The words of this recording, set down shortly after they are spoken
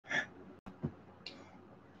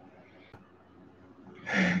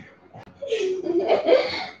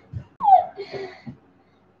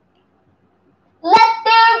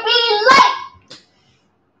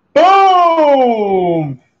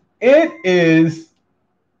is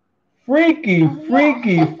Freaky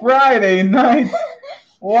Friday night.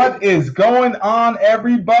 What is going on,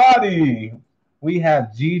 everybody? We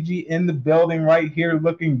have Gigi in the building right here,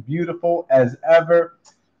 looking beautiful as ever.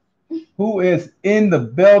 Who is in the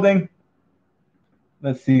building?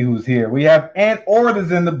 Let's see who's here. We have Ant Ord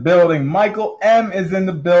is in the building. Michael M is in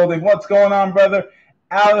the building. What's going on, brother?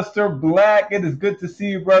 Alistair Black, it is good to see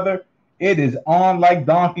you, brother. It is on like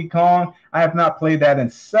Donkey Kong. I have not played that in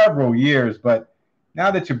several years, but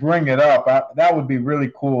now that you bring it up, that would be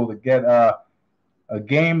really cool to get a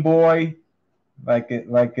Game Boy, like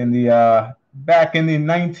in the back in the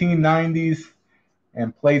 1990s,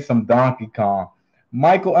 and play some Donkey Kong.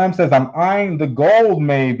 Michael M says, I'm eyeing the gold,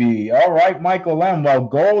 maybe. All right, Michael M. Well,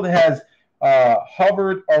 gold has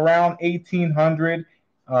hovered around 1800.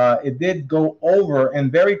 It did go over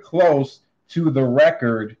and very close to the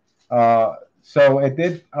record. So it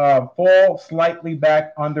did fall slightly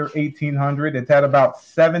back under 1800. It's at about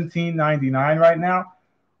 1799 right now.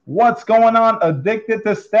 What's going on? Addicted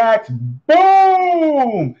to Stacks.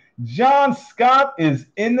 Boom! John Scott is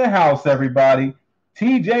in the house, everybody.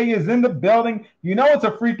 TJ is in the building. You know it's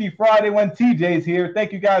a Freaky Friday when TJ's here.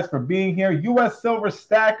 Thank you guys for being here. US Silver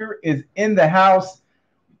Stacker is in the house.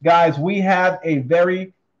 Guys, we have a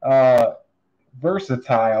very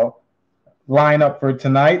versatile lineup for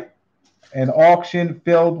tonight. An auction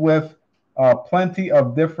filled with plenty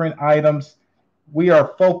of different items. We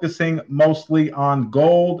are focusing mostly on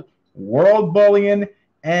gold, world bullion,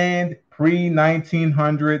 and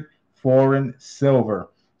pre-1900 foreign silver.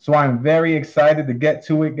 So I'm very excited to get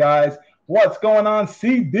to it, guys. What's going on,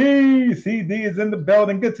 CD? CD is in the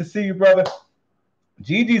building. Good to see you, brother.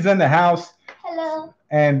 Gigi's in the house. Hello.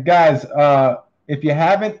 And guys, if you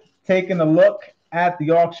haven't taken a look at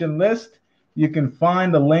the auction list, you can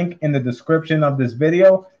find the link in the description of this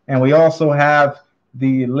video. And we also have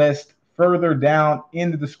the list further down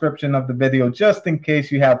in the description of the video, just in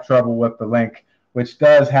case you have trouble with the link, which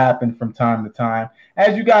does happen from time to time.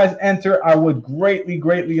 As you guys enter, I would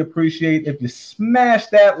greatly appreciate if you smash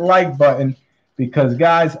that like button, because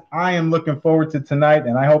guys, I am looking forward to tonight,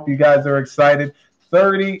 and I hope you guys are excited.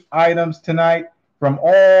 30 items tonight from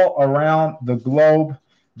all around the globe.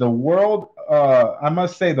 The world, I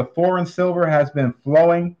must say, the foreign silver has been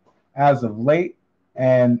flowing as of late,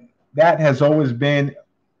 and that has always been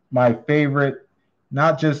my favorite,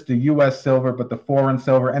 not just the U.S. silver, but the foreign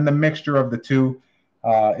silver and the mixture of the two.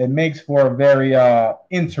 It makes for a very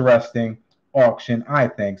interesting auction, I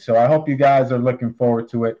think. So I hope you guys are looking forward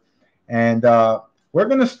to it. And we're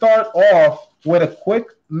going to start off with a quick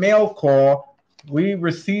mail call. We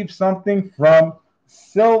received something from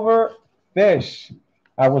Silverfish.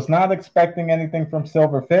 I was not expecting anything from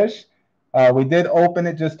Silverfish. We did open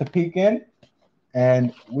it just to peek in,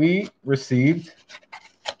 and we received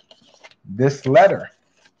this letter.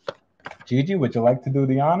 Gigi, would you like to do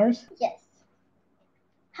the honors? Yes.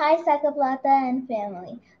 Hi, Saca Plata and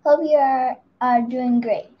family. Hope you are doing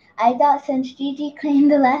great. I thought since Gigi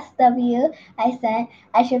claimed the last W I sent,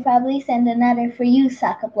 I should probably send another for you,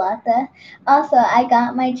 Saca Plata. Also, I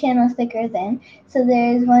got my channel stickers in, so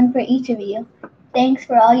there is one for each of you. Thanks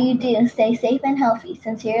for all you do. Stay safe and healthy.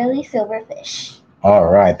 Sincerely, Silverfish. All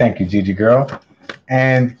right. Thank you, Gigi girl.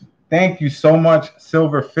 And thank you so much,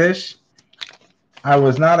 Silverfish. I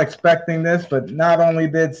was not expecting this, but not only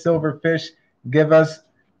did Silverfish give us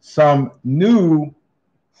some new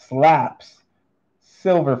slaps,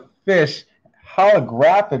 Silverfish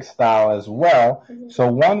holographic style as well.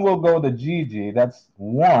 So one will go to Gigi. That's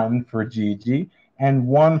one for Gigi and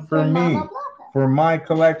one for me, for my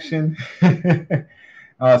collection.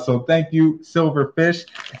 So thank you, Silverfish.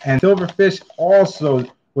 And Silverfish also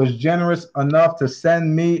was generous enough to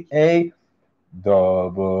send me a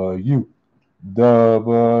W.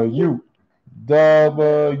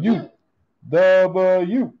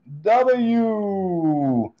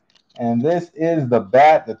 And this is the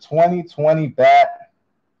bat, the 2020 bat.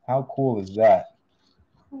 How cool is that?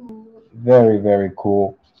 Very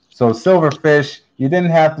cool. So Silverfish, you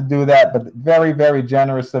didn't have to do that, but very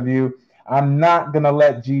generous of you. I'm not going to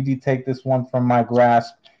let Gigi take this one from my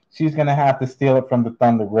grasp. She's going to have to steal it from the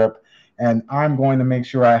Thunder Grip, and I'm going to make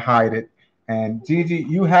sure I hide it. And Gigi,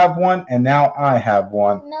 you have one, and now I have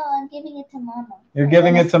one. No, I'm giving it to Mama. You're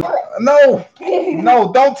giving it to No!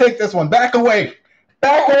 No, don't take this one. Back away.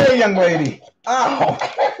 Back away, young lady. Ow.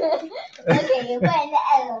 Okay, you're putting the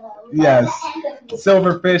L. Yes.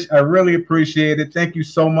 Silverfish, I really appreciate it. Thank you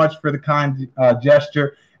so much for the kind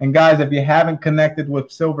gesture. And guys, if you haven't connected with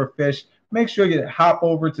Silverfish, make sure you hop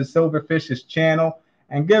over to Silverfish's channel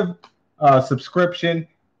and give a subscription.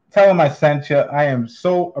 Tell him I sent you. I am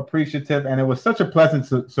so appreciative, and it was such a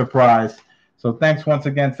pleasant surprise. So thanks once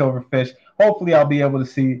again, Silverfish. Hopefully, I'll be able to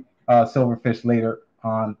see Silverfish later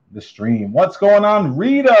on the stream. What's going on,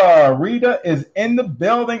 Rita? Rita is in the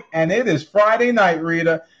building, and it is Friday night,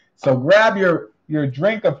 Rita. So grab your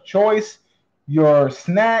drink of choice, your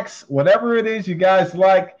snacks, whatever it is you guys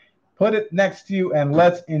like. Put it next to you, and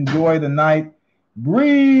let's enjoy the night.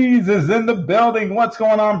 Breeze is in the building. What's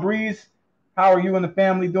going on, Breeze? How are you and the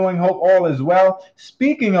family doing? Hope all is well.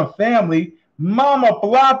 Speaking of family, Mama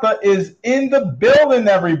Plata is in the building,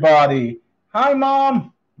 everybody. Hi,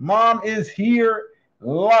 Mom. Mom is here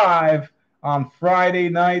live on Friday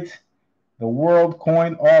night, the World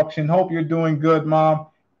Coin Auction. Hope you're doing good, Mom.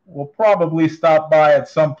 We'll probably stop by at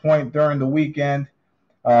some point during the weekend.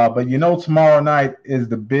 But you know tomorrow night is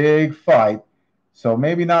the big fight. So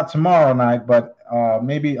maybe not tomorrow night, but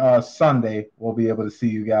maybe Sunday we'll be able to see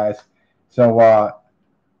you guys. So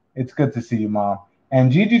it's good to see you, Mom.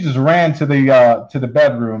 And Gigi just ran to the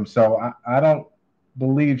bedroom, so I don't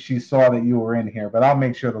believe she saw that you were in here, but I'll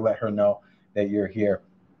make sure to let her know that you're here.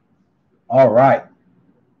 All right.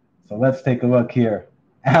 So let's take a look here.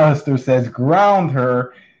 Alistair says, ground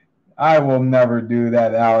her. I will never do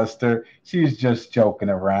that, Alistair. She's just joking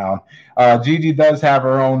around. Gigi does have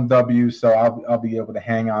her own W, so I'll be able to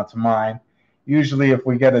hang on to mine. Usually, if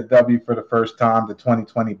we get a W for the first time, the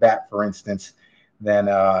 2020 bat, for instance, then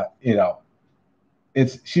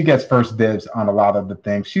she gets first dibs on a lot of the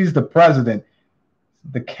things. She's the president,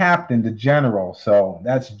 the captain, the general. So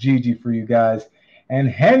that's Gigi for you guys. And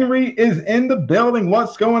Henry is in the building.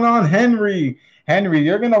 What's going on, Henry? Henry,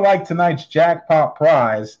 you're gonna like tonight's jackpot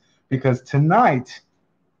prize, because tonight,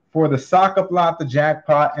 for the Saca Plata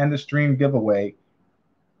jackpot and the stream giveaway,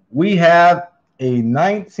 we have a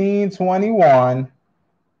 1921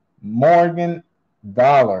 Morgan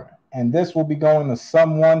dollar. And this will be going to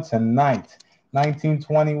someone tonight.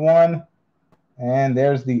 1921. And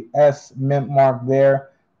there's the S mint mark there.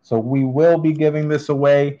 So we will be giving this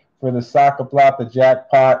away for the Saca Plata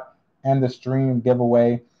jackpot and the stream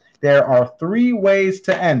giveaway. There are 3 ways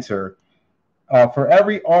to enter. For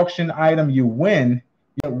every auction item you win,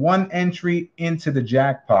 you get 1 entry into the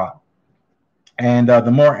jackpot. And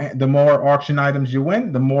the more auction items you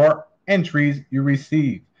win, the more entries you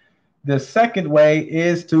receive. The second way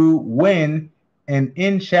is to win an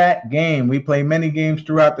in-chat game. We play many games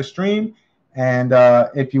throughout the stream, and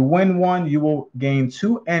if you win one, you will gain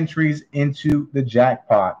 2 entries into the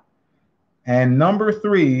jackpot. And number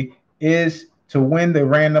 3 is to win the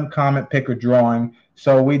random comment picker drawing.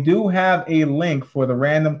 So we do have a link for the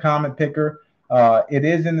random comment picker. It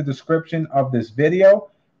is in the description of this video.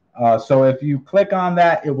 So if you click on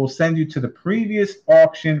that, it will send you to the previous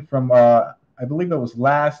auction from, I believe it was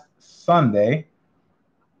last Sunday.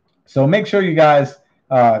 So make sure you guys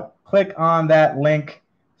click on that link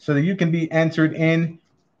so that you can be entered in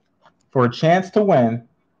for a chance to win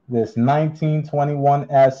this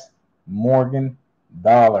 1921S Morgan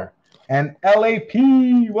dollar. And LAP,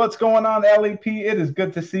 what's going on, LAP? It is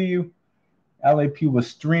good to see you. LAP was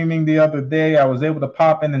streaming the other day. I was able to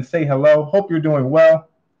pop in and say hello. Hope you're doing well.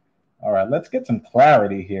 All right, let's get some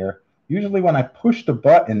clarity here. Usually when I push the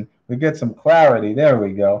button, we get some clarity. There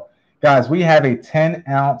we go. Guys, we have a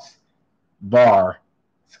 10-ounce bar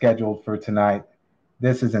scheduled for tonight.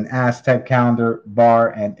 This is an Aztec calendar bar,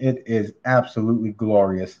 and it is absolutely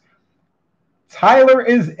glorious. Tyler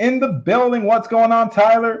is in the building. What's going on,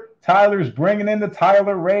 Tyler? Tyler's bringing in the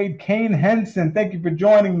Tyler raid. Kane Henson, thank you for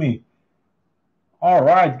joining me. All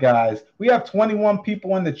right, guys. We have 21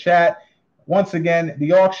 people in the chat. Once again,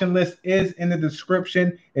 the auction list is in the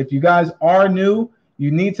description. If you guys are new,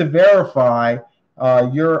 you need to verify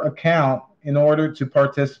your account in order to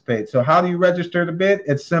participate. So how do you register to bid?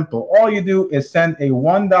 It's simple. All you do is send a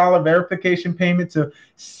 $1 verification payment to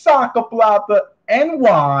Saca Plata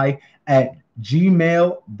NY at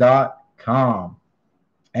gmail.com.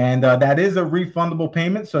 And that is a refundable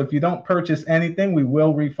payment. So if you don't purchase anything, we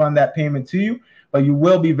will refund that payment to you, but you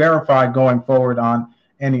will be verified going forward on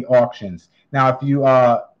any auctions. Now, if you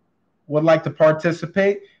would like to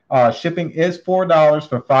participate, shipping is $4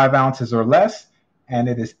 for 5 ounces or less, and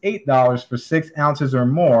it is $8 for 6 ounces or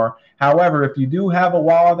more. However, if you do have a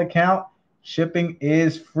wallet account, shipping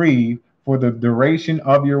is free for the duration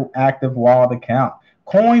of your active wallet account.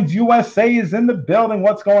 Coins USA is in the building.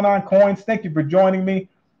 What's going on, Coins? Thank you for joining me.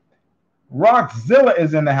 Rockzilla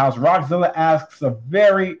is in the house. Rockzilla asks a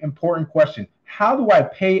very important question. How do I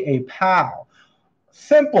pay a pal?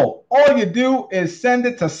 Simple. All you do is send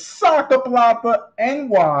it to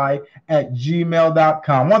sacaplatany at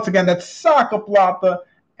gmail.com. Once again, that's sacaplatany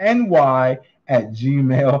at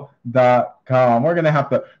gmail.com. We're going to have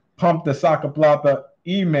to pump the Saca Plata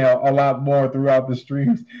email a lot more throughout the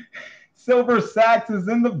streams. Silver Sacks is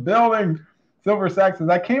in the building. Silver Sacks says,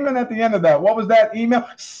 I came in at the end of that. What was that email?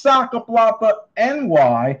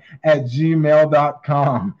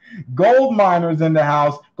 SacaPlataNY@gmail.com. Gold Miner's in the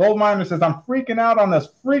house. Gold Miner says, I'm freaking out on this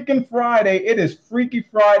freaking Friday. It is Freaky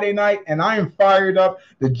Friday night, and I am fired up.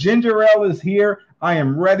 The ginger ale is here. I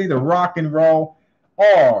am ready to rock and roll.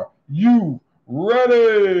 Are you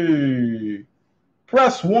ready?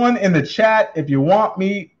 Press 1 in the chat if you want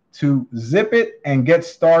me to zip it and get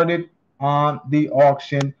started on the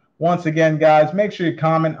auction. Once again, guys, make sure you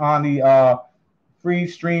comment on the free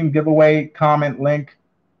stream giveaway comment link.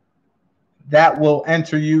 That will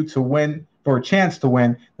enter you to win, for a chance to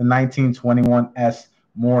win, the 1921 S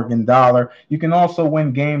Morgan dollar. You can also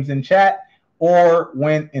win games in chat or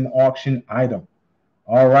win an auction item.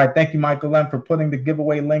 All right. Thank you, Michael M., for putting the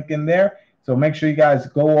giveaway link in there. So make sure you guys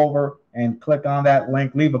go over and click on that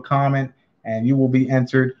link, leave a comment, and you will be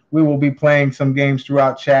entered. We will be playing some games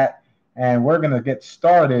throughout chat. And we're going to get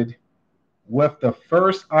started with the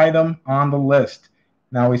first item on the list.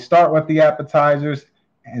 Now, we start with the appetizers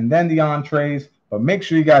and then the entrees, but make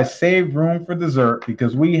sure you guys save room for dessert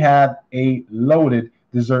because we have a loaded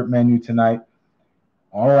dessert menu tonight.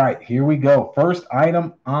 All right, here we go. First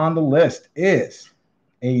item on the list is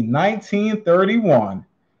a 1931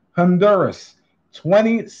 Honduras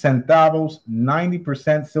 20 centavos,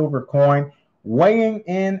 90% silver coin, weighing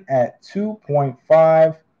in at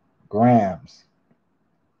 2.5 grams.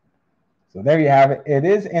 So there you have it. It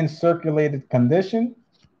is in circulated condition.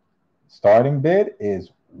 Starting bid is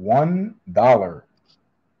 $1.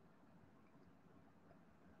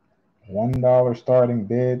 $1 starting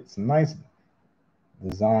bid. It's a nice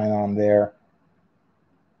design on there.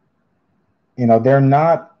 You know, they're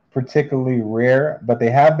not particularly rare, but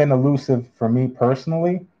they have been elusive for me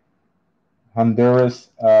personally. Honduras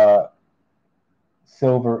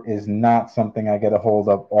silver is not something I get a hold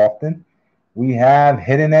of often. We have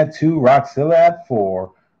Hidden at 2, Rockzilla at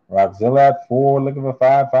 4. Rockzilla at 4, looking for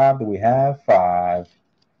 5. Do we have 5?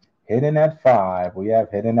 Hidden at 5. We have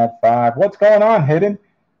Hidden at 5. What's going on, Hidden?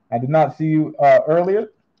 I did not see you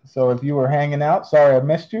earlier, so if you were hanging out, sorry I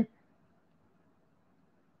missed you.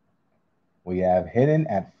 We have Hidden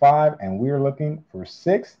at 5, and we're looking for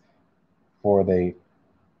 6 for the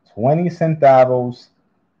 20 centavos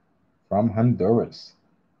from Honduras.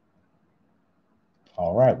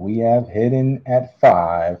 All right, we have Hidden at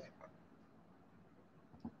 5.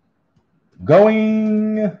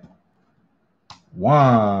 Going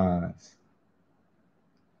once.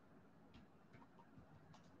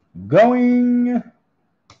 Going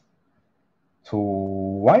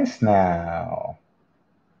twice now.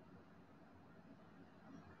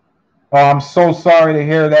 Oh, I'm so sorry to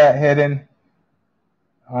hear that, Hidden.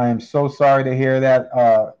 I am so sorry to hear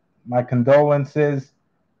that. My condolences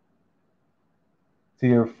to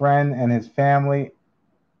your friend and his family.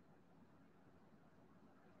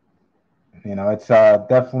 You know, it's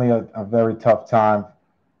definitely a very tough time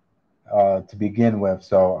to begin with.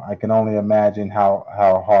 So I can only imagine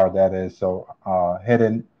how hard that is. So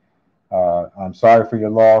Hidden, I'm sorry for your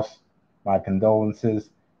loss. My condolences.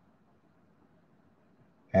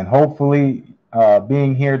 And hopefully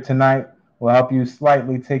being here tonight will help you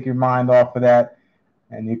slightly take your mind off of that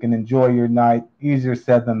and you can enjoy your night. Easier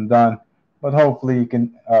said than done. But hopefully you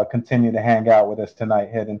can continue to hang out with us tonight,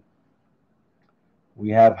 Hidden. We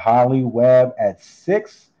have Holly Webb at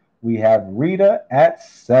 6. We have Rita at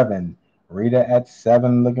 7. Rita at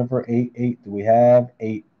 7 looking for 8. Do we have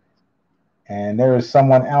 8? And there is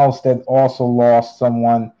someone else that also lost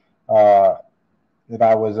someone that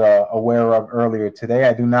I was aware of earlier today.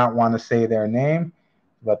 I do not want to say their name,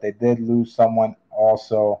 but they did lose someone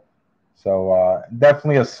also. So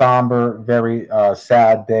definitely a somber, very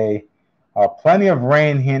sad day. Plenty of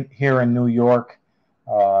rain here in New York.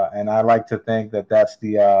 And I like to think that that's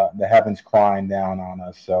the heavens crying down on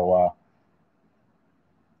us. So,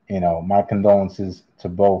 you know, my condolences to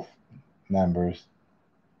both members.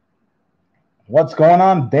 What's going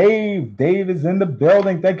on, Dave? Dave is in the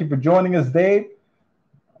building. Thank you for joining us, Dave.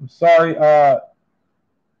 I'm sorry, I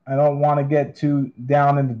don't want to get too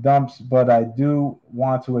down in the dumps, but I do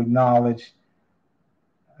want to acknowledge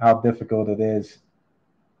how difficult it is,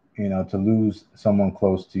 you know, to lose someone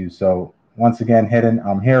close to you. So once again, Hidden,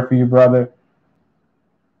 I'm here for you, brother.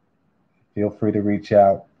 Feel free to reach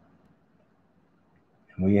out.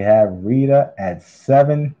 We have Rita at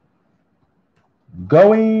 7.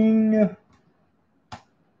 Going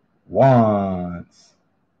once.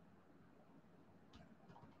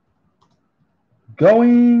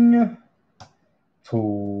 Going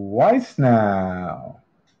twice now.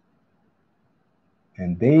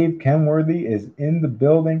 And Dave Kenworthy is in the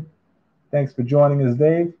building. Thanks for joining us,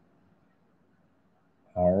 Dave.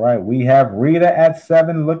 All right, we have Rita at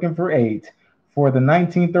 7 looking for 8. For the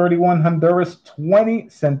 1931 Honduras, 20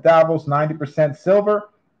 centavos, 90% silver.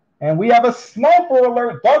 And we have a sniper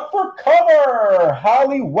alert, duck for cover.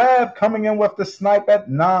 Holly Webb coming in with the snipe at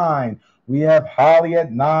 9. We have Holly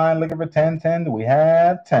at 9 looking for 10-10. Do we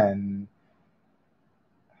have 10?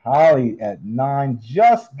 Holly at 9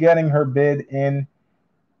 just getting her bid in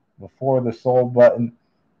before the sold button.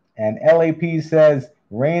 And LAP says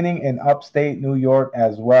raining in upstate New York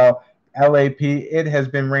as well. LAP, it has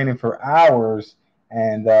been raining for hours,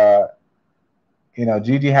 and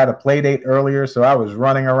Gigi had a play date earlier, so I was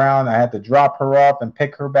running around. I had to drop her off and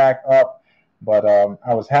pick her back up, but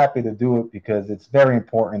I was happy to do it because it's very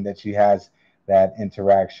important that she has that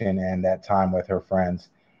interaction and that time with her friends.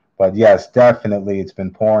 But yes, definitely, it's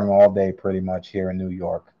been pouring all day pretty much here in New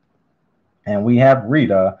York. And we have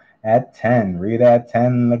Rita at 10. Rita at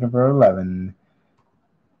 10 looking for 11.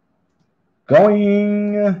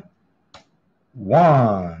 Going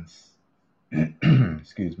once.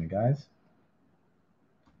 Excuse me, guys.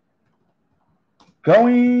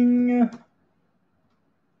 Going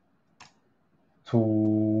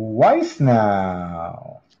twice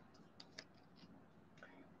now.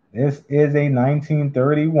 This is a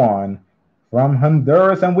 1931 from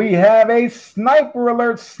Honduras, and we have a sniper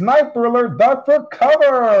alert, duck for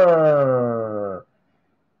cover.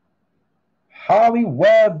 Holly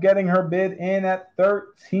Webb getting her bid in at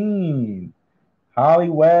 13. Holly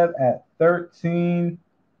Webb at 13.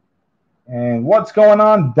 And what's going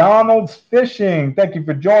on? Donald's Fishing. Thank you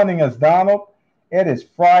for joining us, Donald. It is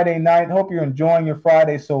Friday night. Hope you're enjoying your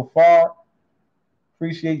Friday so far.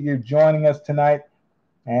 Appreciate you joining us tonight.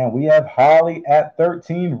 And we have Holly at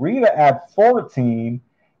 13, Rita at 14.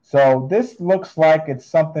 So this looks like it's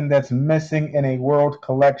something that's missing in a world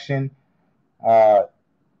collection.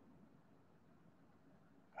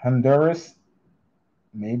 Honduras,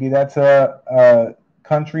 maybe that's a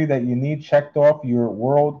country that you need checked off your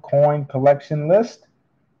world coin collection list.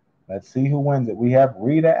 Let's see who wins it. We have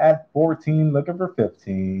Rita at 14 looking for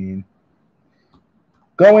 15.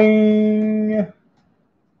 Going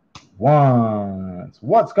once.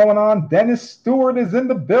 What's going on? Dennis Stewart is in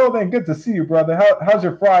the building. Good to see you, brother. How's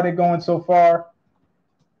your Friday going so far?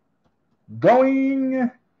 Going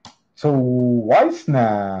twice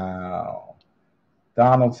now.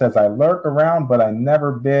 Donald says, I lurk around, but I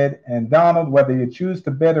never bid. And Donald, whether you choose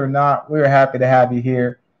to bid or not, we're happy to have you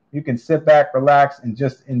here. You can sit back, relax, and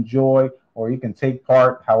just enjoy, or you can take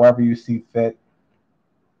part however you see fit.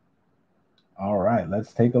 All right,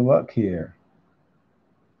 let's take a look here.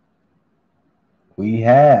 We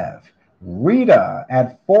have Rita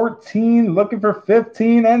at 14 looking for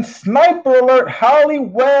 15, and sniper alert, Holly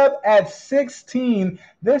Webb at 16.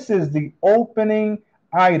 This is the opening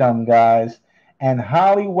item, guys. And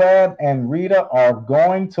Holly Webb and Rita are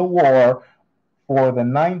going to war for the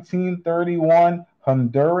 1931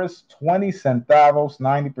 Honduras 20 centavos,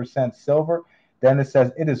 90% silver. Dennis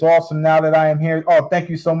says, it is awesome now that I am here. Oh, thank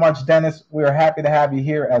you so much, Dennis. We are happy to have you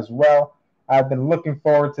here as well. I've been looking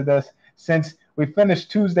forward to this since we finished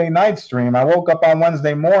Tuesday night stream. I woke up on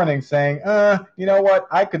Wednesday morning saying, you know what?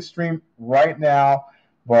 I could stream right now,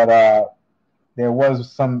 but there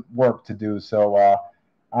was some work to do. So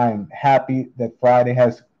I'm happy that Friday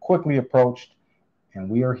has quickly approached, and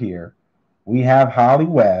we are here. We have Holly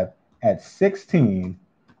Webb at 16,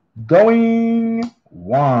 going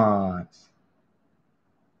once.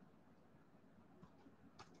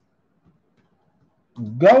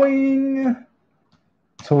 Going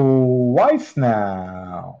twice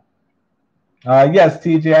now. Yes,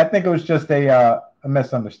 TJ, I think it was just a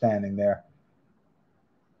misunderstanding there.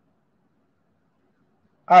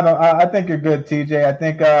 I think you're good, TJ. I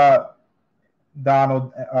think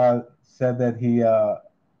Donald said that he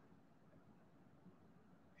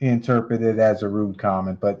interpreted it as a rude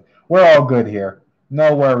comment, but we're all good here.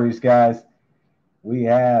 No worries, guys. We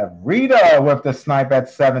have Rita with the snipe at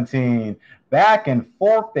 17. Back and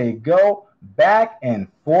forth they go. Back and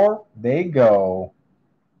forth they go.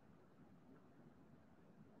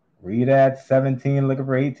 Rita at 17, looking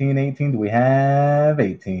for 18. 18. Do we have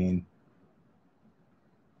 18?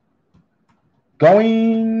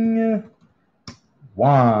 Going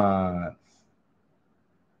once.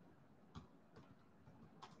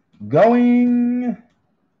 Going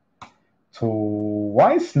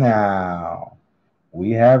twice now.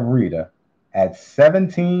 We have Rita at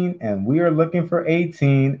 17, and we are looking for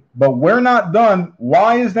 18, but we're not done.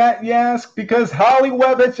 Why is that, you ask? Because Holly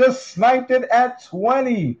Webb has just sniped it at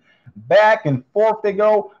 20. Back and forth they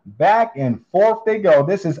go. Back and forth they go.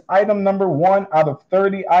 This is item number 1 out of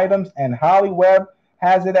 30 items, and Holly Webb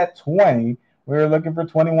has it at 20. We're looking for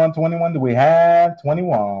 21. 21. Do we have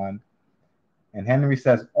 21? And Henry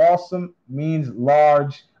says, awesome means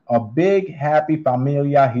large. A big happy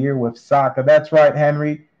familia here with Saca. That's right,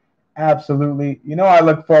 Henry. Absolutely. You know, I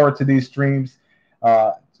look forward to these streams.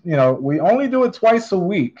 You know, we only do it twice a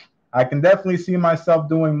week. I can definitely see myself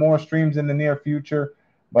doing more streams in the near future,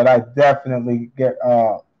 but I definitely get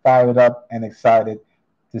fired up and excited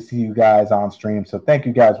to see you guys on stream. So thank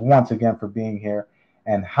you guys once again for being here.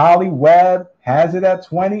 And Holly Webb has it at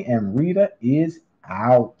 20, and Rita is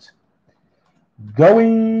out.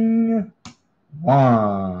 Going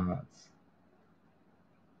once.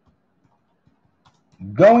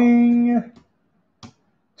 Going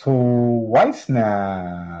twice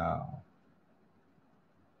now.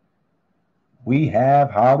 We have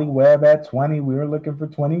Holly Webb at 20. We were looking for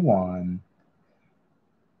 21.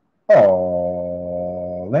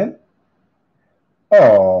 All in.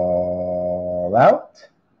 All out.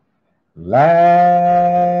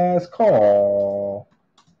 Last call.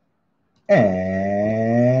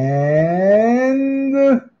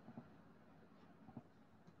 And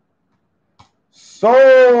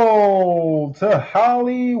sold to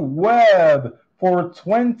Holly Webb for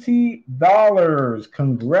 $20.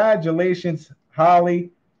 Congratulations,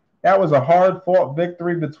 Holly. That was a hard-fought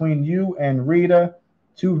victory between you and Rita,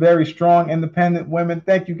 two very strong, independent women.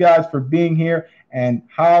 Thank you guys for being here. And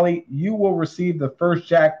Holly, you will receive the first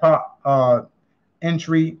jackpot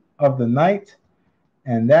entry of the night,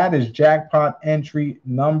 and that is jackpot entry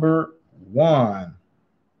number 1.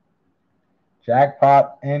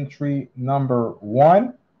 Jackpot entry number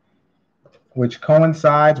 1, which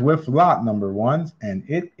coincides with lot number 1, and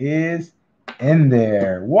it is in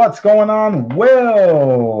there. What's going on,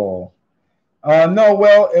 Will? No,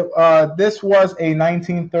 Will, this was a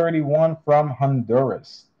 1931 from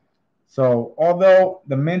Honduras. So although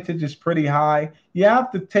the mintage is pretty high, you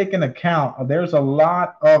have to take into account there's a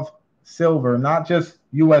lot of silver, not just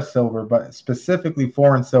U.S. silver, but specifically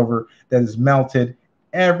foreign silver that is melted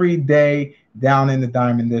every day down in the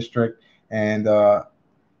Diamond District. And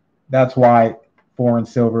that's why foreign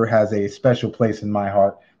silver has a special place in my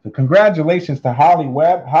heart. So congratulations to Holly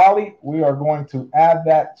Webb. Holly, we are going to add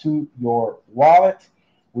that to your wallet.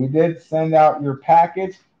 We did send out your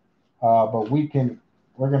package, but we're going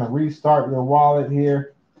to restart your wallet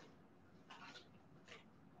here.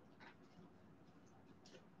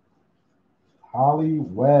 Holly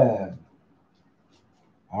Webb.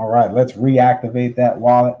 All right, let's reactivate that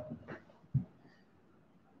wallet.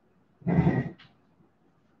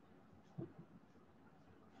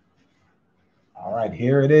 All right,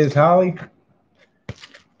 here it is, Holly.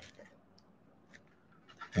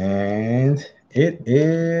 And it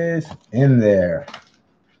is in there.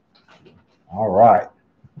 All right.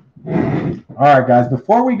 All right, guys,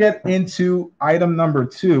 before we get into item number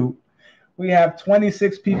 2, we have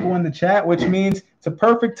 26 people in the chat, which means it's a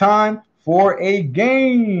perfect time for a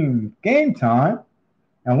game. Game time.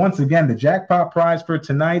 And once again, the jackpot prize for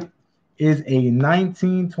tonight is a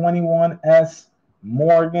 1921S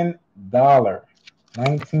Morgan dollar.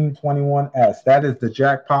 1921S. That is the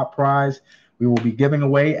jackpot prize we will be giving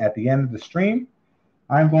away at the end of the stream.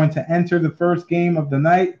 I'm going to enter the first game of the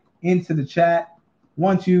night into the chat.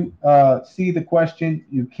 Once you see the question,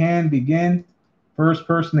 you can begin. First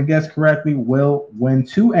person to guess correctly will win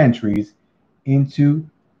 2 entries into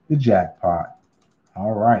the jackpot.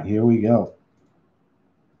 All right, here we go.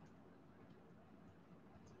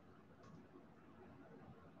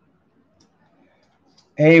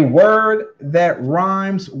 A word that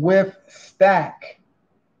rhymes with stack.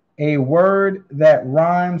 A word that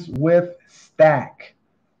rhymes with stack.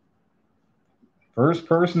 First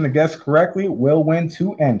person to guess correctly will win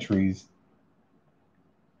 2 entries.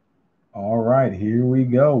 All right, here we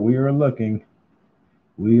go. We are looking.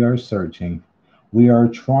 We are searching. We are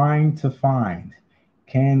trying to find.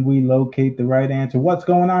 Can we locate the right answer? What's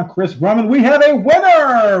going on, Chris Rumman? We have a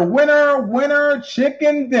winner! Winner,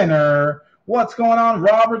 chicken dinner. What's going on?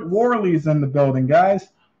 Robert Worley's in the building, guys.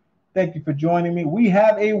 Thank you for joining me. We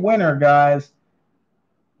have a winner, guys.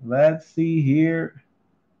 Let's see here.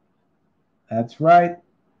 That's right.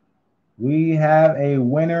 We have a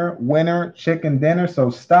winner, chicken dinner. So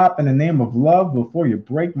stop in the name of love before you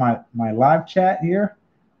break my live chat here.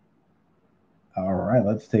 All right,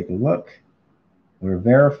 let's take a look. We're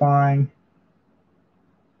verifying.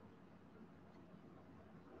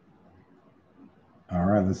 All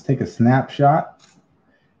right, let's take a snapshot.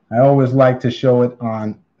 I always like to show it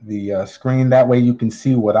on the screen. That way you can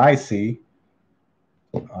see what I see.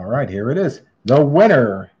 All right, here it is. The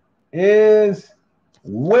winner is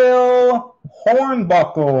Will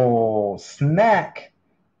Hornbuckle. Snack.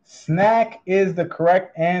 Snack is the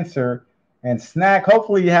correct answer. And snack,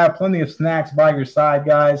 hopefully you have plenty of snacks by your side,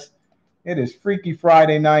 guys. It is Freaky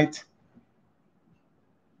Friday night.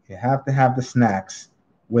 You have to have the snacks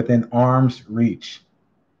within arm's reach.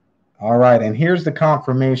 All right, and here's the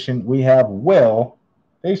confirmation. We have Will,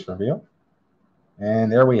 face reveal.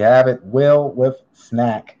 And there we have it, Will with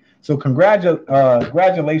snack. So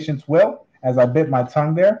congratulations, Will, as I bit my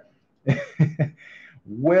tongue there.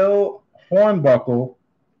 Will Hornbuckle,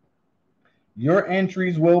 your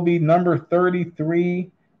entries will be number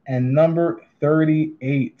 33 and number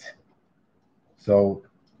 38. So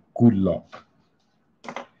good luck.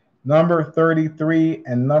 Number 33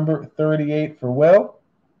 and number 38 for Will.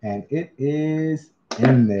 And it is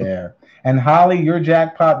in there. And Holly, your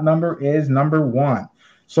jackpot number is number 1.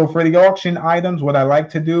 So for the auction items, what I like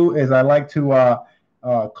to do is I like to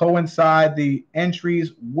coincide the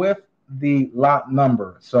entries with the lot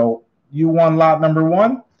number. So you won lot number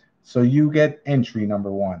 1, so you get entry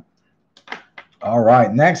number 1. All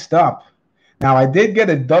right, next up. Now, I did get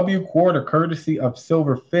a W quarter courtesy of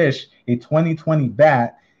Silverfish, a 2020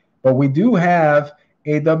 bat, but we do have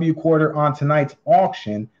a W quarter on tonight's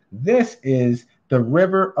auction. This is the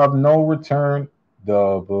River of No Return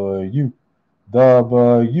W.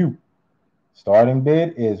 Starting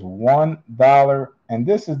bid is $1, and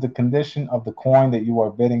this is the condition of the coin that you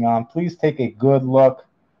are bidding on. Please take a good look.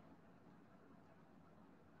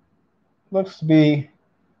 Looks to be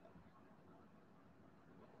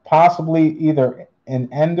possibly either an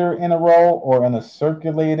ender in a roll or in a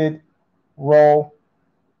circulated roll.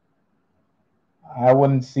 I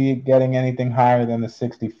wouldn't see it getting anything higher than the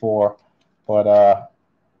 64, but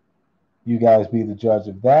you guys be the judge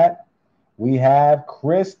of that. We have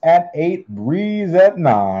Chris at 8, Breeze at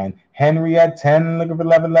 9, Henry at 10, looking for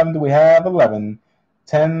 11. Do we have 11?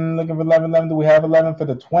 10, looking for 11. Do we have 11 for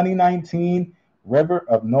the 2019 River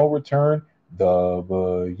of No Return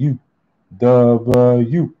W.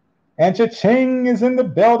 And Cha-Ching is in the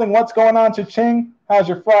building. What's going on, Cha-Ching? How's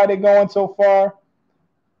your Friday going so far?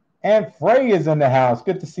 Aunt Frey is in the house.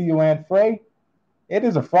 Good to see you, Aunt Frey. It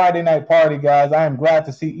is a Friday night party, guys. I am glad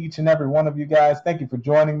to see each and every one of you guys. Thank you for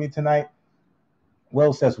joining me tonight.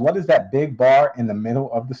 Will says, what is that big bar in the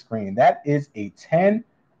middle of the screen? That is a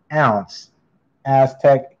 10-ounce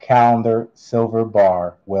Aztec calendar silver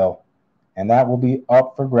bar, Will. And that will be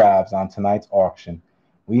up for grabs on tonight's auction.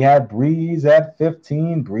 We have Breeze at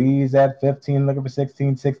 15. Breeze at 15, looking for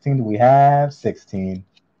 16. 16, do we have 16?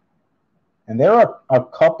 And there are a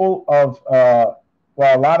couple of, well,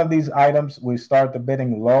 a lot of these items we start the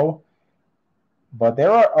bidding low, but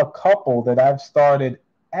there are a couple that I've started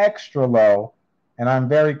extra low, and I'm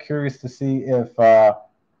very curious to see if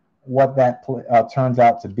what that turns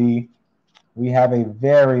out to be. We have a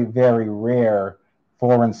very, very rare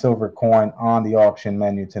foreign silver coin on the auction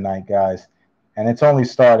menu tonight, guys, and it's only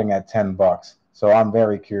starting at $10. So I'm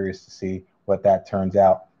very curious to see what that turns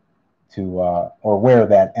out to, or where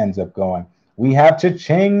that ends up going. We have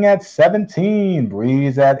Cha-Ching at 17,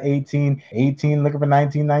 Breeze at 18, 18 looking for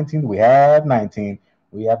 19, 19. We have 19.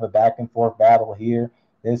 We have a back and forth battle here.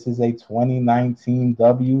 This is a 2019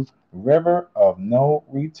 W, River of No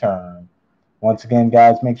Return. Once again,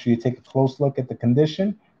 guys, make sure you take a close look at the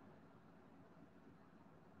condition.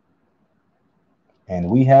 And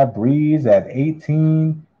we have Breeze at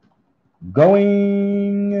 18,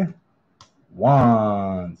 going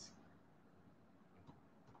once.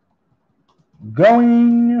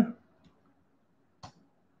 Going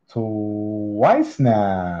twice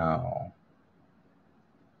now.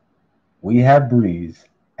 We have Breeze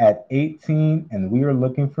at 18, and we are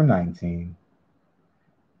looking for 19.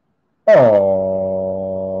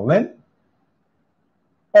 All in.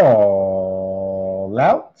 All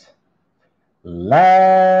out.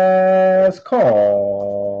 Last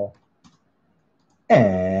call.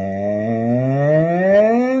 And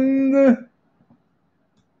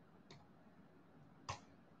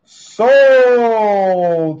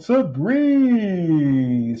sold to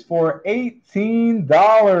Breeze for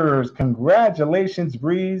 $18. Congratulations,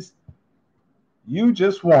 Breeze. You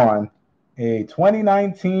just won a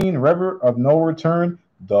 2019 River of No Return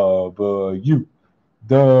W.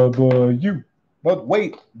 But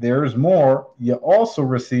wait, there's more. You also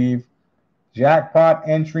receive jackpot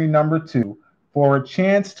entry number 2 for a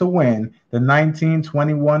chance to win the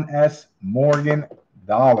 1921S Morgan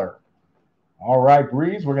dollar. All right,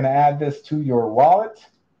 Breeze, we're going to add this to your wallet.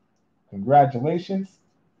 Congratulations.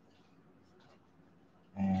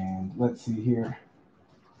 And let's see here.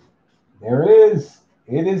 There it is.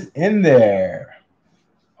 It is in there.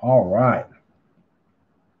 All right.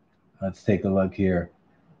 Let's take a look here.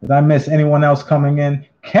 Did I miss anyone else coming in?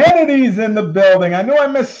 Kennedy's in the building. I knew I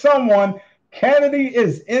missed someone. Kennedy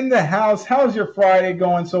is in the house. How's your Friday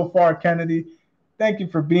going so far, Kennedy? Thank you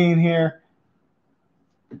for being here.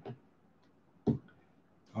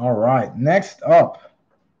 All right, next up,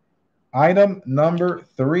 item number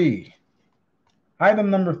 3. Item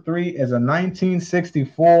number 3 is a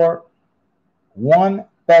 1964 1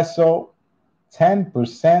 peso,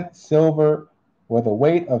 10% silver with a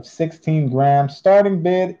weight of 16 grams. Starting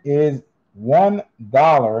bid is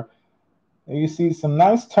 $1. You see some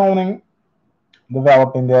nice toning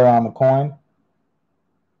developing there on the coin.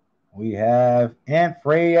 We have Aunt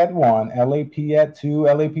Frey at 1, LAP at 2,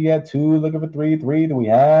 LAP at 2, looking for 3, 3. Do we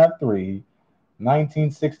have 3?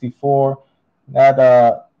 1964.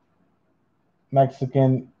 That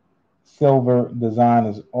Mexican silver design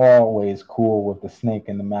is always cool with the snake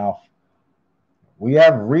in the mouth. We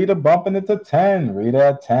have Rita bumping it to 10. Rita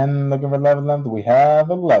at 10, looking for 11, 11. Do we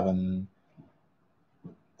have 11?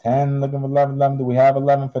 10, looking for 11, 11. Do we have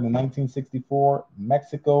 11 for the 1964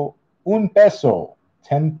 Mexico un peso,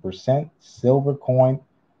 10% silver coin?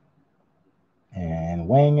 And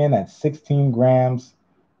weighing in at 16 grams.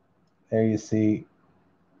 There you see.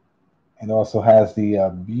 It also has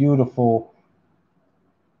the beautiful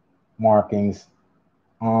markings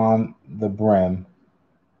on the brim.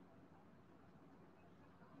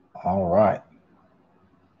 All right.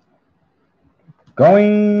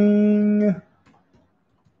 Going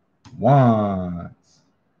once.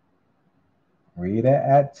 Rita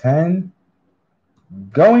at 10.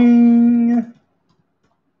 Going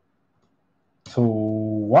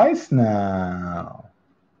twice now.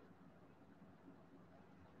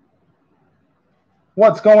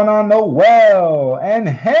 What's going on, Noel? And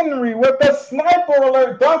Henry with the sniper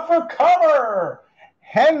alert. Duck for cover.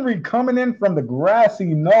 Henry coming in from the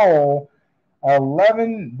grassy knoll.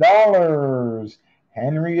 $11.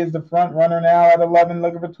 Henry is the front runner now at 11,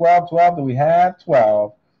 looking for 12. 12. Do we have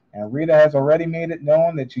 12? And Rita has already made it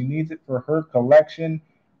known that she needs it for her collection,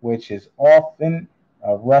 which is often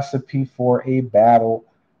a recipe for a battle.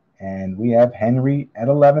 And we have Henry at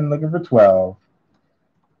 11, looking for 12.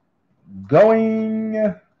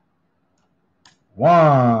 Going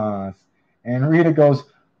once. And Rita goes,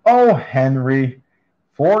 oh, Henry,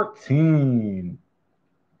 14.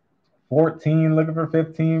 14, looking for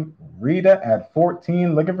 15. Rita at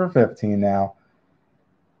 14, looking for 15 now.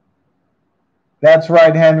 That's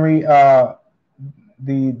right, Henry.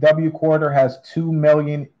 The W quarter has 2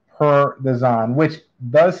 million per design, which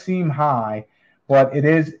does seem high, but it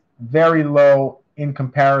is very low in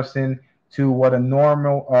comparison to what a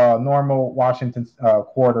normal Washington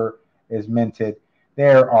quarter is minted.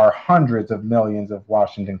 There are hundreds of millions of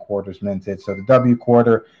Washington quarters minted, so the W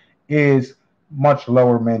quarter is much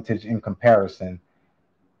lower mintage in comparison.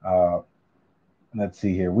 Let's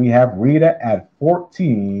see here. We have Rita at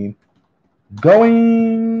 14,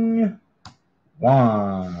 going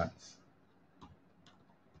once,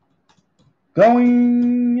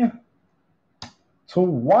 going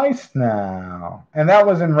twice now. And that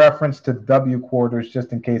was in reference to W quarters,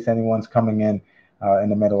 just in case anyone's coming in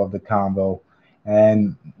the middle of the combo.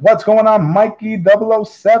 And what's going on, Mikey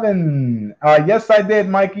 007? Yes, I did,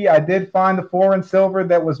 Mikey. I did find the foreign silver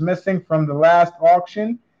that was missing from the last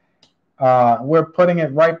auction. We're putting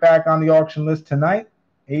it right back on the auction list tonight.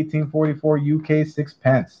 1844 UK 6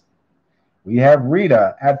 pence. We have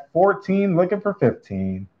Rita at 14, looking for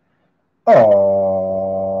 15.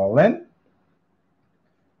 All in.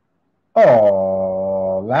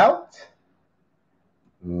 All out.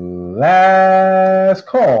 Last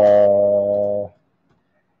call.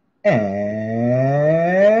 And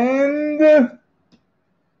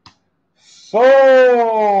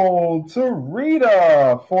sold to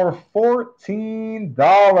Rita for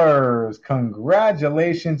 $14.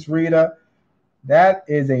 Congratulations, Rita. That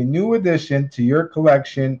is a new addition to your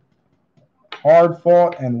collection. Hard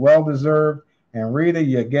fought and well deserved. And Rita,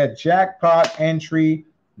 you get jackpot entry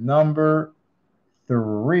number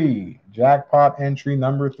 3. Jackpot entry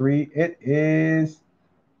number 3. It is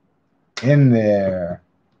in there.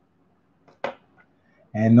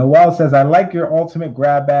 And Noel says, I like your ultimate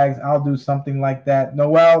grab bags. I'll do something like that.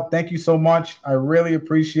 Noel, thank you so much. I really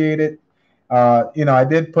appreciate it. I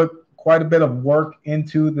did put quite a bit of work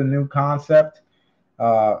into the new concept,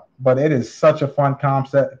 but it is such a fun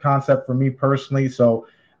concept for me personally. So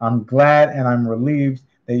I'm glad and I'm relieved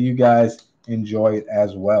that you guys enjoy it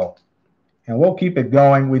as well. And we'll keep it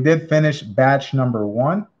going. We did finish batch number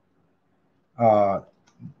 1.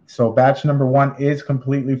 So batch number 1 is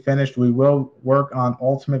completely finished. We will work on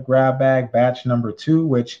ultimate grab bag batch number 2,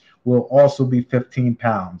 which will also be 15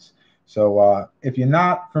 pounds. So if you're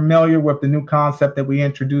not familiar with the new concept that we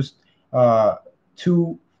introduced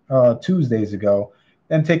two Tuesdays ago,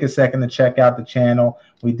 then take a second to check out the channel.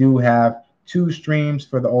 We do have 2 streams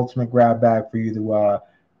for the ultimate grab bag for you to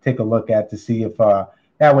take a look at to see if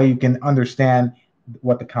that way you can understand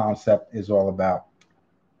what the concept is all about.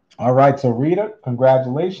 All right, so Rita,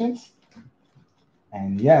 congratulations.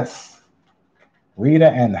 And yes, Rita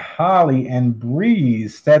and Holly and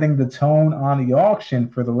Breeze setting the tone on the auction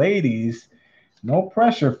for the ladies. No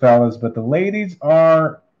pressure, fellas, but the ladies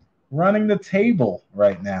are running the table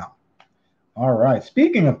right now. All right,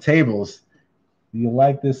 speaking of tables, do you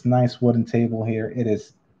like this nice wooden table here? It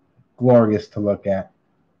is glorious to look at.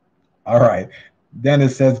 All right,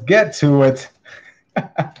 Dennis says, get to it.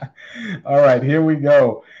 All right, here we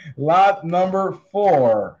go. Lot number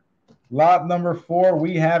 4. Lot number 4,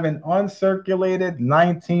 we have an uncirculated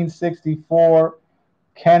 1964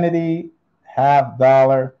 Kennedy half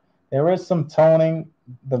dollar. There is some toning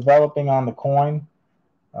developing on the coin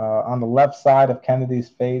on the left side of Kennedy's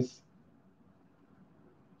face.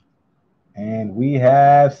 And we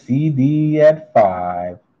have CD at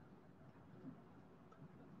 5.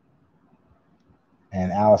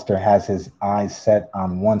 And Alistair has his eyes set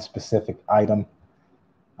on one specific item.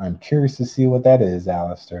 I'm curious to see what that is,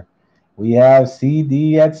 Alistair. We have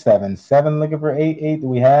CD at 7. 7 looking for 8. 8.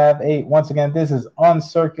 We have 8. Once again, this is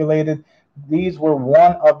uncirculated. These were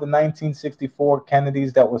one of the 1964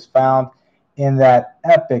 Kennedys that was found in that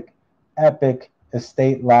epic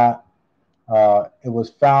estate lot. It was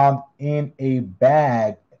found in a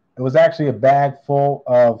bag. It was actually a bag full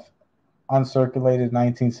of uncirculated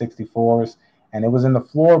 1964s, and it was in the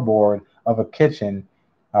floorboard of a kitchen.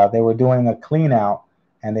 They were doing a clean out,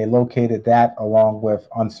 and they located that along with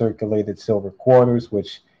uncirculated silver quarters,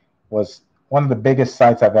 which was one of the biggest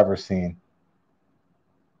sights I've ever seen.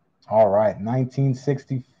 All right,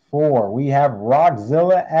 1964. We have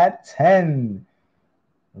Rockzilla at 10.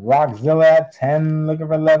 Rockzilla at 10. Looking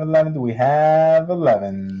for 11. 11. Do we have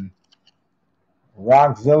 11?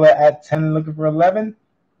 Rockzilla at 10. Looking for 11.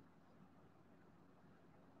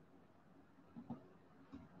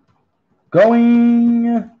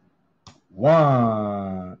 Going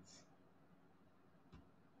once.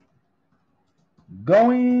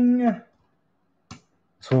 Going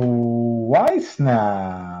twice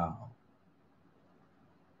now.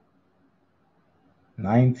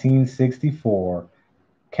 1964.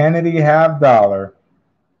 Kennedy half dollar.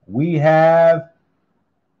 We have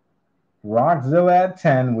Rockzilla at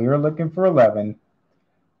 10. We are looking for 11.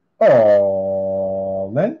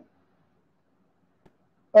 All in.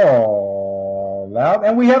 All out.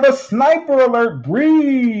 And we have a sniper alert.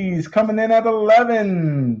 Breeze coming in at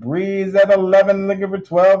 11. Breeze at 11 looking for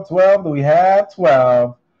 12. 12. Do we have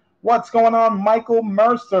 12? What's going on, Michael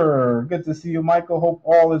Mercer? Good to see you, Michael. Hope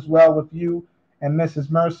all is well with you and Mrs.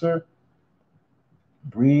 Mercer.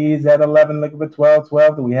 Breeze at 11 looking for 12.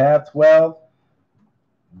 12. Do we have 12?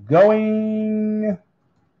 Going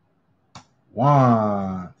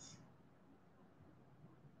once.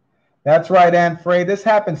 That's right, Aunt Frey. This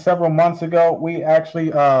happened several months ago. We actually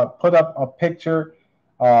put up a picture,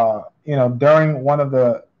 during one of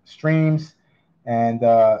the streams, and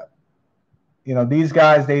these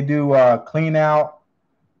guys, they do clean out.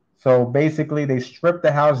 So basically, they strip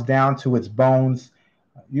the house down to its bones.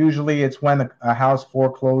 Usually, it's when a house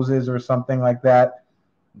forecloses or something like that.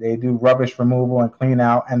 They do rubbish removal and clean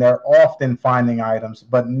out, and they're often finding items.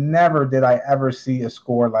 But never did I ever see a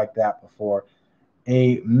score like that before.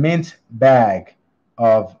 A mint bag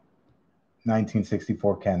of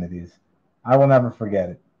 1964 Kennedys. I will never forget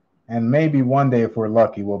it. And maybe one day, if we're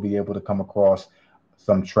lucky, we'll be able to come across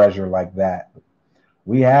some treasure like that.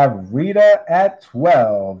 We have Rita at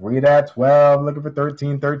 12. Rita at 12, looking for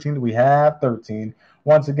 13. 13, we have 13.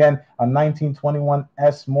 Once again, a 1921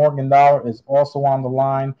 S Morgan dollar is also on the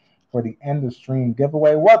line for the end of stream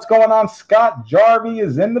giveaway. What's going on? Scott Jarvie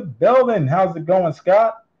is in the building. How's it going,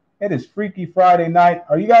 Scott? It is Freaky Friday night.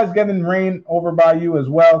 Are you guys getting rain over by you as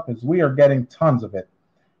well? Because we are getting tons of it.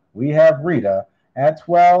 We have Rita at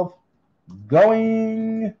 12,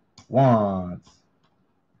 going once.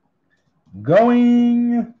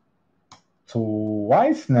 Going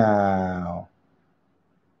twice now.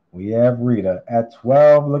 We have Rita at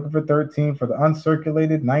 12, looking for 13 for the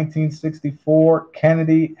uncirculated 1964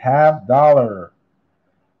 Kennedy half dollar.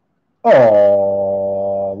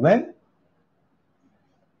 All in.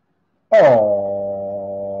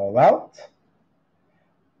 All out.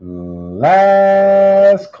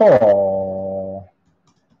 Last call.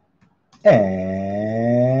 And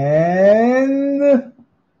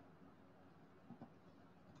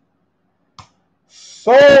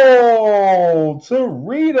sold to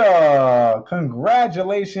Rita.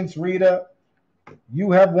 Congratulations, Rita.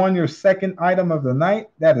 You have won your second item of the night.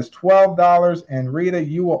 That is $12. And Rita,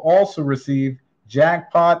 you will also receive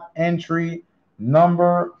jackpot entry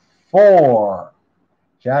number 4.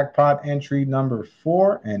 Jackpot entry number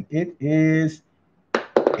 4, and it is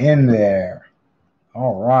in there.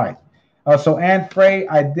 All right. So, Anne Frey,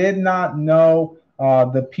 I did not know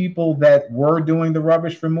the people that were doing the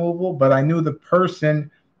rubbish removal, but I knew the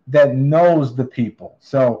person that knows the people.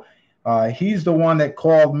 So he's the one that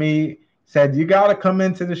called me, said, you got to come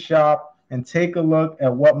into the shop and take a look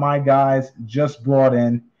at what my guys just brought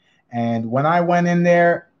in. And when I went in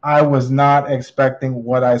there, I was not expecting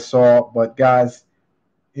what I saw. But guys,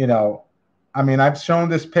 you know, I mean, I've shown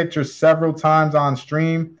this picture several times on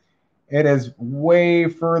stream. It is way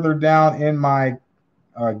further down in my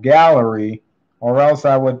gallery, or else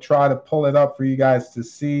I would try to pull it up for you guys to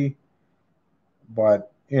see.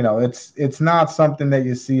 But, you know, it's not something that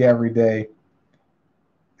you see every day,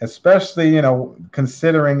 especially, you know,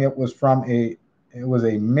 considering it was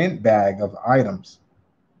a mint bag of items.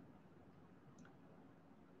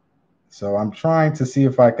 So I'm trying to see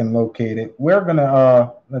if I can locate it. We're going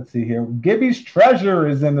to, let's see here. Gibby's Treasure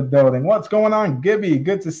is in the building. What's going on, Gibby?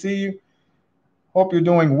 Good to see you. Hope you're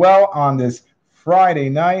doing well on this Friday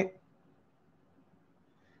night.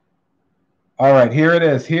 All right, here it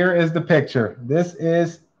is. Here is the picture. This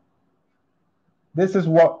is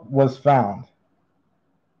what was found.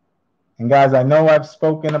 And guys, I know I've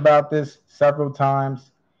spoken about this several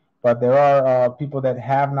times, but there are people that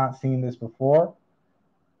have not seen this before.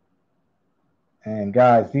 And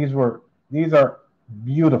guys, these are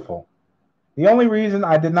beautiful. The only reason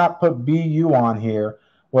I did not put BU on here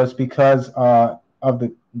was because of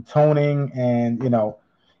the toning, and, you know,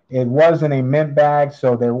 it wasn't a mint bag,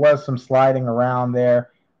 so there was some sliding around there.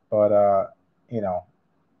 But, you know,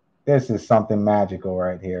 this is something magical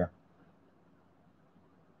right here.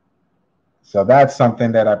 So that's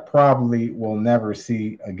something that I probably will never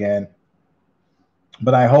see again.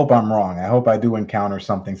 But I hope I'm wrong. I hope I do encounter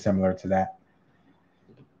something similar to that.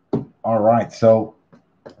 All right, so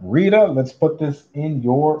Rita, let's put this in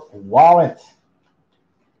your wallet.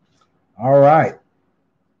 All right.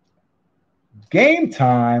 Game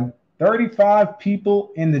time. 35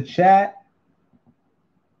 people in the chat.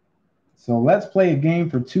 So let's play a game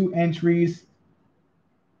for 2 entries.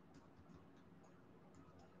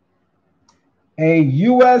 A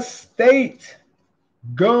U.S. state.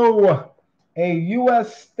 Go. A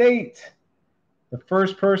U.S. state. The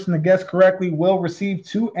first person to guess correctly will receive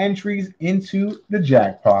 2 entries into the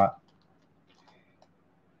jackpot.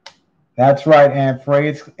 That's right, Anne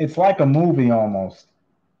Frey. It's like a movie almost.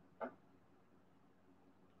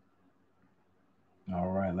 All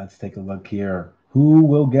right, let's take a look here. Who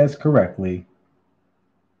will guess correctly?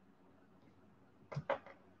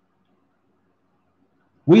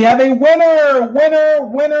 We have a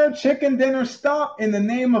winner, chicken dinner. Stop in the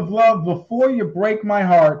name of love before you break my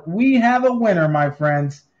heart. We have a winner, my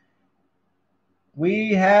friends.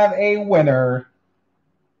 We have a winner.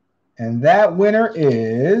 And that winner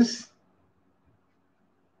is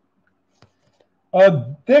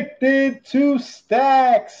Addicted to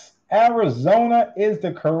Stacks. Arizona is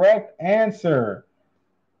the correct answer.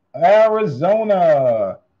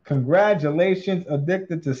 Arizona. Congratulations,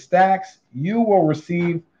 Addicted to Stacks. You will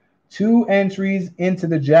receive 2 entries into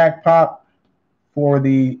the jackpot for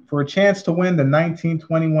a chance to win the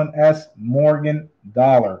 1921S Morgan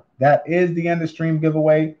dollar. That is the end of stream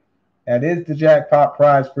giveaway. That is the jackpot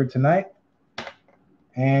prize for tonight.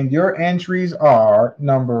 And your entries are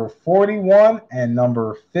number 41 and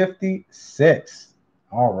number 56.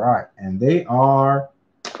 All right. And they are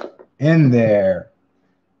in there.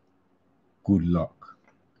 Good luck.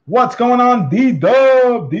 What's going on,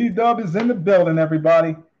 D-Dub? D-Dub is in the building,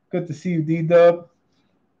 everybody. Good to see you, D-Dub.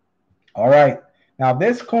 All right. Now,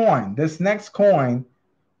 this next coin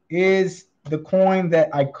is the coin that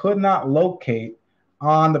I could not locate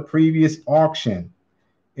on the previous auction.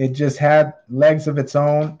 It just had legs of its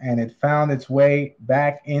own, and it found its way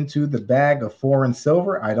back into the bag of foreign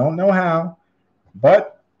silver. I don't know how,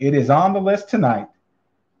 but it is on the list tonight.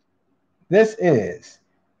 This is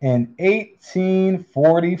an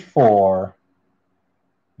 1844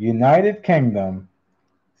 United Kingdom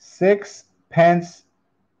 6 pence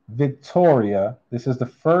Victoria. This is the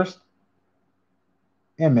first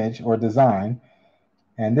image or design,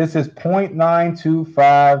 and this is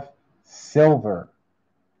 0.925 silver,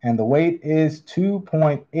 and the weight is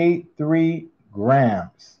 2.83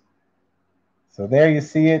 grams. So there you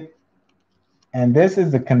see it. And this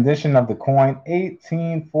is the condition of the coin,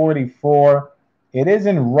 1844. It is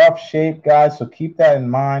in rough shape, guys, so keep that in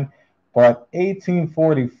mind. But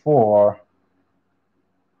 1844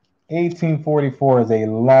 is a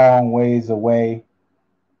long ways away.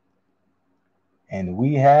 And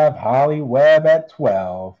we have Holly Webb at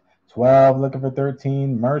 12. 12 looking for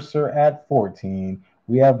 13. Mercer at 14.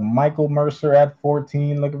 We have Michael Mercer at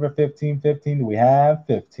 14 looking for 15. 15. We have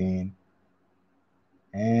 15.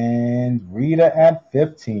 And Rita at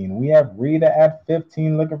 15. We have Rita at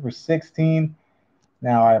 15 looking for 16.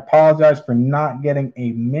 Now, I apologize for not getting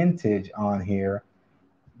a mintage on here,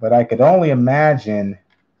 but I could only imagine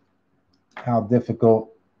how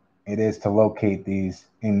difficult it is to locate these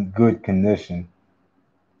in good condition.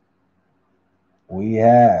 We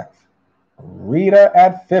have Rita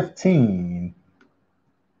at 15.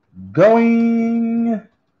 Going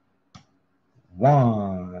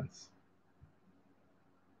once.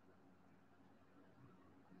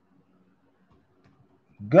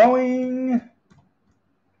 Going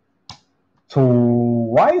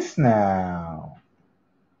twice now.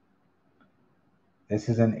 This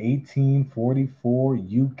is an 1844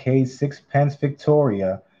 UK 6 pence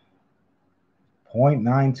Victoria.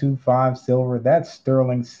 0.925 silver. That's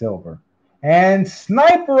sterling silver. And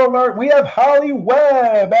sniper alert, we have Holly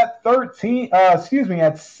Webb at 13.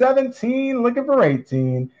 At 17, looking for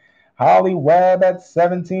 18. Holly Webb at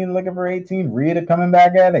 17, looking for 18. Rita coming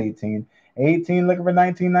back at 18. 18 looking for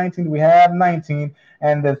 19. 19, we have 19.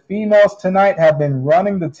 And the females tonight have been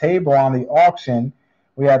running the table on the auction.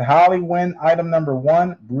 We had Holly win item number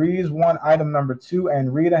 1, Breeze won item number 2,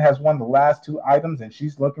 and Rita has won the last 2 items, and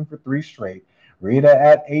she's looking for 3 straight. Rita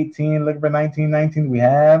at 18, looking for 19. 19, we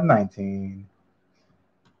have 19.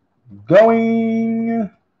 Going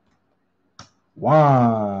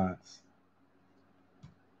once.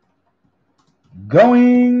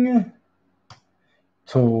 Going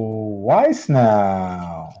twice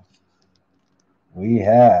now. We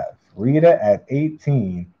have Rita at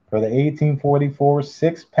 18 for the 1844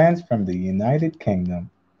 6 pence from the United Kingdom.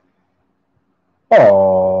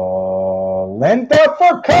 Oh, Linda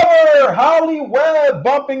for cover. Holly Webb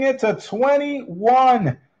bumping it to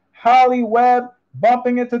 21. Holly Webb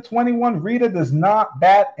bumping it to 21. Rita does not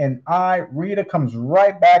bat an eye. Rita comes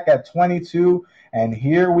right back at 22. And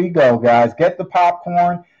here we go, guys. Get the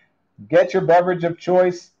popcorn. Get your beverage of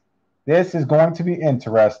choice. This is going to be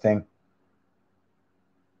interesting.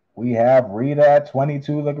 We have Rita at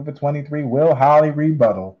 22 looking for 23. Will Holly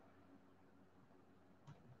rebuttal?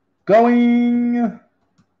 Going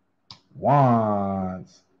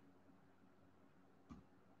once.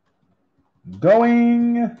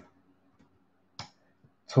 Going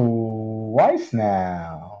twice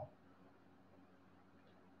now.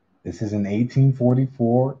 This is an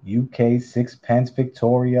 1844 UK 6 pence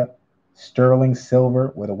Victoria sterling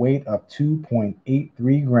silver with a weight of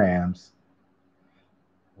 2.83 grams.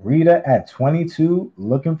 Rita at 22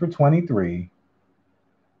 looking for 23.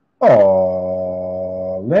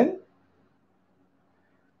 All in.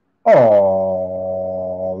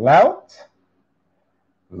 All out.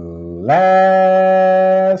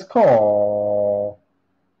 Last call.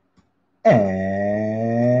 And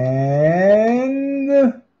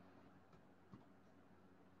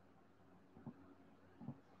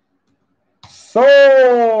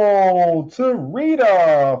sold to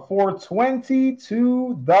Rita for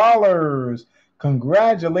 $22.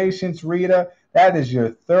 Congratulations, Rita. That is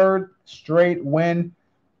your 3rd straight win,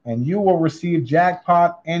 and you will receive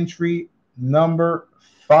jackpot entry number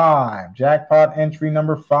 5. Jackpot entry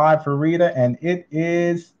number 5 for Rita, and it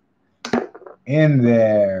is in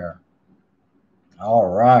there. All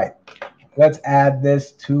right. Let's add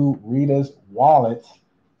this to Rita's wallet.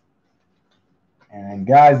 And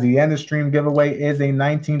guys, the end of stream giveaway is a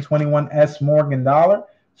 1921 S Morgan dollar.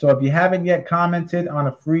 So if you haven't yet commented on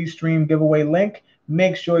a free stream giveaway link,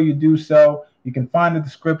 make sure you do so. You can find the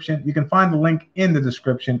description. You can find the link in the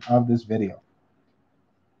description of this video.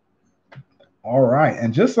 All right,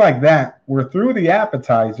 and just like that, we're through the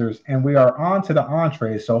appetizers and we are on to the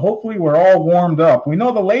entrees. So hopefully we're all warmed up. We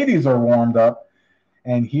know the ladies are warmed up.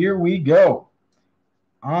 And here we go.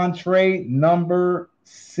 Entree number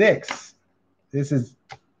 6. This is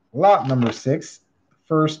lot number 6.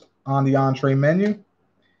 First on the entree menu,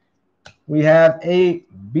 we have a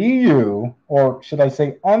BU, or should I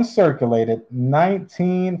say uncirculated,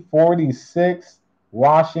 1946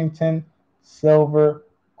 Washington silver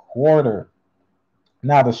quarter.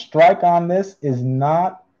 Now, the strike on this is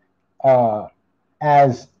not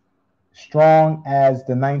as strong as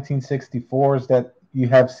the 1964s that you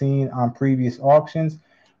have seen on previous auctions,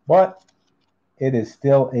 but it is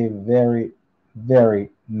still a very, very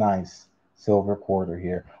nice silver quarter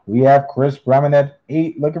here. We have Chris Bremen at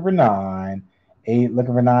 8 looking for 9. 8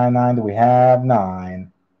 looking for 9. 9. Do we have 9?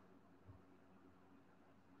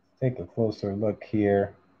 take a closer look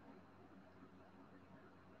here.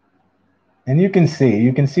 And you can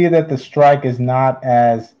see that the strike is not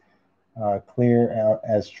as clear,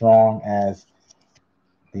 as strong as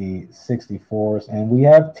the 64s. And we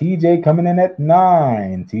have TJ coming in at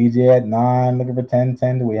 9. TJ at 9, looking for 10.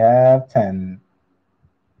 10, do we have 10?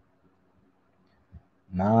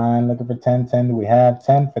 9, looking for 10. 10, do we have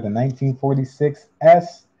 10 for the 1946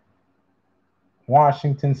 S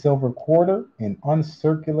Washington silver quarter in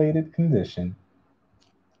uncirculated condition?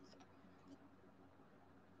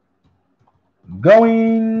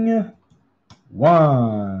 Going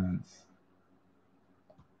once.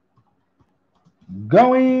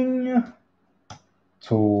 Going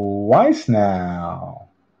twice now.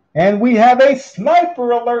 And we have a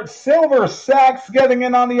sniper alert. Silver Sacks getting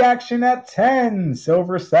in on the action at 10.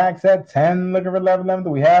 Silver Sacks at 10. Looking for 11. 11. Do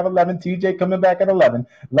we have 11? TJ coming back at 11.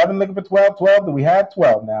 11 looking for 12. 12. Do we have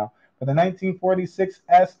 12 now? For the 1946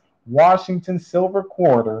 S Washington silver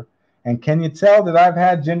quarter. And can you tell that I've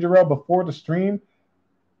had ginger ale before the stream?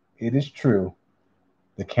 It is true.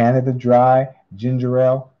 The Canada Dry ginger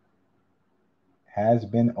ale has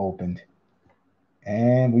been opened.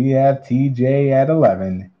 And we have TJ at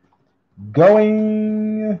 11.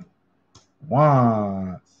 Going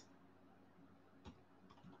once.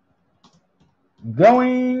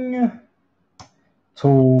 Going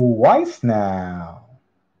twice now.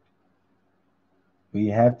 We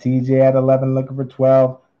have TJ at 11 looking for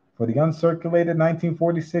 12 for the uncirculated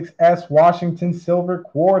 1946 S Washington silver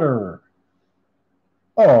quarter.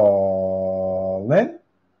 All in.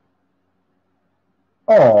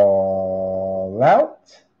 All out.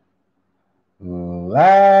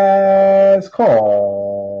 Last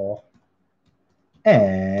call.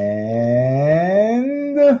 And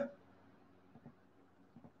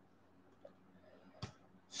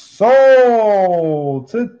sold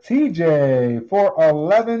to TJ for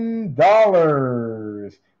 $11.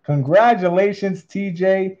 Congratulations,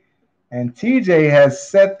 TJ. And TJ has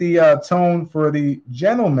set the tone for the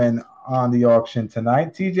gentlemen on the auction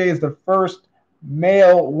tonight. TJ is the first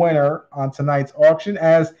male winner on tonight's auction,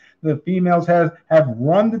 as the females have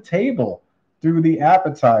run the table through the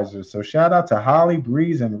appetizers. So shout out to Holly,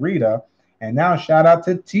 Breeze, and Rita. And now shout out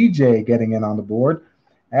to TJ getting in on the board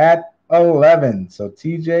at 11. So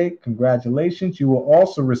TJ, congratulations. You will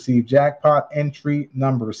also receive jackpot entry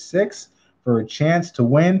number 6 for a chance to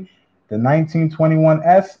win the 1921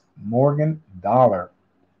 S Morgan Dollar.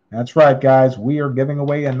 That's right, guys. We are giving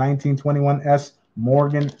away a 1921 S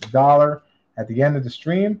Morgan Dollar at the end of the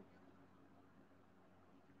stream.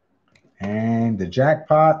 And the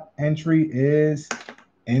jackpot entry is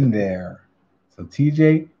in there. So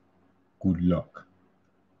TJ, good luck.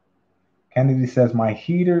 Kennedy says, my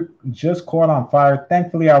heater just caught on fire.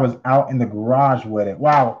 Thankfully, I was out in the garage with it.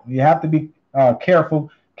 Wow, you have to be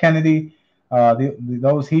careful, Kennedy.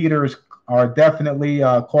 Those heaters are definitely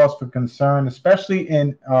cause for concern, especially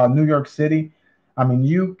in New York City. I mean,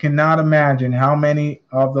 you cannot imagine how many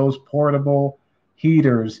of those portable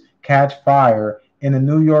heaters catch fire in a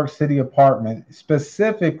New York City apartment,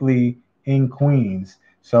 specifically in Queens.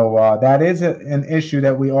 So that is an issue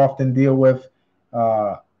that we often deal with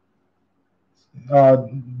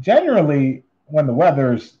generally when the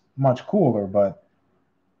weather's much cooler, but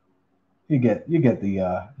you get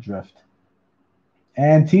the drift.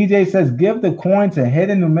 And TJ says, give the coin to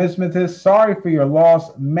hidden numismatist. Sorry for your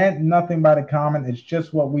loss. Meant nothing by the comment. It's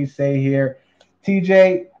just what we say here.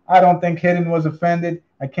 TJ, I don't think Hidden was offended.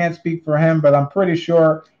 I can't speak for him, but I'm pretty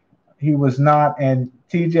sure he was not. And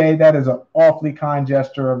TJ, that is an awfully kind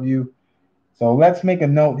gesture of you. So let's make a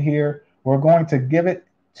note here. We're going to give it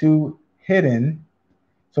to Hidden.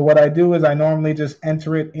 So what I do is I normally just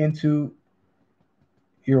enter it into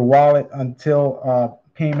your wallet until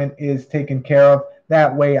payment is taken care of.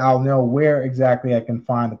 That way I'll know where exactly I can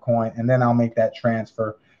find the coin, and then I'll make that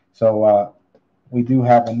transfer. So we do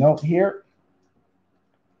have a note here.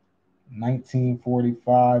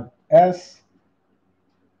 1945 S.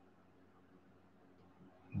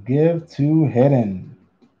 Give to Hidden.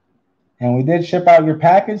 And we did ship out your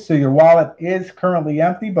package, so your wallet is currently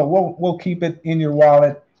empty, but we'll keep it in your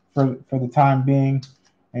wallet for the time being.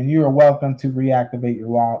 And you are welcome to reactivate your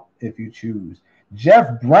wallet if you choose.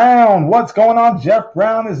 Jeff Brown, what's going on? Jeff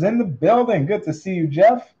Brown is in the building. Good to see you,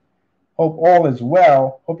 Jeff. Hope all is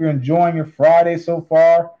well. Hope you're enjoying your Friday so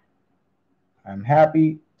far. I'm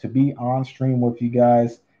happy to be on stream with you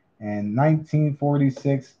guys. And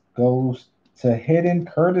 1946 goes to Hidden,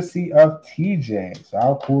 courtesy of TJ. So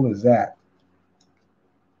how cool is that?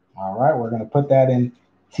 All right, we're going to put that in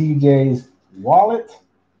TJ's wallet.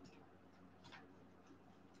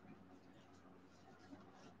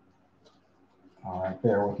 All right,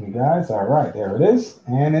 bear with me, guys. All right, there it is,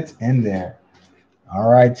 and it's in there. All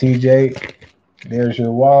right, TJ, there's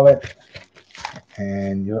your wallet,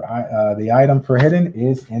 and your the item for hidden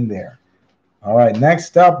is in there. All right,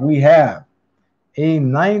 next up we have a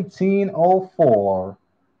 1904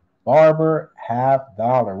 Barber half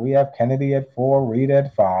dollar. We have Kennedy at 4, Reed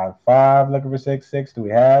at 5. 5, looking for 6. 6, do we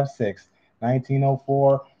have 6?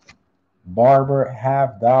 1904 Barber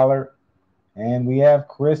half dollar. And we have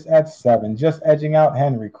Chris at 7, just edging out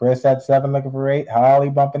Henry. Chris at 7, looking for 8. Holly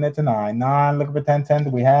bumping it to 9. 9, looking for 10. 10, do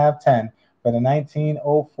we have 10? For the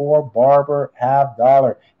 1904 Barber half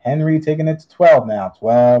dollar. Henry taking it to 12 now.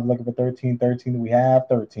 12, looking for 13. 13, do we have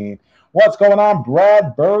 13? What's going on?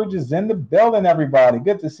 Brad Burge is in the building, everybody.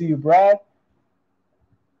 Good to see you, Brad.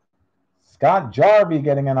 Scott Jarvie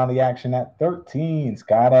getting in on the action at 13.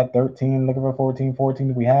 Scott at 13, looking for 14. 14,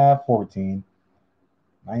 do we have 14?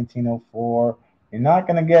 1904. You're not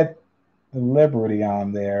going to get the Liberty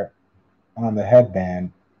on there on the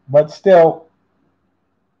headband, but still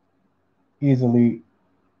easily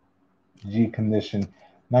G condition.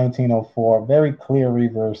 1904, very clear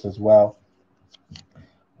reverse as well.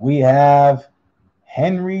 We have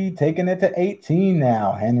Henry taking it to 18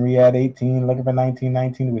 now. Henry at 18, looking for 19.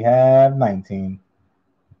 19, we have 19.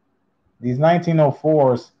 These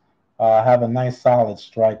 1904s have a nice solid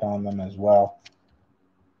strike on them as well.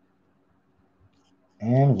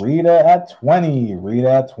 And Rita at 20. Rita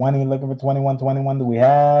at 20, looking for 21. 21, do we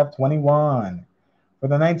have 21? For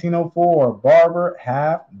the 1904 Barber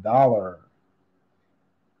half dollar.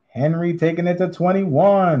 Henry taking it to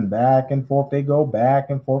 21. Back and forth they go. Back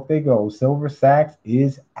and forth they go. Silver Sacks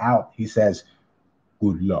is out. He says,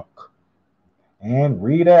 good luck. And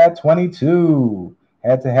Rita at 22.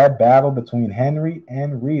 Head-to-head battle between Henry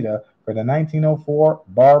and Rita for the 1904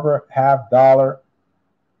 Barber half dollar.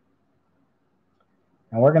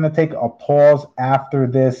 And we're going to take a pause after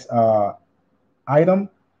this item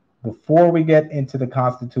before we get into the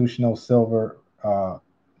constitutional silver. The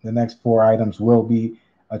next 4 items will be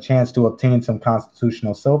a chance to obtain some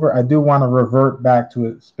constitutional silver. I do want to revert back to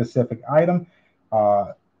a specific item.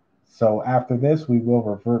 So after this, we will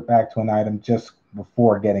revert back to an item just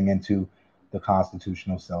before getting into the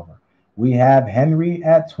constitutional silver. We have Henry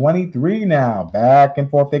at 23 now. Back and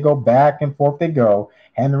forth they go. Back and forth they go.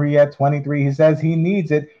 Henry at 23. He says he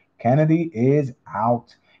needs it. Kennedy is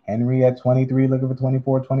out. Henry at 23, looking for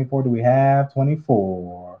 24. 24, do we have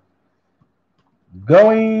 24?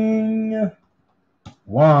 Going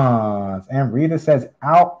once. And Rita says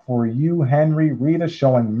out for you, Henry. Rita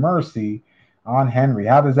showing mercy on Henry.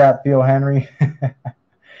 How does that feel, Henry?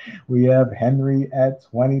 We have Henry at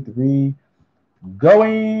 23.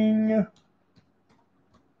 Going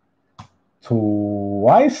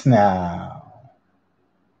twice now.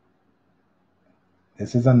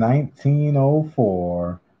 This is a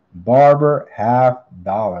 1904 Barber half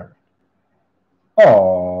dollar.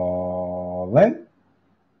 All in.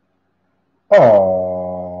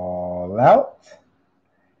 All out.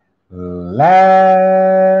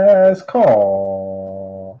 Last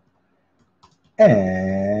call.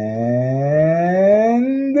 And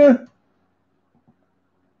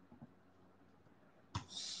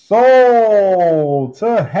sold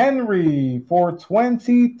to Henry for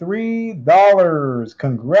 $23.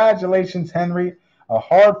 Congratulations, Henry. A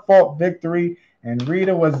hard-fought victory. And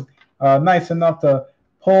Rita was nice enough to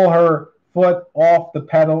pull her foot off the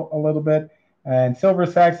pedal a little bit. And Silver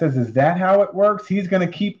Sack says, is that how it works? He's going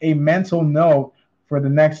to keep a mental note for the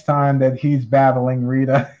next time that he's battling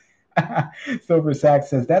Rita. Silver Sack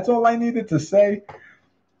says, that's all I needed to say.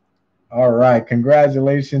 All right.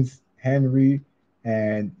 Congratulations, Henry.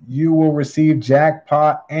 And you will receive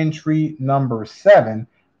jackpot entry number 7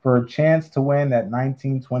 for a chance to win that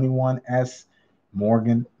 1921S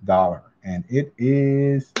Morgan dollar. And it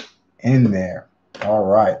is in there. All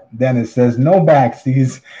right. Dennis says no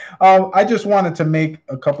backsies. I just wanted to make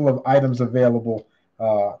a couple of items available.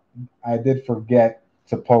 I did forget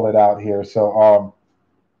to pull it out here. So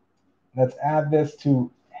let's add this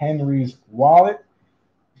to Henry's wallet.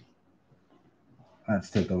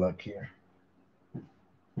 Let's take a look here.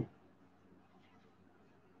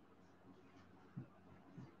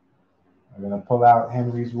 I'm going to pull out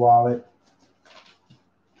Henry's wallet.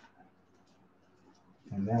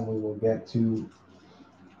 And then we will get to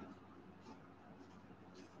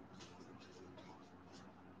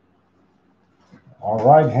all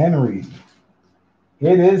right, Henry.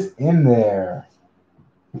 It is in there.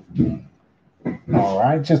 All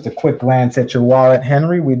right, just a quick glance at your wallet,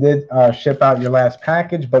 Henry. We did ship out your last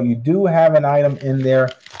package, but you do have an item in there.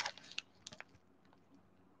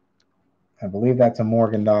 I believe that's a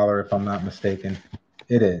Morgan dollar, if I'm not mistaken.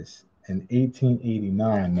 It is. and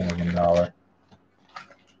 1889 million dollar.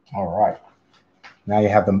 All right. Now you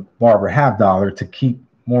have the Barber half dollar to keep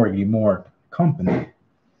Morgie more company.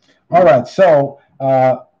 All right. So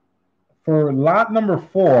for lot number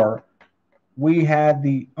 4, we had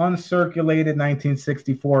the uncirculated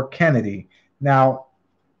 1964 Kennedy. Now,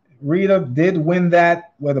 Rita did win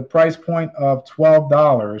that with a price point of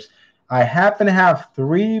 $12. I happen to have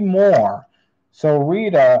 3 more. So,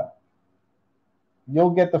 Rita,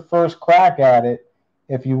 you'll get the first crack at it.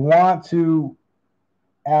 If you want to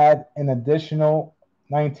add an additional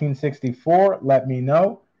 1964, let me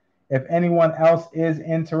know. If anyone else is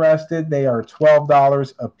interested, they are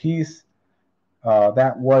 $12 a piece.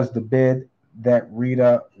 That was the bid that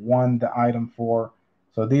Rita won the item for.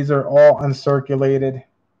 So these are all uncirculated.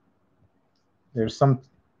 There's some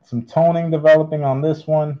toning developing on this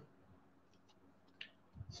one.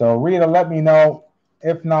 So Rita, let me know.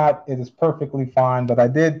 If not, it is perfectly fine. But I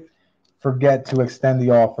did forget to extend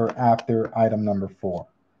the offer after item number 4.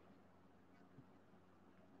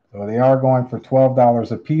 So they are going for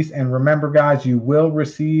 $12 a piece. And remember, guys, you will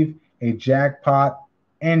receive a jackpot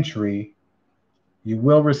entry. You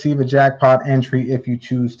will receive a jackpot entry if you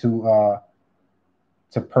choose to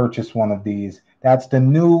purchase one of these. That's the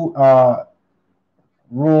new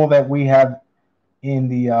rule that we have in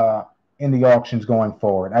the auctions going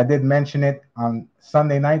forward. I did mention it on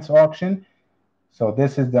Sunday night's auction. So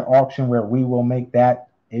this is the auction where we will make that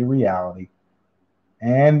a reality.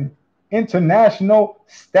 And International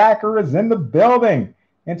Stacker is in the building.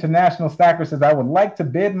 International Stacker says, I would like to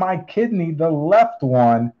bid my kidney, the left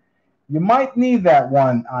one. You might need that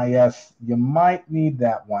one, IS. You might need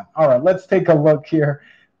that one. All right, let's take a look here.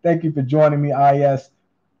 Thank you for joining me, IS.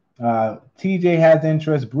 TJ has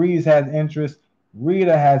interest. Breeze has interest.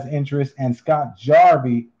 Rita has interest. And Scott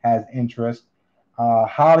Jarvie has interest.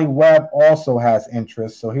 Holly Webb also has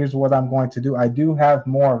interest. So here's what I'm going to do. I do have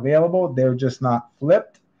more available. They're just not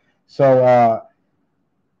flipped. So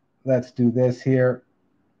let's do this here.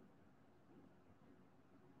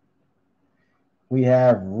 We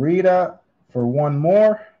have Rita for one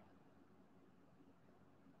more.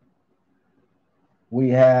 We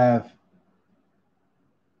have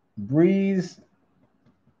Breeze.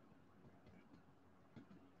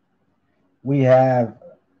 We have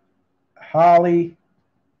Holly.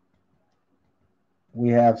 We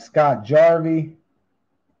have Scott Jarvie.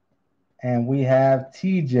 And we have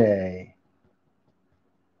TJ.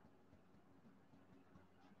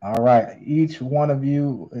 All right. Each one of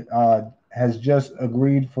you has just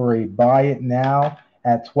agreed for a buy it now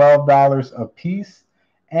at $12 a piece.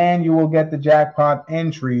 And you will get the jackpot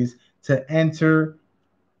entries to enter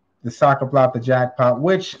the Saca Plata jackpot,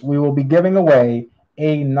 which we will be giving away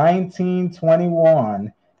a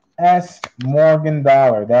 1921 S Morgan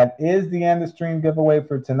dollar. That is the end of stream giveaway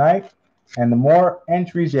for tonight. And the more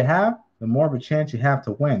entries you have, the more of a chance you have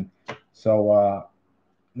to win. So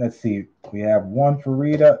let's see. We have one for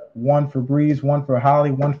Rita, one for Breeze, one for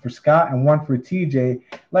Holly, one for Scott, and one for TJ.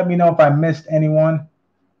 Let me know if I missed anyone.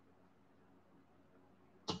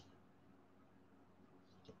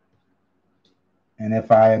 And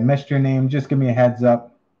if I missed your name, just give me a heads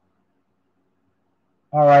up.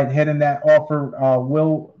 All right, hitting that offer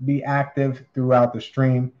will be active throughout the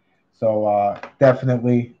stream. So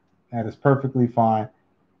definitely, that is perfectly fine.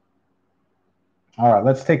 All right,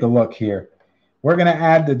 let's take a look here. We're going to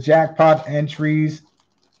add the jackpot entries.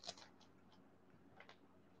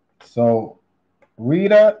 So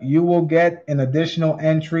Rita, you will get an additional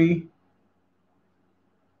entry.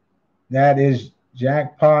 That is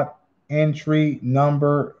jackpot entry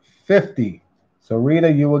number 50. So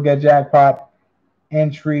Rita, you will get jackpot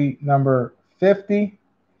entry number 50.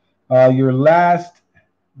 Your last,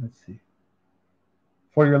 let's see.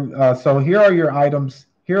 For your so here are your items.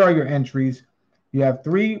 Here are your entries. You have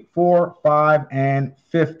 3, 4, 5, and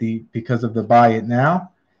 50 because of the buy it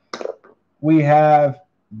now. We have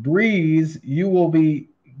Breeze. You will be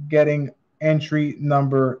getting entry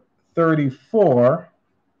number 34.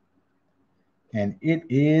 And it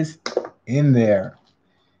is in there.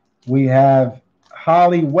 We have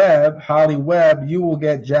Holly Webb. Holly Webb, you will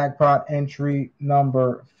get jackpot entry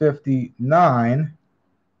number 59.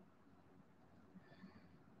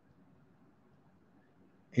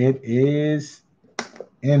 It is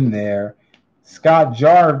in there. Scott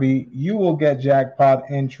Jarvie, you will get jackpot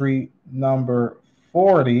entry number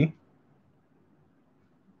 40.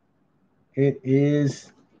 It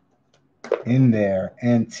is in there.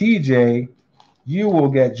 And TJ, you will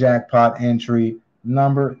get jackpot entry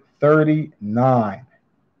number 39.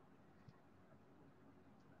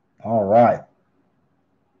 All right.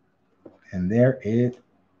 And there it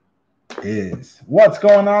is. What's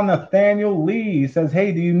going on? Nathaniel Lee says,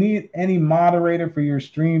 hey, do you need any moderator for your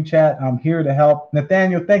stream chat? I'm here to help.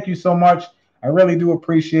 Nathaniel, thank you so much. I really do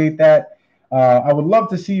appreciate that. I would love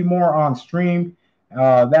to see you more on stream.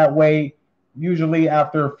 That way, usually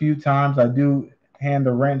after a few times, I do hand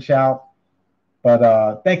the wrench out.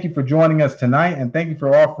 But thank you for joining us tonight, and thank you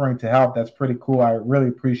for offering to help. That's pretty cool. I really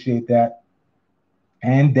appreciate that.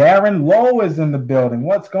 And Darren Lowe is in the building.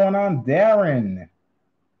 What's going on, Darren?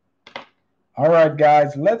 All right,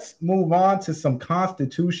 guys, let's move on to some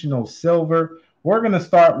constitutional silver. We're going to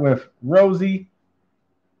start with Rosie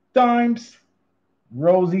Dimes.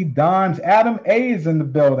 Rosie Dimes. Adam A is in the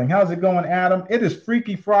building. How's it going, Adam? It is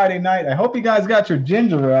Freaky Friday night. I hope you guys got your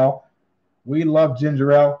ginger ale. We love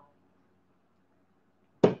ginger ale.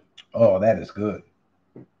 Oh, that is good.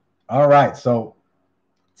 All right, so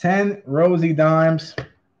 10 Rosie Dimes.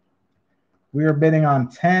 We are bidding on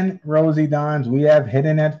 10 Rosie Dimes. We have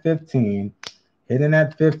hidden at 15. Hidden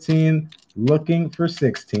at 15, looking for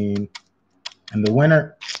 16. And the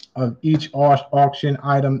winner of each auction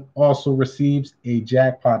item also receives a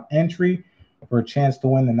jackpot entry for a chance to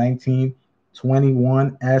win the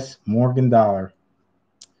 1921 S Morgan dollar.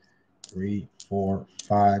 3, 4,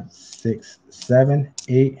 5, 6, 7,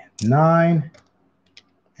 8, 9,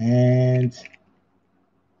 and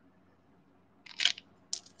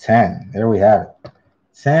 10. There we have it.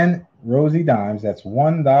 10 Rosie Dimes. That's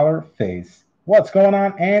 $1 face. What's going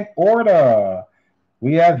on, Aunt Orta?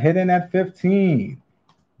 We have hidden at 15.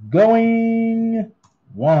 Going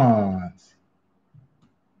once.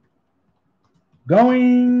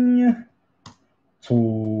 Going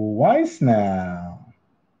twice now.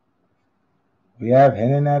 We have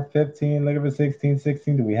hidden at 15. Looking for 16.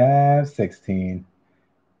 16. Do we have 16?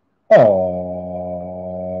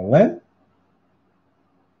 All in.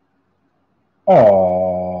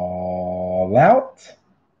 All out.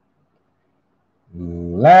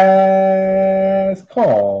 Last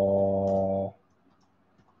call.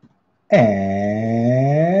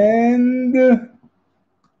 And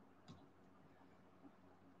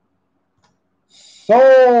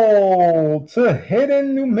sold to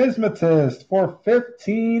Hidden Numismatist for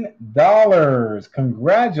 $15.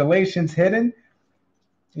 Congratulations, Hidden.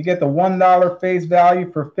 You get the $1 face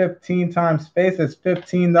value for 15 times face. That's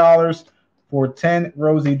 $15 for 10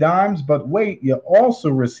 Rosie Dimes. But wait, you also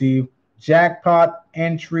receive jackpot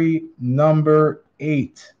entry number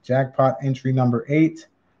 8. Jackpot entry number 8.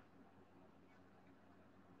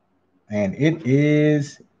 And it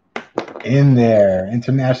is in there.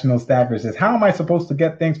 International Staffer says, how am I supposed to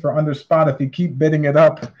get things for under spot if you keep bidding it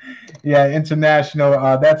up? Yeah, International,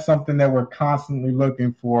 that's something that we're constantly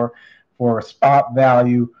looking for spot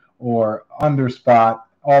value or under spot.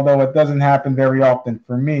 Although it doesn't happen very often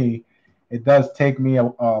for me, it does take me a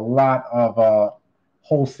lot of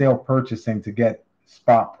wholesale purchasing to get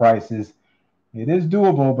spot prices. It is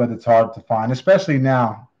doable, but it's hard to find, especially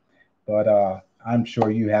now. But I'm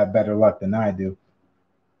sure you have better luck than I do.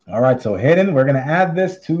 All right, so Hidden, we're going to add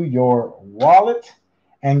this to your wallet.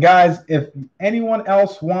 And guys, if anyone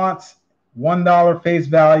else wants $1 face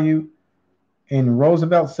value in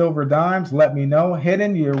Roosevelt Silver Dimes, let me know.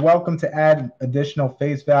 Hidden, you're welcome to add additional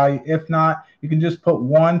face value. If not, you can just put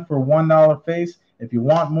 1 for $1 face. If you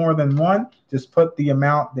want more than 1, just put the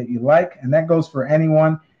amount that you like, and that goes for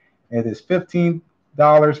anyone. It is $15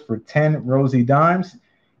 for 10 Rosie Dimes.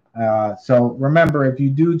 So remember, if you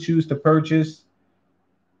do choose to purchase,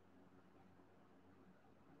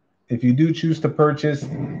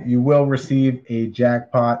 you will receive a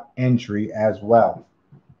jackpot entry as well.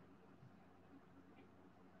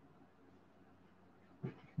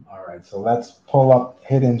 All right, so let's pull up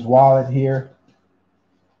Hidden's wallet here.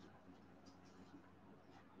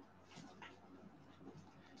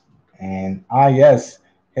 And yes,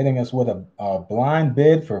 hitting us with a blind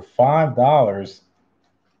bid for $5.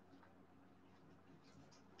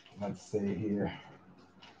 Let's see here.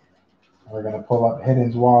 We're going to pull up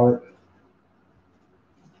Hidden's wallet.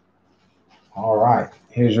 All right,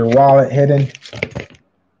 here's your wallet, Hidden.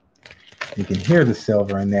 You can hear the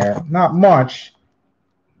silver in there. Not much.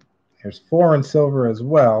 There's foreign silver as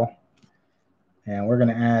well. And we're going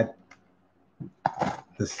to add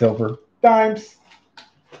the silver dimes.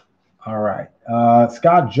 All right.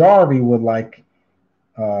 Scott Jarvie would like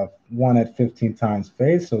one at 15 times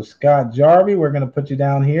face. So Scott Jarvie, we're going to put you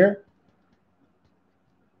down here.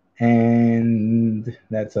 And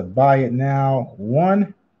that's a buy it now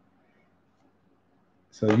 1.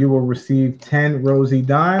 So you will receive 10 Rosie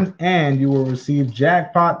Dimes, and you will receive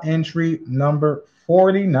jackpot entry number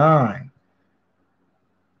 49.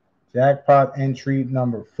 Jackpot entry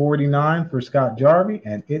number 49 for Scott Jarvie,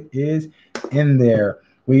 and it is in there.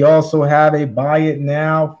 We also have a buy it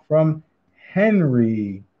now from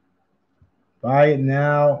Henry. Buy it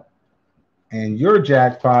now. And your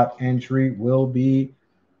jackpot entry will be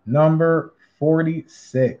number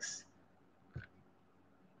 46.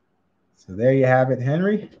 So there you have it,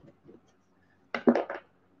 Henry.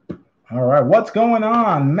 All right, what's going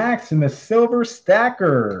on? Maximus Silver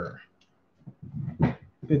Stacker.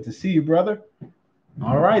 Good to see you, brother.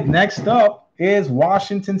 All right, next up is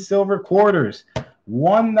Washington Silver Quarters.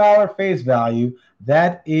 $1 face value.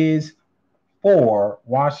 That is 4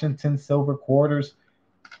 Washington Silver Quarters.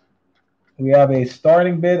 We have a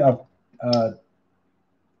starting bid of,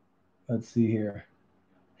 let's see here,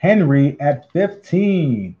 Henry at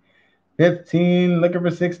 15. 15, looking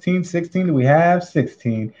for 16. 16, do we have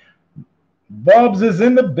 16? Bubs is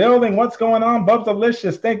in the building. What's going on, Bubs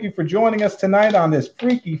Delicious? Thank you for joining us tonight on this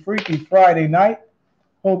freaky Friday night.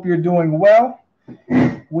 Hope you're doing well.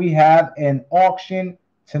 We have an auction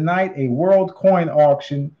tonight, a world coin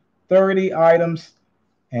auction, 30 items,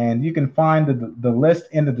 and you can find the list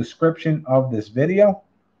in the description of this video.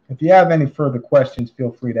 If you have any further questions,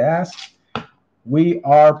 feel free to ask. We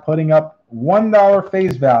are putting up $1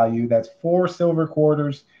 face value. That's 4 silver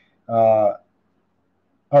quarters up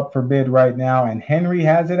for bid right now, and Henry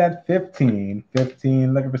has it at 15.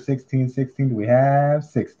 15, looking for 16. 16, do we have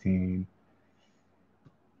 16?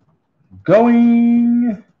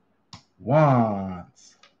 Going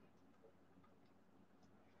once.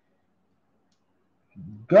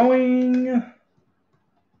 Going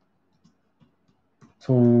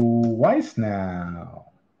twice now.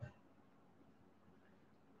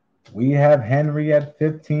 We have Henry at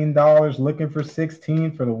 $15, looking for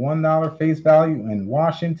 16 for the $1 face value in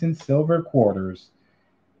Washington Silver Quarters.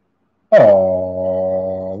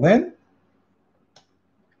 All in.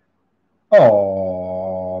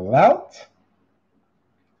 All out.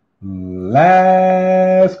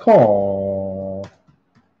 Last call.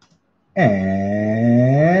 And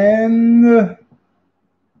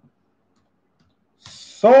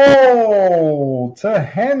sold to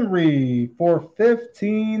Henry for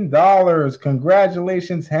 $15.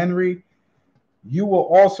 Congratulations, Henry. You will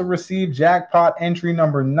also receive jackpot entry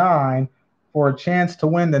number 9 for a chance to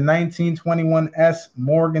win the 1921 S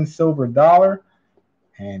Morgan Silver Dollar.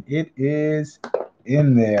 And it is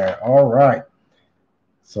in there. All right.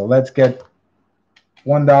 So let's get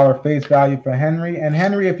 $1 face value for Henry. And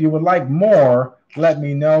Henry, if you would like more, let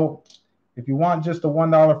me know. If you want just a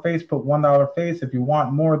 $1 face, put $1 face. If you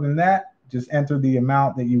want more than that, just enter the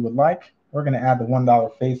amount that you would like. We're going to add the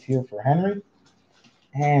 $1 face here for Henry.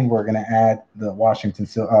 And we're going to add the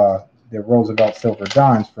the Roosevelt Silver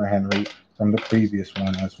Dimes for Henry from the previous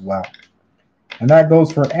one as well. And that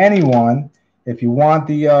goes for anyone. If you want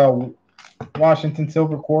the Washington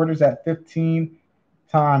Silver Quarters at 15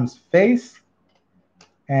 times face.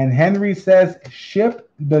 And Henry says, ship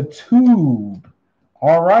the tube.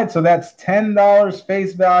 All right, so that's $10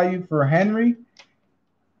 face value for Henry.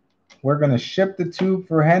 We're going to ship the tube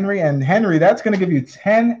for Henry. And Henry, that's going to give you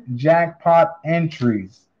 10 jackpot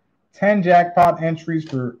entries. 10 jackpot entries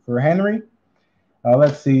for Henry.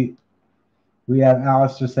 Let's see. We have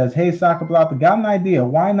Alistair says, hey, Saca Plata, got an idea.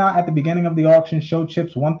 Why not at the beginning of the auction show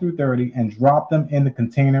chips 1 through 30 and drop them in the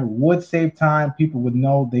container? Would save time. People would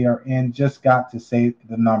know they are in. Just got to say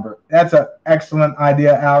the number. That's an excellent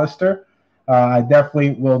idea, Alistair. I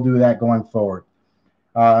definitely will do that going forward.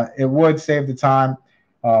 It would save the time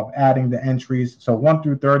of adding the entries. So 1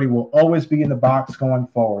 through 30 will always be in the box going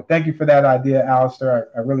forward. Thank you for that idea, Alistair.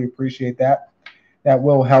 I really appreciate that. That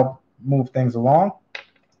will help move things along.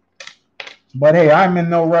 But hey, I'm in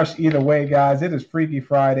no rush either way, guys. It is Freaky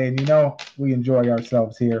Friday, and you know we enjoy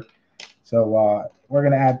ourselves here. So we're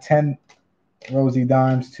going to add 10 Rosie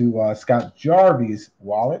Dimes to Scott Jarvie's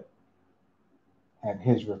wallet at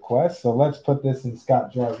his request. So let's put this in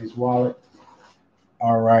Scott Jarvie's wallet.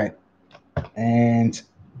 All right. And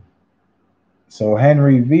so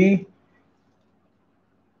Henry V,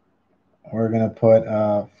 we're going to put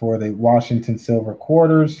for the Washington Silver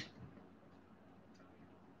Quarters.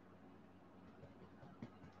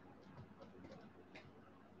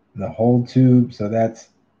 The whole tube, so that's,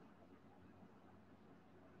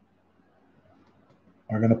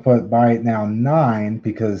 we're going to put buy it now 9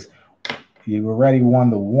 because you already won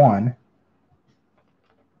the 1.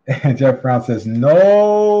 And Jeff Brown says,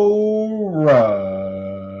 no rush.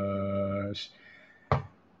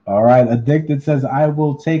 All right, Addicted says, I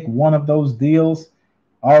will take one of those deals.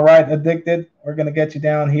 All right, Addicted, we're going to get you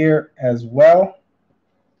down here as well.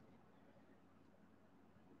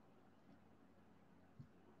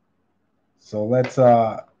 So let's,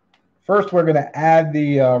 first we're going to add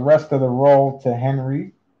the rest of the roll to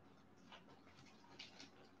Henry.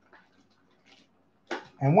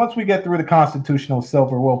 And once we get through the constitutional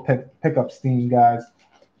silver, we'll pick up steam, guys.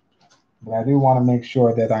 But I do want to make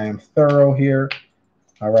sure that I am thorough here.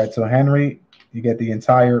 All right, so Henry, you get the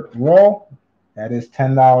entire roll. That is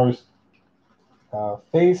 $10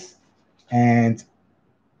 face. And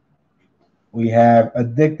we have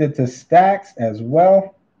Addicted to Stacks as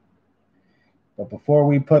well. But before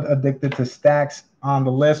we put Addicted to Stacks on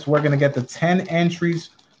the list, we're going to get the 10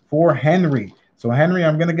 entries for Henry. So Henry,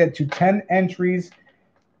 I'm going to get you 10 entries,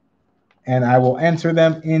 and I will enter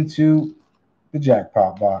them into the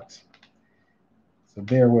jackpot box. So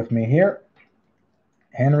bear with me here.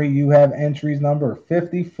 Henry, you have entries number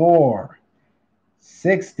 54,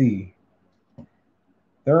 60,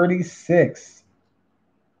 36,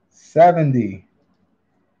 70,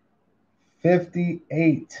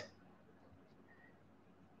 58,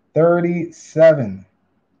 37,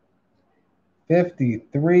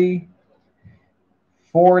 53,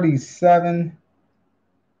 47,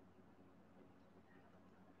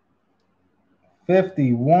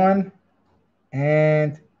 51,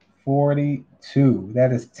 and 42.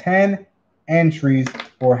 That is 10 entries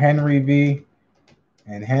for Henry V.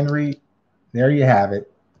 And Henry, there you have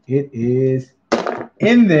it. It is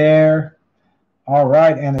in there. All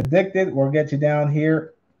right, and Addicted, we'll get you down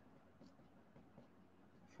here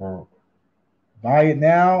for buy it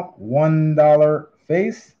now, $1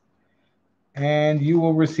 face. And you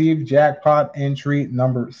will receive jackpot entry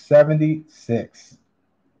number 76.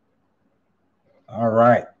 All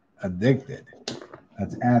right, Addicted.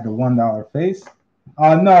 Let's add the $1 face.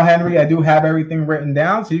 No, Henry, I do have everything written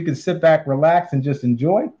down, so you can sit back, relax, and just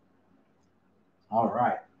enjoy. All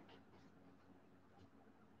right.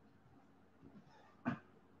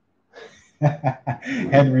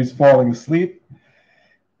 Henry's falling asleep.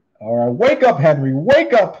 All right, wake up, Henry,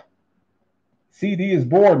 wake up. CD is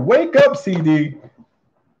bored. Wake up, CD.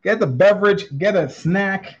 Get the beverage, get a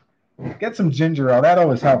snack, get some ginger ale. That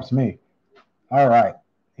always helps me. All right,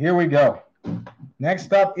 here we go.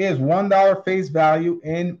 Next up is $1 face value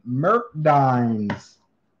in Merc Dimes.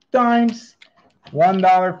 Dimes.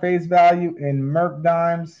 $1 face value in Merc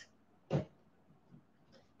Dimes.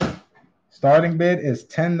 Starting bid is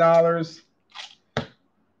 $10.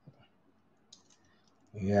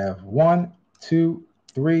 We have 1, 2,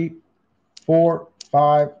 3, 4,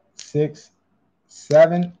 5, 6,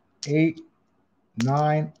 7, 8,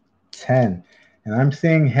 9, 10. And I'm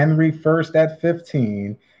seeing Henry first at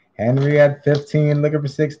 15. Henry at 15, looking for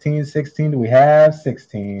 16. 16, do we have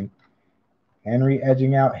 16? Henry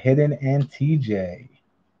edging out Hidden and TJ.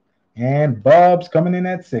 And Bubs coming in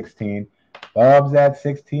at 16. Bubs at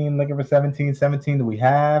 16, looking for 17. 17, do we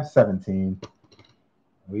have 17?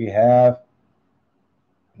 We have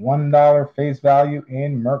 $1 face value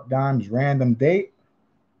in Merc Dimes random date.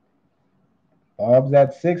 Bubs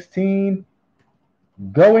at 16.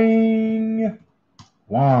 Going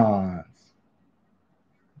once.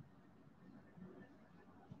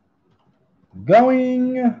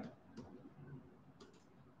 Going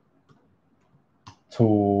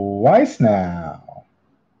twice now.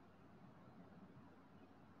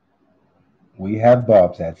 We have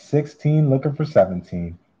Bubs at 16, looking for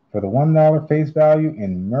 17. For the $1 face value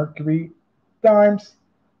in Mercury Dimes.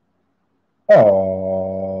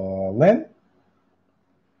 All in.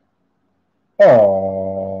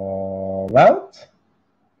 All out.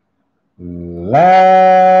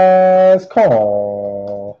 Last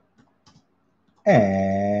call.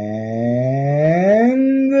 And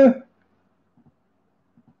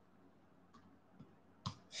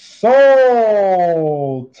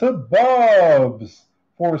sold to Bubs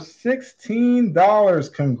for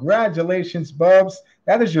 $16. Congratulations, Bubs.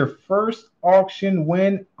 That is your first auction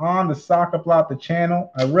win on the Saca Plata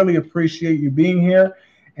channel. I really appreciate you being here.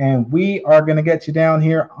 And we are going to get you down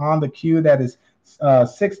here on the queue. That is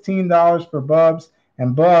 $16 for Bubs.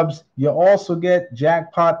 And Bubs, you also get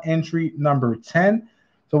jackpot entry number 10.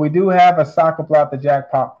 So we do have a Saca Plata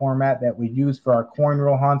jackpot format that we use for our coin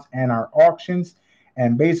roll hunts and our auctions.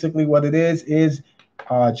 And basically what it is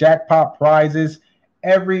jackpot prizes.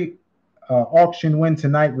 Every auction win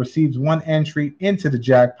tonight receives one entry into the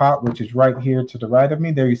jackpot, which is right here to the right of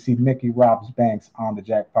me. There you see Mickey Robs Banks on the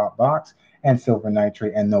jackpot box, and Silver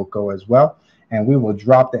Nitrate and Noco as well. And we will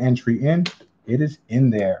drop the entry in. It is in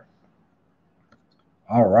there.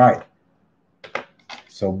 All right.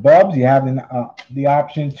 So, Bubs, you have the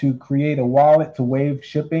option to create a wallet to waive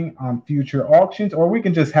shipping on future auctions, or we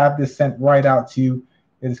can just have this sent right out to you.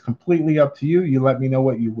 It is completely up to you. You let me know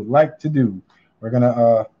what you would like to do. We're going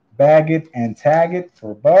to bag it and tag it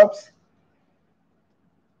for Bubs.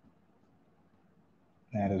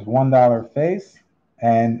 That is $1 face.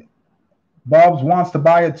 And Bubs wants to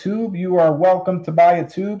buy a tube. You are welcome to buy a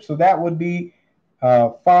tube. So that would be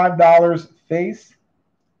 $5 face.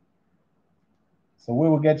 So we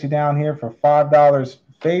will get you down here for $5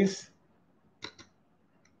 face.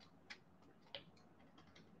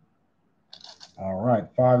 All right,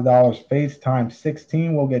 $5 face times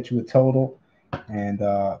 16 will get you a total. And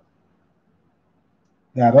that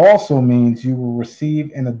also means you will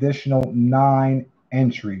receive an additional 9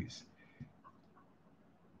 entries.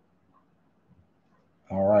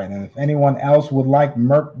 All right, and if anyone else would like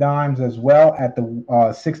Merc Dimes as well at the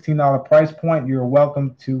 $16 price point, you're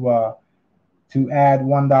welcome to add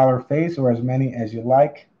 $1 face or as many as you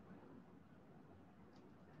like.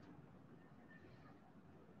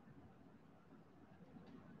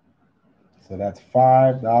 So that's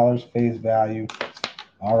 $5 face value.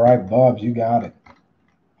 All right, Bubs, you got it.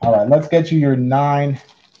 All right, let's get you your 9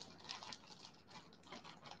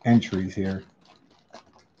 entries here.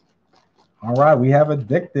 All right, we have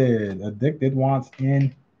Addicted. Addicted wants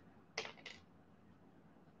in.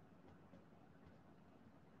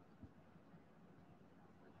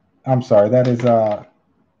 I'm sorry, that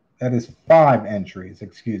is 5 entries.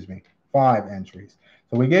 Excuse me, 5 entries.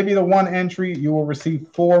 So we gave you the 1 entry. You will receive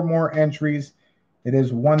 4 more entries. It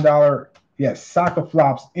is $1. Yes, Saca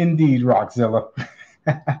flops indeed, Rockzilla.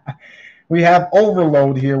 We have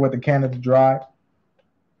Overload here with the Canada Dry.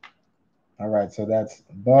 All right, so that's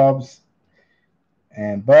Bubs.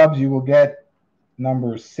 And Bubs, you will get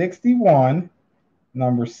number 61,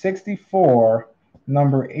 number 64,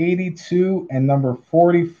 number 82, and number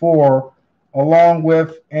 44, along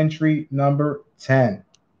with entry number 10.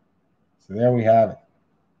 So there we have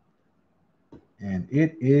it. And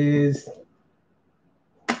it is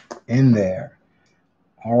in there.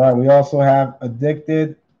 All right, we also have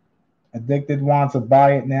Addicted. Addicted wants a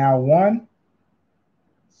buy it now 1.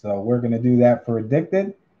 So we're going to do that for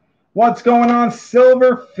Addicted. What's going on,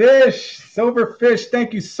 Silverfish? Silverfish,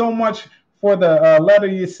 thank you so much for the letter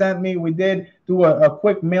you sent me. We did do a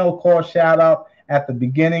quick mail call shout out at the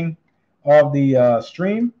beginning of the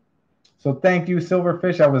stream. So thank you,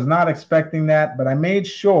 Silverfish. I was not expecting that, but I made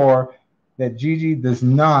sure that Gigi does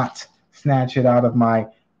not snatch it out of my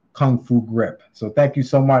Kung Fu grip. So thank you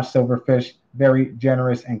so much, Silverfish. Very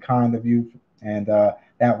generous and kind of you. And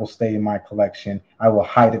that will stay in my collection. I will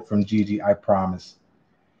hide it from Gigi, I promise.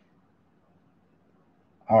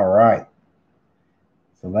 All right.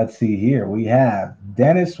 So let's see here. We have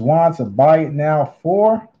Dennis wants a buy it now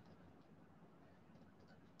for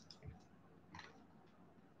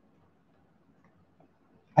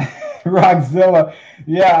Rockzilla.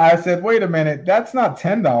 Yeah, I said, wait a minute. That's not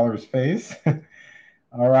 $10 face.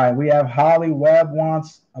 All right. We have Holly Webb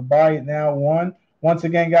wants a buy it now 1. Once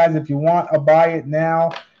again, guys, if you want a buy it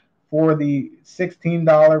now for the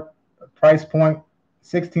 $16 price point,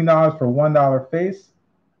 $16 for $1 face.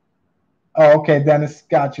 Oh, okay, Dennis,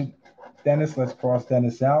 got you. Dennis, let's cross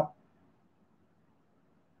Dennis out.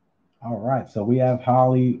 All right, so we have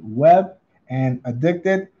Holly Webb and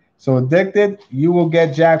Addicted. So Addicted, you will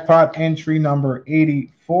get jackpot entry number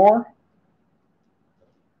 84.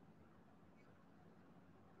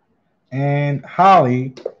 And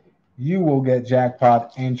Holly, you will get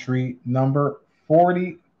jackpot entry number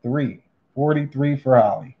 43. 43 for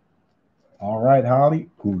Holly. All right, Holly,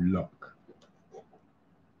 good luck.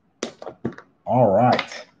 All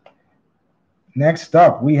right. Next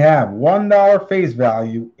up, we have $1 face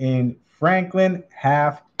value in Franklin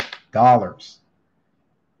half dollars.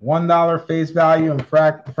 $1 face value in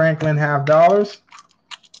Franklin half dollars.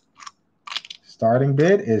 Starting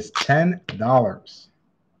bid is $10.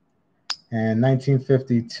 And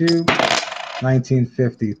 1952,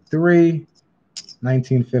 1953,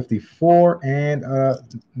 1954, and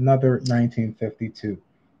another 1952.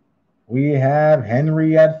 We have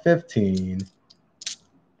Henry at 15.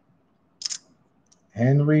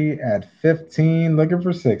 Henry at 15, looking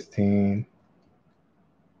for 16.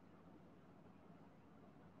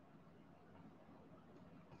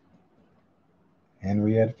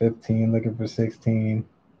 Henry at 15, looking for 16.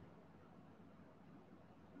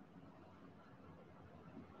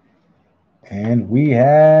 And we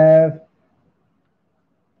have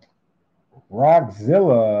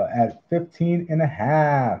Rockzilla at 15 and a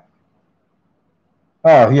half.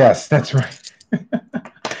 Oh, yes, that's right.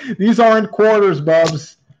 These aren't quarters,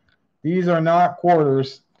 Bubs. These are not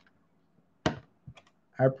quarters.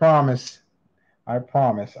 I promise. I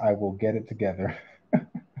promise I will get it together.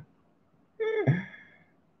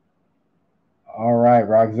 All right,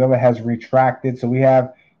 Rockzilla has retracted. So we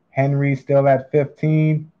have Henry still at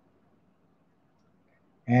 15.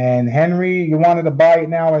 And Henry, you wanted to buy it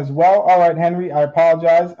now as well. All right, Henry, I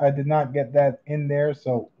apologize. I did not get that in there.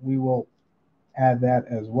 So we will add that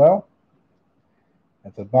as well.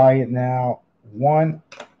 That's a buy it now 1,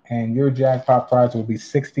 and your jackpot prize will be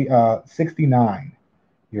 69.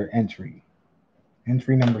 Your entry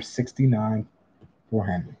number 69 for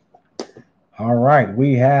Henry. All right,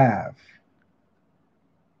 we have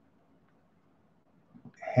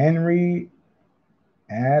Henry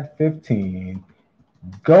at 15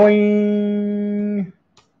 going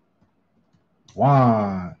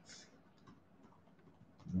once,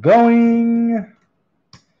 going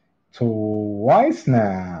twice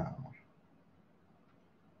now.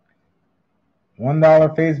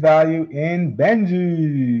 $1 face value in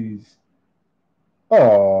Benji's.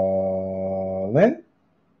 All in.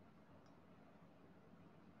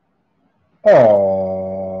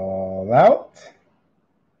 All out.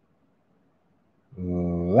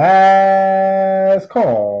 Last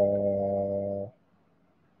call.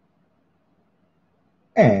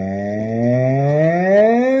 And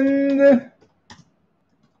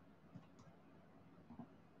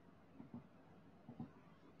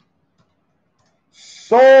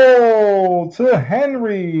sold to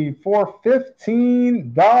Henry for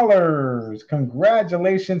 $15.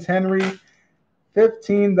 Congratulations, Henry.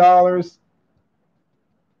 $15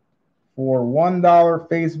 for $1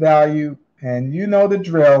 face value. And you know the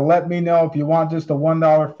drill. Let me know if you want just a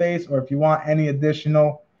 $1 face or if you want any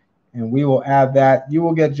additional, and we will add that. You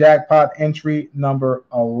will get jackpot entry number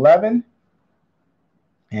 11,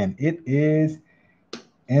 and it is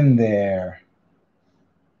in there.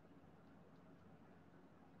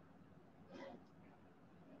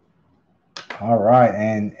 All right,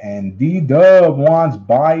 and D-Dub wants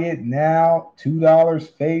buy it now, $2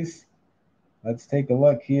 face. Let's take a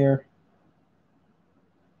look here.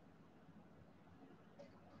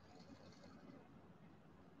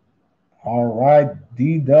 All right,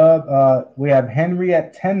 D-Dub. We have Henry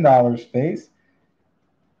at $10 face.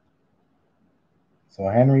 So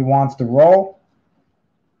Henry wants to roll.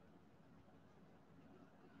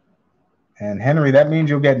 And Henry, that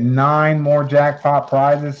means you'll get 9 more jackpot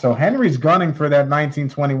prizes. So Henry's gunning for that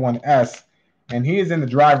 1921S, and he is in the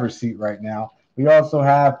driver's seat right now. We also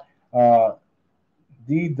have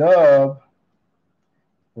D-Dub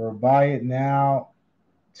for buy it now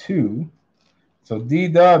 2. So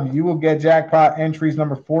D-Dub, you will get jackpot entries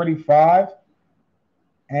number 45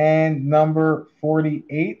 and number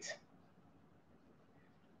 48.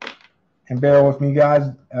 And bear with me, guys.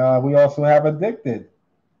 We also have Addicted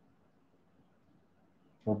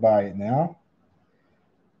for buy it now.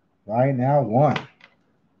 Buy it now 1.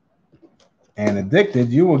 And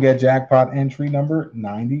Addicted, you will get jackpot entry number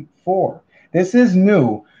 94. This is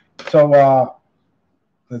new. So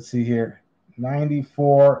let's see here.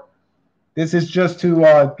 94. This is just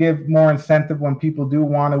to give more incentive when people do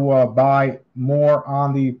want to buy more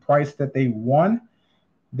on the price that they won.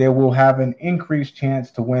 They will have an increased chance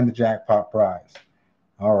to win the jackpot prize.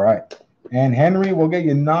 All right. And Henry, we'll get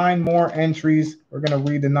you 9 more entries. We're going to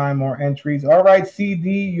read the 9 more entries. All right,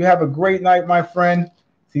 CD, you have a great night, my friend.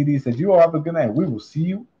 CD says, you all have a good night. We will see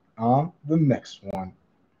you on the next one.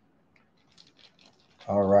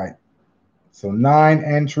 All right. So 9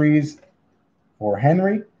 entries for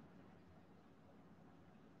Henry.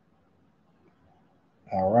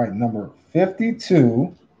 All right, number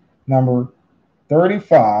 52, number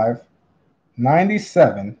 35,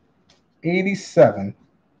 97, 87,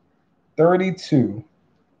 32,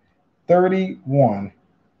 31,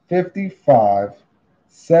 55,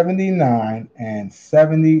 79, and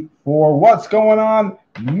 74. What's going on?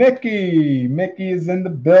 Mickey. Mickey is in the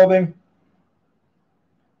building.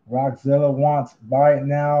 Rockzilla wants buy it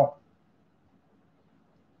now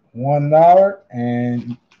 $1,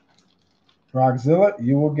 and Rockzilla,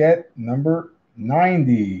 you will get number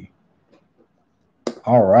 90.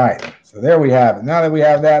 All right, so there we have it. Now that we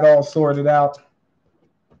have that all sorted out,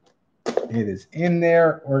 it is in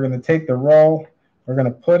there. We're going to take the roll. We're going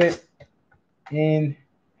to put it in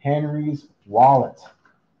Henry's wallet.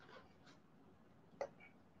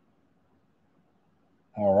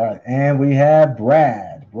 All right, and we have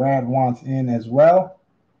Brad. Brad wants in as well.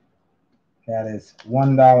 That is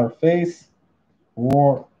 $1 face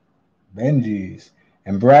for Benji's.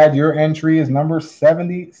 And Brad, your entry is number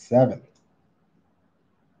 77.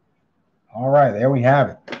 All right, there we have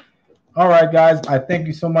it. All right, guys, I thank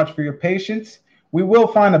you so much for your patience. We will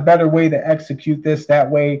find a better way to execute this.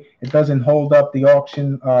 That way it doesn't hold up the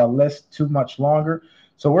auction list too much longer.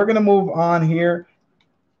 So we're going to move on here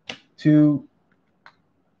to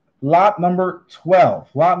lot number 12.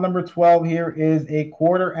 Lot number 12 here is a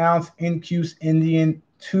 1/4 ounce Incuse Indian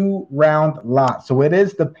 2-round lot. So it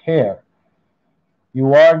is the pair.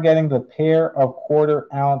 You are getting the pair of 1/4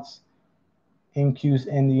 ounce Incuse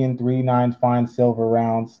Indian 3/9 fine silver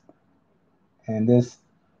rounds. And this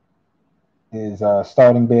is a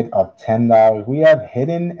starting bid of $10. We have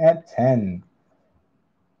hidden at 10.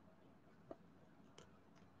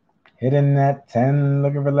 Hidden at 10,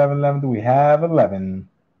 looking for 11. Do we have 11?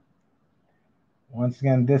 Once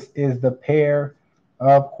again, this is the pair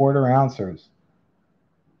of quarter ounces.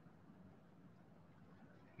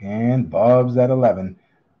 And Bob's at 11.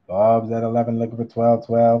 Bob's at 11, looking for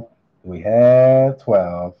 12. We have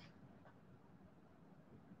 12.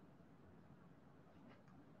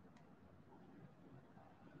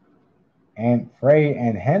 And Frey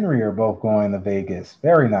and Henry are both going to Vegas.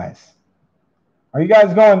 Very nice. Are you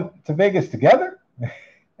guys going to Vegas together?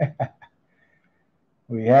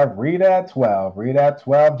 We have Rita at 12. Rita at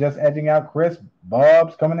 12, just edging out Chris.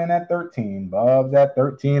 Bob's coming in at 13. Bob's at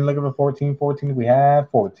 13, looking for 14. We have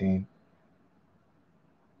 14.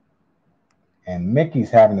 And Mickey's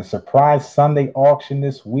having a surprise Sunday auction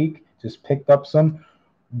this week. Just picked up some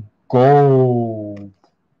gold.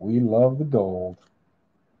 We love the gold.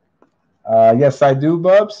 Yes, I do,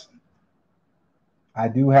 Bubs. I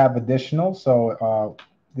do have additional, so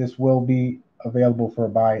this will be available for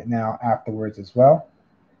buy it now afterwards as well.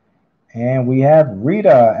 And we have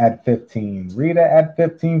Rita at 15. Rita at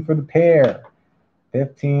 15 for the pair.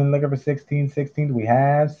 15, looking for 16. We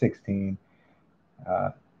have 16.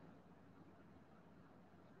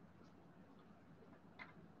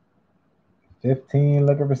 15,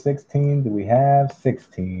 looking for 16. Do we have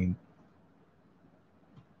 16?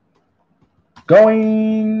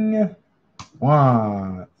 Going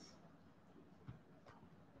once.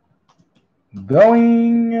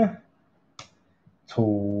 Going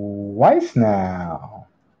twice now.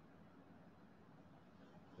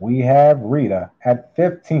 We have Rita at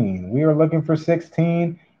 15. We are looking for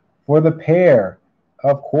 16 for the pair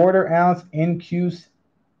of quarter-ounce Incuse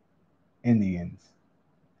Indians.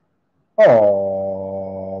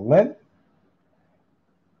 All in.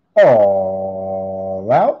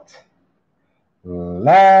 All out.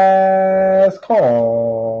 Last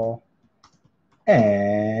call.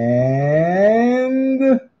 And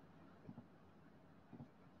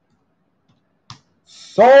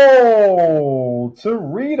sold to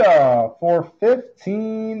Rita for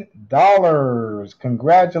 $15.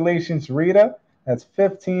 Congratulations, Rita. That's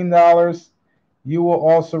 $15. You will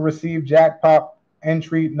also receive jackpot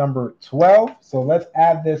entry number 12. So let's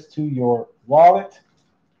add this to your wallet.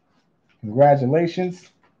 Congratulations.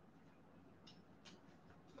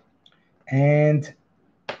 And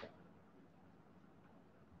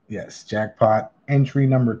yes, jackpot entry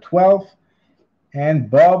number 12. And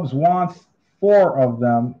Bubs wants 4 of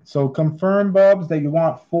them. So confirm, Bubs, that you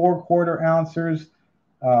want 4 quarter ounces.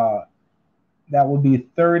 That will be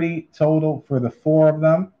 30 total for the 4 of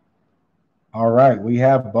them. All right, we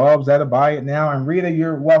have Bubs at a buy it now. And Rita,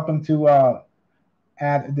 you're welcome to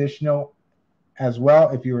add additional as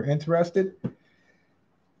well if you were interested.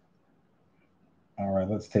 All right,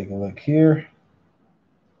 let's take a look here.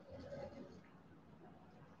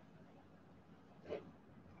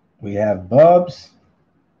 We have Bubs.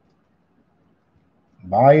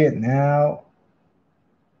 Buy it now.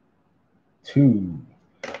 2.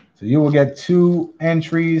 So you will get 2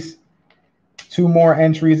 entries, 2 more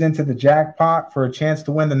entries into the jackpot for a chance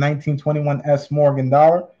to win the 1921 S. Morgan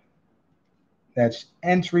dollar. That's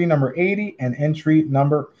entry number 80 and entry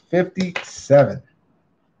number 57.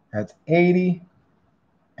 That's 80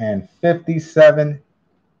 and 57.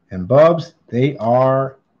 And Bubs, they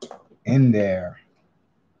are in there.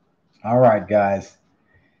 All right, guys.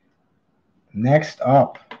 Next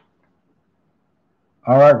up.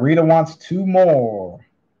 All right, Rita wants 2 more.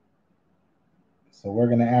 So we're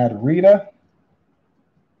going to add Rita.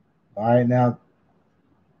 All right, now.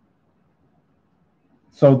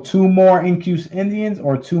 So 2 more Incuse Indians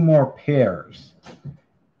or 2 more pairs?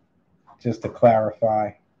 Just to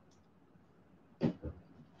clarify.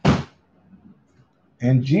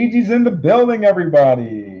 And Gigi's in the building,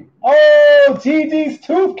 everybody. Oh, Gigi's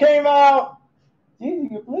tooth came out. Gigi,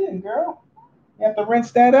 you're bleeding, girl. You have to rinse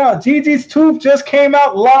that out. Gigi's tooth just came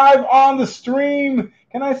out live on the stream.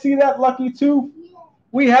 Can I see that lucky tooth?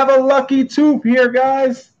 We have a lucky tooth here,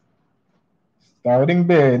 guys. Starting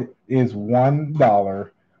bid is $1.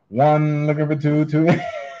 1 looking for 2.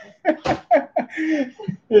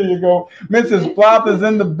 Here you go. Mrs. Plop is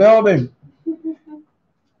in the building.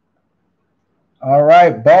 All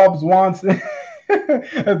right, Bob's wants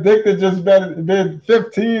Addicted just bid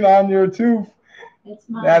 15 on your tooth.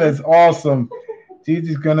 That is awesome.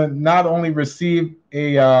 Gigi's gonna not only receive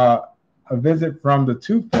a visit from the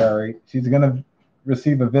tooth fairy, she's gonna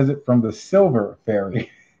receive a visit from the silver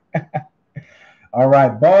fairy. All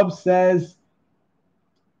right, Bob says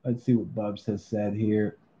Let's see what Bubs has said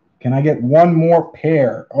here. Can I get one more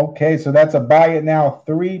pair? Okay, so that's a buy it now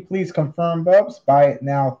 3. Please confirm, Bubs. Buy it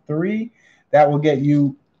now 3. That will get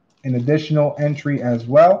you an additional entry as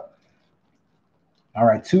well. All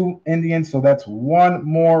right, 2 Indians, so that's one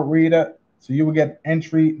more, Rita. So you will get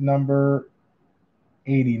entry number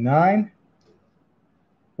 89.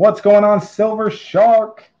 What's going on, Silver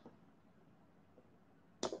Shark?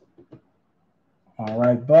 All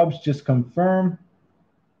right, Bubs, just confirm.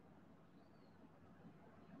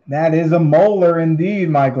 That is a molar indeed,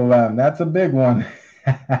 Michael M. That's a big one.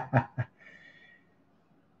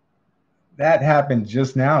 That happened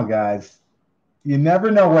just now, guys. You never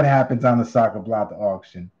know what happens on the Saca Plata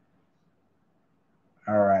auction.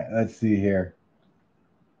 All right, let's see here.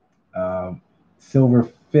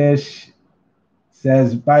 Silverfish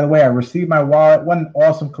says, by the way, I received my wallet. What an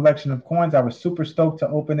awesome collection of coins. I was super stoked to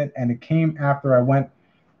open it, and it came after I went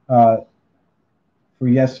for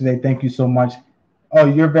yesterday. Thank you so much. Oh,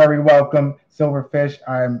 you're very welcome, Silverfish.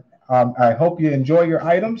 I hope you enjoy your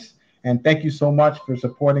items, and thank you so much for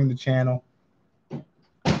supporting the channel.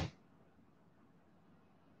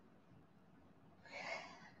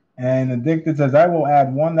 And Addicted says, I will add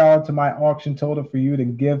 $1 to my auction total for you to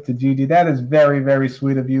give to Gigi. That is very, very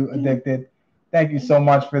sweet of you, Addicted. Thank you so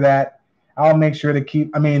much for that. I'll make sure to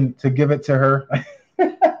to give it to her.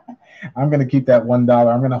 I'm going to keep that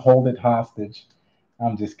 $1. I'm going to hold it hostage.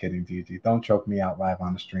 I'm just kidding, Gigi. Don't choke me out live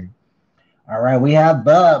on the stream. All right, we have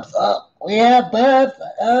Bubs. Oh, we have Bubs.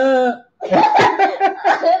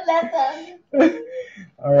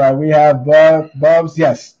 All right, we have Bubs.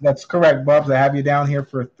 Yes, that's correct, Bubs. I have you down here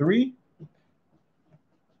for 3.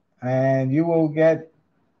 And you will get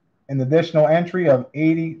an additional entry of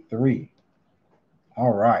 83.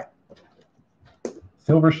 All right.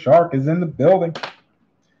 Silver Shark is in the building.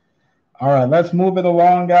 All right, let's move it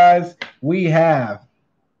along, guys. We have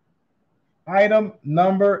item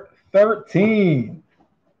number 13.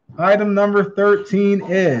 Item number 13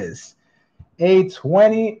 is a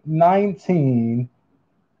 2019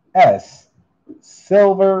 S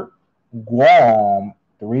Silver Guam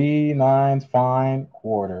 3/9 fine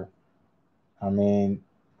quarter. I mean,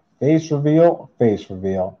 face reveal.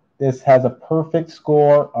 This has a perfect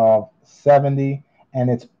score of 70, and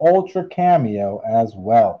it's ultra cameo as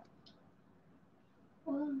well.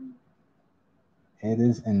 It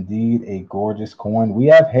is indeed a gorgeous coin. We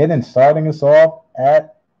have Hidden starting us off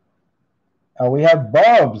at. We have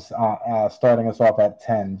Bubs starting us off at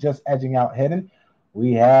 10, just edging out Hidden.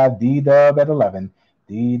 We have D-Dub at 11.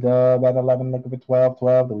 D-Dub at 11, looking for 12.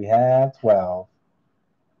 12, do we have 12?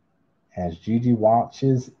 As Gigi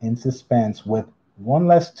watches in suspense with one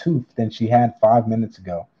less tooth than she had 5 minutes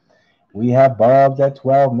ago. We have Bubs at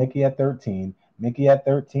 12, Mickey at 13. Mickey at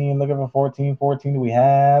 13, looking for 14. 14, do we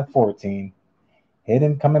have 14?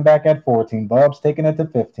 Hidden coming back at 14. Bubs taking it to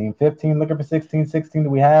 15. 15, looking for 16. 16, do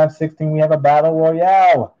we have 16? We have a Battle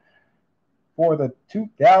Royale for the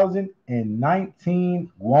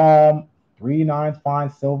 2019 Guam 3/9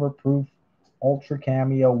 fine silver proof ultra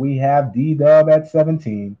cameo. We have D-Dub at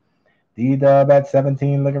 17. D-Dub at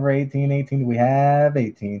 17, looking for 18. 18, do we have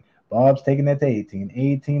 18? Bubs taking it to 18.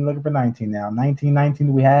 18, looking for 19 now. 19, 19,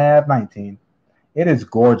 do we have 19? It is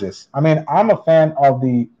gorgeous. I mean, I'm a fan of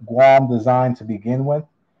the Guam design to begin with.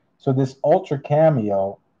 So this ultra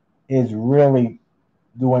cameo is really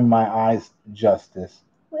doing my eyes justice.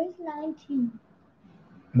 Where's 19?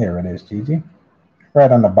 There it is, Gigi.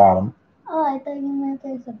 Right on the bottom. Oh, I thought you meant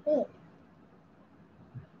there's a bid.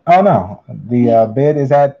 Oh, no. The bid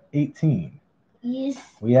is at 18. Yes.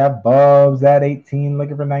 We have Bubs at 18,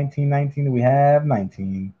 looking for 19. 19, we have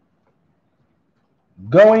 19.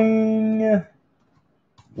 Going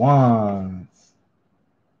once.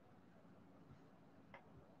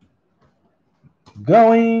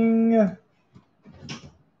 Going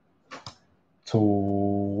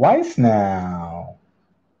twice now.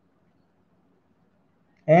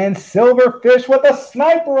 And Silverfish with a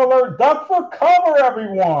sniper alert. Duck for cover,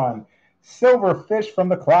 everyone. Silverfish from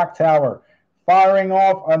the clock tower. Firing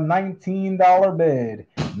off a $19 bid.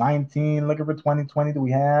 19, looking for 20. 20, do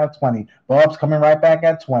we have 20? Bubs coming right back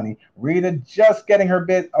at 20. Rita just getting her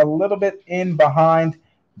bid a little bit in behind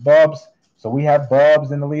Bubs. So we have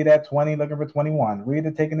Bubs in the lead at 20, looking for 21.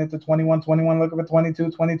 Rita taking it to 21. 21, looking for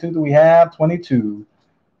 22. 22, do we have 22?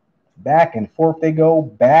 Back and forth they go.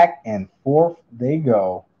 Back and forth they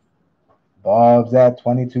go. Bubs at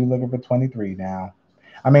 22, looking for 23 now.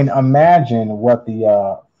 I mean, imagine what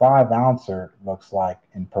the 5-ouncer looks like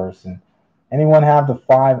in person. Anyone have the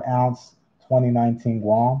 5-ounce 2019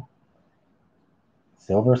 Guam?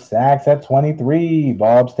 Silver Sacks at 23.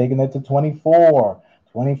 Bubs taking it to 24.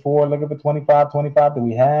 24, looking for 25. 25, do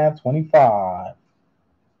we have 25?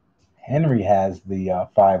 Henry has the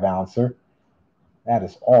 5-ouncer. That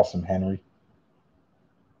is awesome, Henry.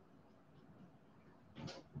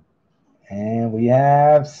 And we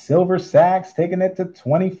have Silver Sacks taking it to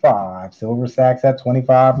 25. Silver Sacks at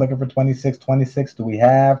 25, looking for 26. 26, do we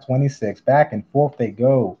have 26? Back and forth they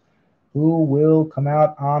go. Who will come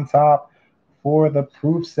out on top for the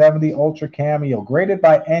Proof 70 Ultra Cameo, graded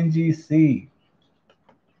by NGC?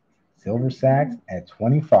 Silver Sacks at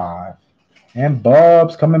 25. And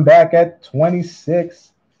Bubs coming back at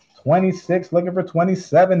 26. 26, looking for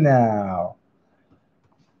 27 now.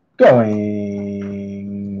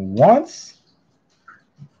 Going once.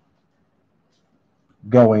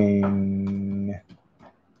 Going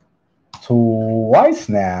twice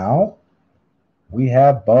now. We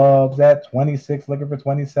have Bubs at 26, looking for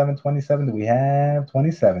 27. 27, do we have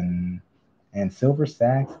 27? And Silver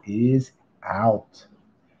Sacks is out.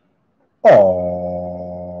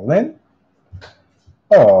 All in.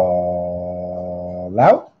 All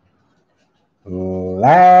out.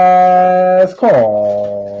 Last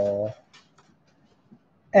call.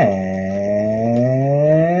 And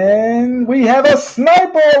we have a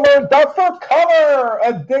sniper alert. Duck for cover.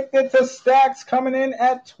 Addicted to Stacks coming in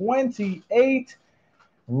at 28.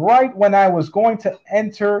 Right when I was going to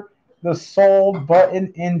enter the sold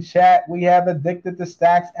button in chat, we have Addicted to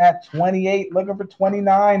Stacks at 28. Looking for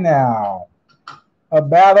 29 now. A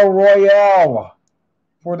battle royale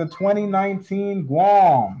for the 2019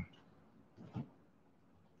 Guam.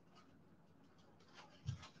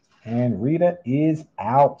 And Rita is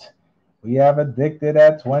out. We have Addicted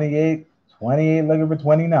at 28. 28 looking for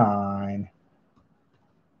 29.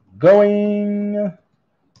 Going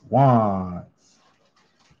once.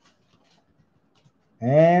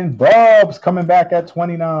 And Bubs coming back at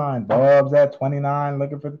 29. Bubs at 29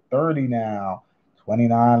 looking for 30 now.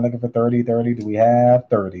 29 looking for 30. 30. Do we have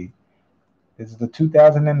 30? This is the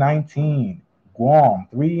 2019 Guam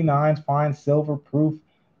 3/9 Fine Silver Proof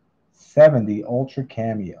 70 Ultra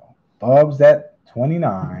Cameo. Bubs at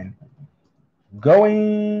 29.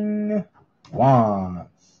 Going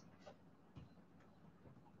once.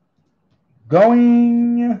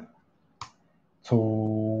 Going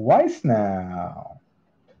twice now.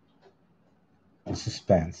 The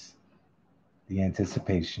suspense. The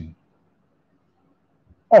anticipation.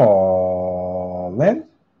 All in.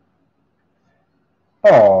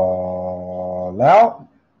 All out.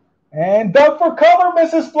 And duck for cover,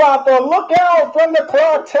 Mrs. Plata. Look out from the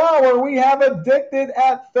clock tower. We have Addicted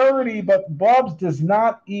at 30, but Bubs does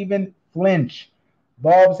not even flinch.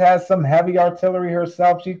 Bubs has some heavy artillery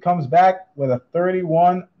herself. She comes back with a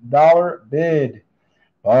 $31 bid.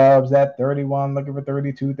 Bubs at 31, looking for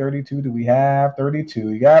 32. 32, do we have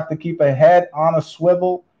 32? You have to keep a head on a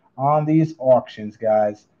swivel on these auctions,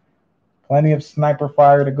 guys. Plenty of sniper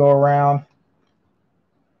fire to go around.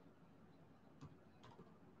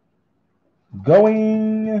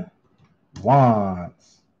 Going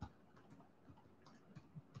once.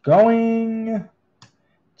 Going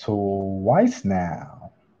twice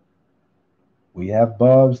now. We have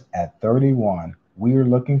Bubs at 31. We are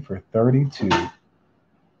looking for 32.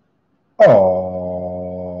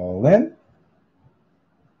 All in.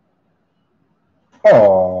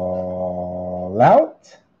 All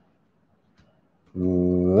out.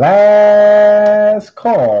 Last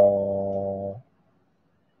call.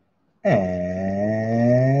 And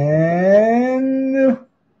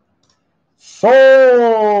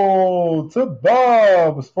sold to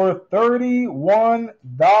Bubs for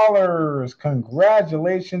 $31.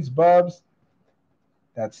 Congratulations, Bubs.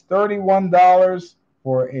 That's $31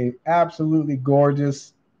 for a absolutely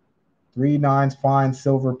gorgeous 3/9 Fine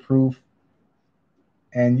Silver Proof.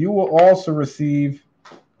 And you will also receive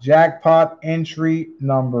jackpot entry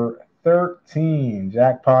number 13.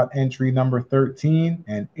 Jackpot entry number 13,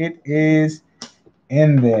 and it is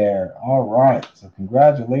in there. All right. So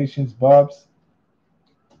congratulations, Bubs.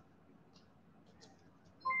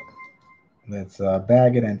 Let's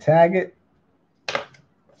bag it and tag it.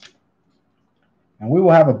 And we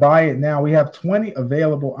will have a buy it now. We have 20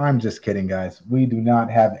 available. I'm just kidding, guys. We do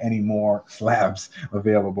not have any more slabs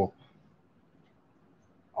available.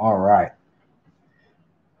 All right.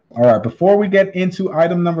 All right. Before we get into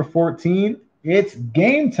item number 14, it's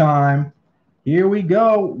game time. Here we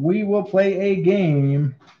go. We will play a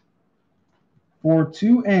game for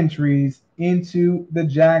 2 entries into the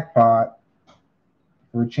jackpot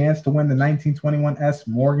for a chance to win the 1921 S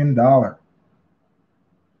Morgan dollar.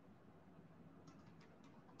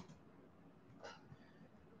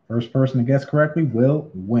 First person to guess correctly will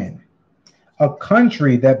win. A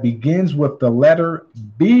country that begins with the letter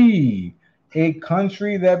B a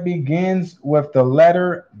country that begins with the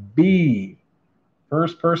letter B.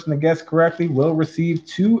 First person to guess correctly will receive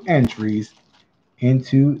 2 entries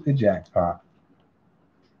into the jackpot.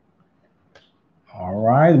 All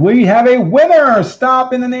right, we have a winner.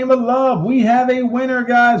 Stop in the name of love. We have a winner,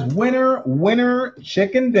 guys. Winner, winner,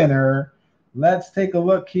 chicken dinner. Let's take a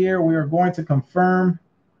look here. We are going to confirm.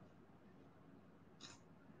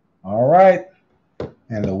 All right,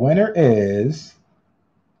 and the winner is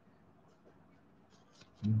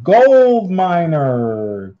Gold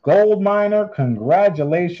Miner. Gold Miner,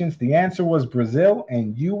 congratulations. The answer was Brazil,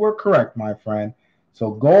 and you were correct, my friend.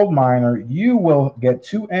 So Gold Miner, you will get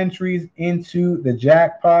 2 entries into the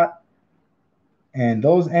jackpot. And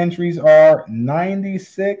those entries are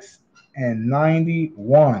 96 and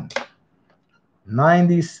 91.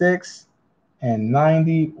 96 and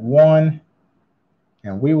 91.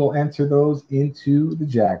 And we will enter those into the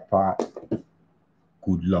jackpot.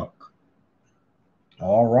 Good luck.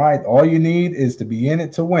 All right. All you need is to be in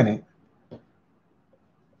it to win it.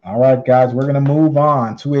 All right, guys. We're going to move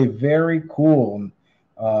on to a very cool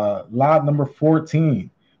lot number 14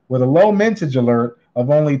 with a low mintage alert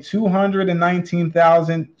of only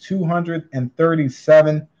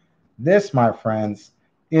 219,237. This, my friends,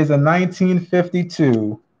 is a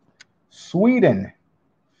 1952 Sweden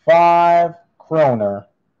 5 kroner,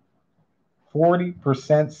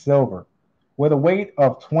 40% silver, with a weight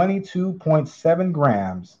of 22.7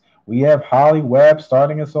 grams. We have Holly Webb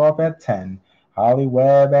starting us off at 10. Holly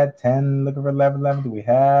Webb at 10. Looking for 11. Do we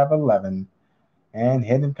have 11? And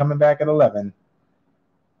Hidden coming back at 11.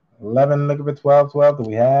 11, looking for 12. Do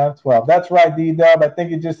we have 12? That's right, D-Dub. I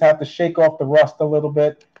think you just have to shake off the rust a little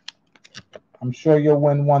bit. I'm sure you'll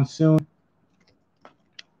win one soon.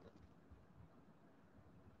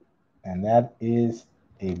 And that is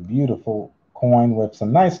a beautiful coin with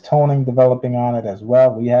some nice toning developing on it as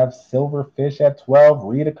well. We have Silverfish at 12.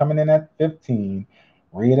 Rita coming in at 15.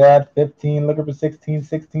 Rita at 15, looking for 16.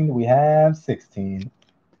 16, do we have 16?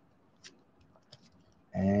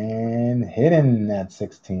 And Hidden at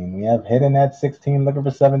 16. We have Hidden at 16, looking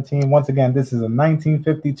for 17. Once again, this is a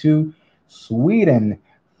 1952 Sweden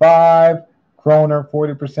 5 kroner,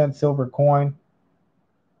 40% silver coin.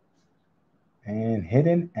 And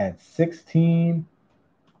Hidden at 16.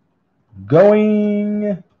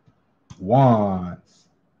 Going once.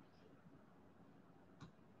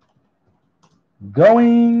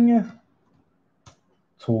 Going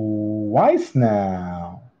twice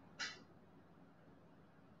now.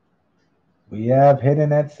 We have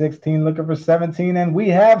Hidden at 16, looking for 17, and we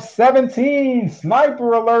have 17.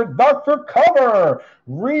 Sniper alert, duck for cover.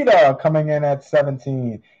 Rita coming in at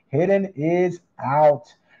 17. Hidden is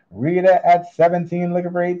out. Rita at 17,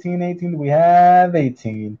 looking for 18. 18, we have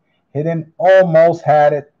 18. Hidden almost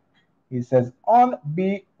had it. He says,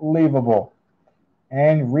 unbelievable.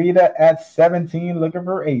 And Rita at 17, looking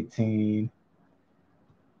for 18.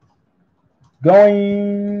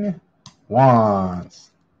 Going once.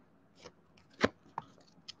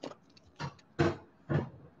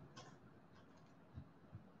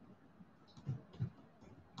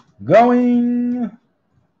 Going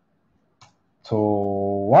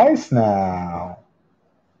twice now.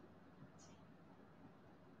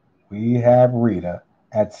 We have Rita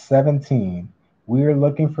at 17. We're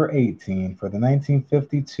looking for 18 for the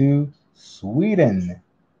 1952 Sweden.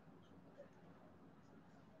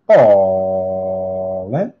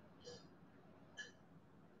 All in.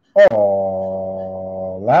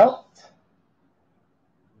 All out.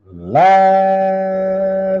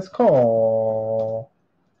 Last call.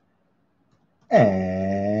 And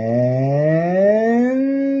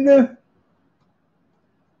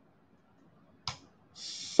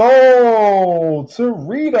sold to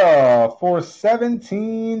Rita for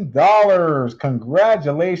 $17.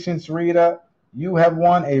 Congratulations, Rita. You have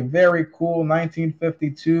won a very cool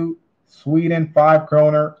 1952 Sweden 5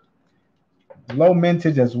 kroner. Low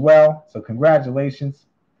mintage as well. So congratulations.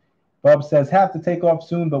 Bub says, have to take off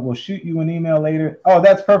soon, but we'll shoot you an email later. Oh,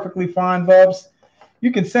 that's perfectly fine, Bubs.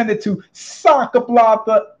 You can send it to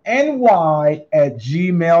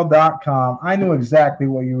sacaplata@gmail.com. I knew exactly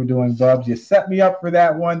what you were doing, Bubs. You set me up for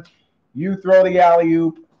that one. You throw the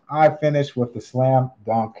alley-oop. I finish with the slam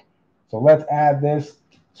dunk. So let's add this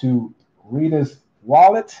to Rita's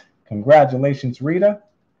wallet. Congratulations, Rita.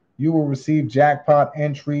 You will receive jackpot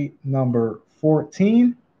entry number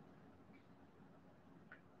 14.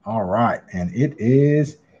 All right, and it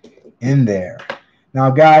is in there. Now,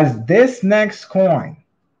 guys, this next coin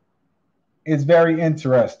is very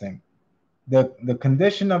interesting. The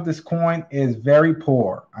condition of this coin is very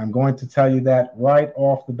poor. I'm going to tell you that right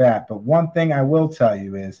off the bat. But one thing I will tell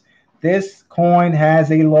you is this coin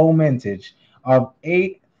has a low mintage of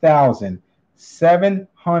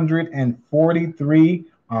 8,743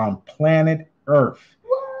 on planet Earth.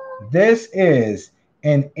 This is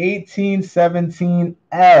an 1817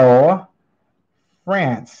 L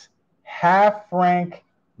France half franc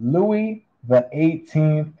Louis the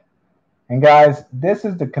 18th. And guys, this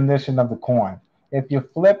is the condition of the coin. If you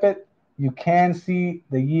flip it, you can see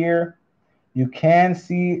the year. You can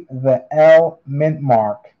see the L mint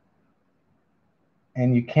mark.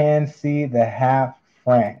 And you can see the half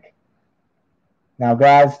franc. Now,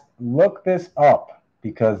 guys, look this up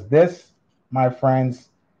because this, my friends,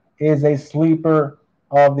 is a sleeper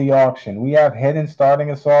of the auction. We have Hidden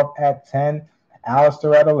starting us off at 10,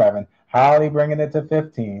 Alistair at 11, Holly bringing it to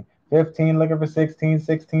 15, 15 looking for 16,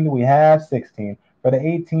 16 we have 16 for the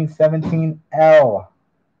 1817 L.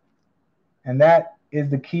 And that is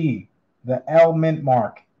the key. The L mint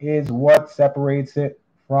mark is what separates it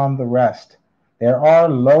from the rest. There are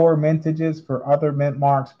lower mintages for other mint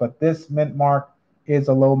marks, but this mint mark is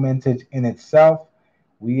a low mintage in itself.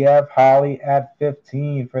 We have Holly at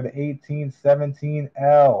 15 for the 1817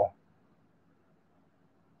 L.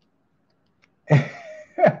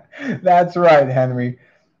 That's right, Henry.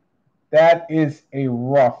 That is a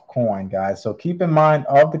rough coin, guys. So keep in mind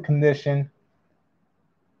of the condition.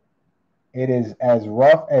 It is as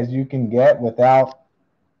rough as you can get without,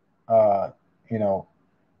 without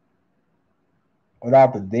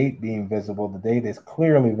the date being visible. The date is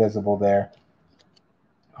clearly visible there.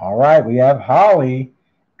 All right, we have Holly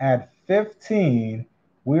at 15.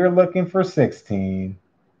 We're looking for 16.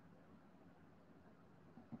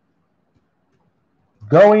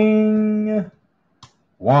 Going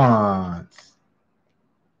once.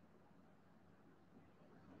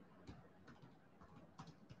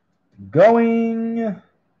 Going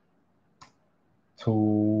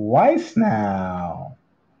twice now.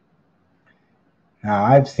 Now,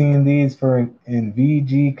 I've seen these for in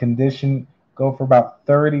VG condition go for about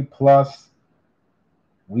 30 plus.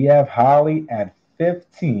 We have Holly at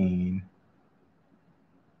 15.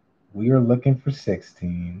 We are looking for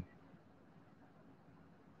 16.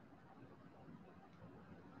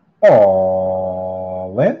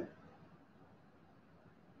 All in.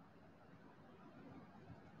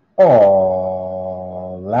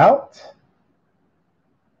 All out.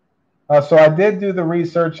 So I did do the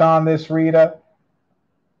research on this, Rita.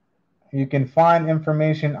 You can find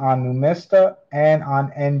information on Numista and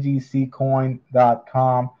on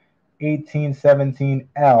ngccoin.com.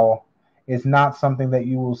 1817L is not something that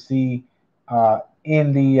you will see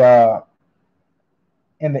in the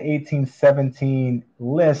 1817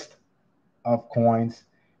 list of coins,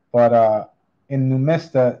 but in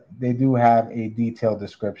Numista they do have a detailed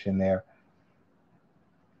description there.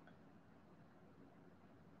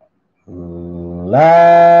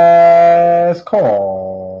 Last call.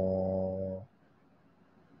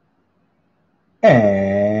 And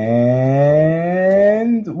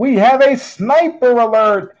we have a sniper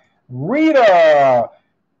alert. Rita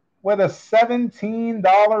with a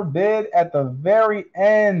 $17 bid at the very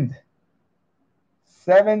end.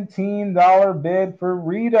 $17 bid for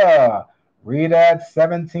Rita. Rita at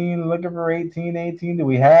 17, looking for 18, 18. Do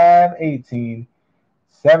we have 18?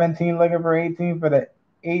 17 looking for 18 for the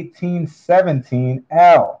 1817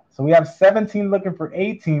 L. So we have 17 looking for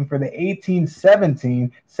 18 for the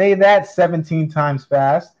 1817. Say that 17 times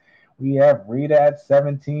fast. We have Rita at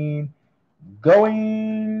 17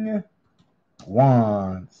 going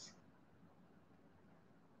once.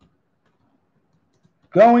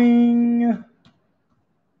 Going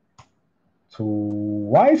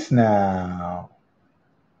twice now.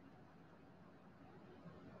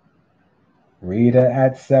 Rita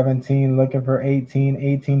at 17 looking for 18.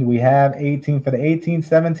 18. We have 18 for the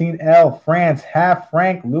 1817 L. France half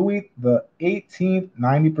franc Louis the 18th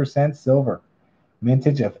 90% silver.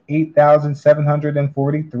 Mintage of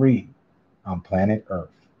 8,743 on planet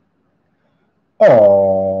Earth.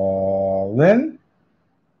 All in.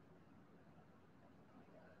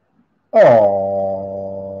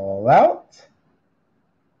 All out.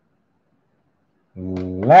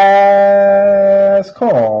 Last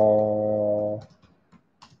call.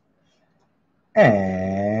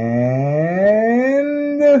 And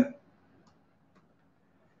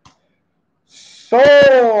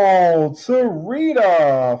sold to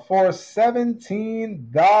Rita for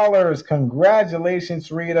 $17.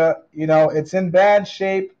 Congratulations, Rita. You know, it's in bad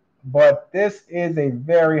shape, but this is a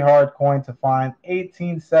very hard coin to find.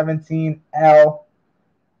 1817 L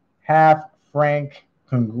half franc.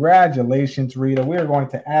 Congratulations, Rita. We are going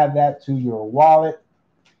to add that to your wallet.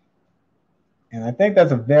 And I think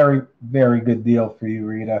that's a very, very good deal for you,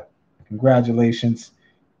 Rita. Congratulations.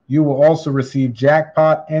 you will also receive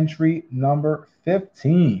jackpot entry number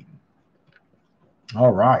 15.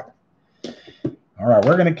 All right. All right,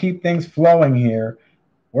 we're going to keep things flowing here.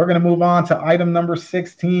 We're going to move on to item number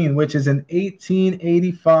 16, which is an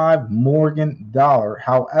 1885 Morgan dollar.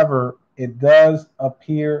 However, it does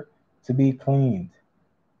appear to be cleaned.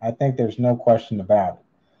 I think there's no question about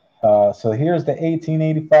it. So here's the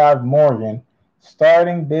 1885 Morgan.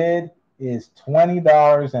 Starting bid is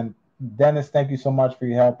 $20. And Dennis, thank you so much for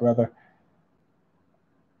your help, brother.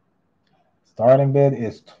 Starting bid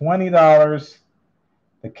is $20.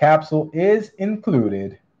 The capsule is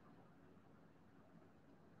included.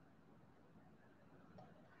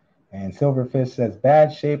 And Silverfish says,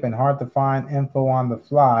 bad shape and hard to find info on the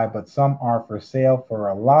fly, but some are for sale for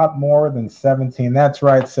a lot more than 17. That's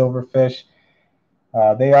right, Silverfish.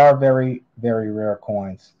 They are very, very rare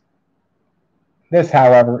coins. This,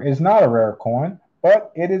 however, is not a rare coin,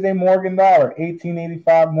 but it is a Morgan dollar,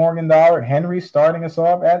 1885 Morgan dollar. Henry starting us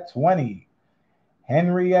off at 20.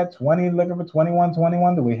 Henry at 20, looking for 21,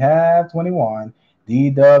 21. Do we have 21?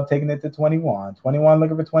 D-Dub taking it to 21. 21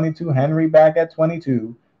 looking for 22. Henry back at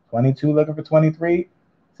 22. 22 looking for 23.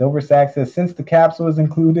 Silver Sack says, since the capsule is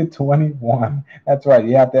included, 21. That's right.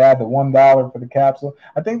 You have to add the $1 for the capsule.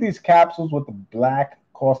 I think these capsules with the black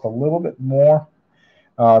cost a little bit more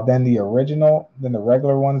than the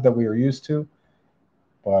regular ones that we are used to.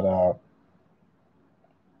 But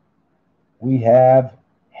we have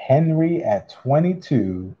Henry at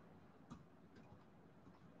 22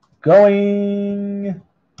 going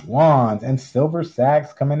once, and Silver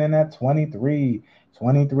Sacks coming in at 23.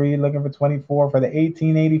 23 looking for 24 for the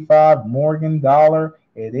 1885 Morgan dollar.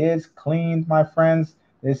 It is cleaned, my friends.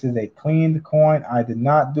 This is a cleaned coin. I did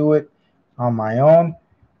not do it on my own.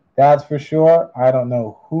 That's for sure. I don't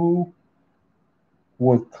know who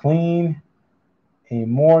would clean a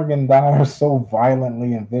Morgan dollar so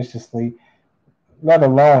violently and viciously, let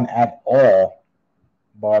alone at all.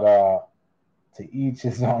 But to each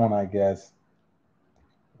his own, I guess.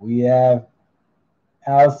 We have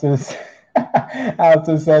Alistair.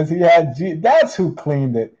 Alistair says he had G. That's who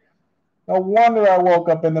cleaned it. No wonder I woke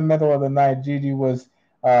up in the middle of the night. Gigi was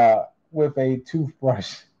with a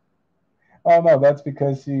toothbrush. Oh no, that's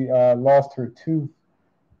because she lost her tooth.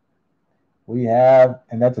 We have,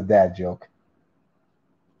 and that's a dad joke.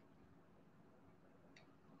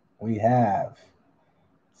 We have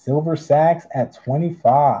Silver Sacks at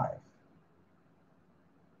 25.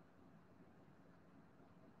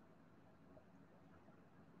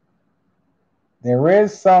 There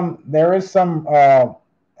is some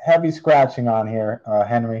heavy scratching on here,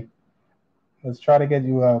 Henry. Let's try to get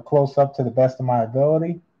you close up to the best of my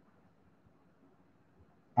ability.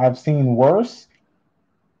 I've seen worse,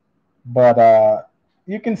 but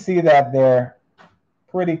you can see that there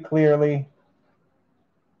pretty clearly.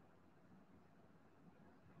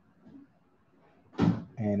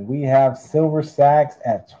 And we have Silver Sacks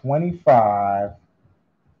at 25.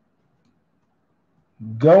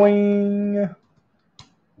 Going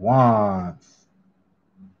once.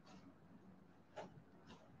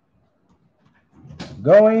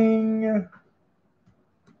 Going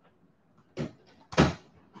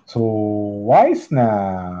twice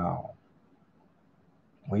now.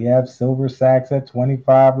 We have Silver Sacks at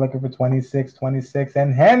 25, looking for 26, 26.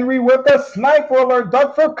 And Henry with the sniper alert,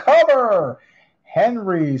 duck for cover.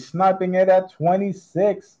 Henry sniping it at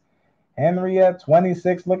 26. Henry at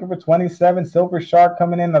 26, looking for 27. Silver Shark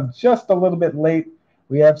coming in just a little bit late.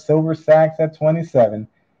 We have Silver Sacks at 27.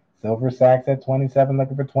 Silver Sacks at 27,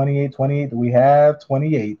 looking for 28. 28. We have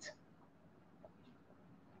 28.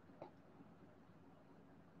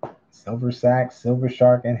 Silver Sacks, Silver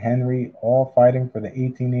Shark, and Henry all fighting for the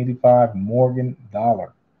 1885 Morgan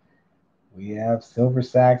dollar. We have Silver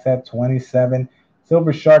Sacks at 27.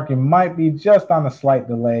 Silver Shark, you might be just on a slight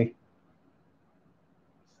delay.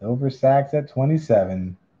 Silver Sacks at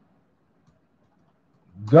 27.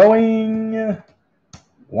 Going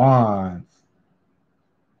once.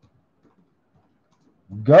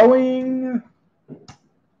 Going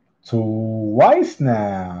twice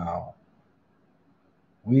now.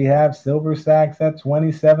 We have Silver Sacks at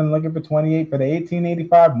 27, looking for 28 for the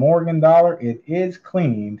 1885 Morgan dollar. It is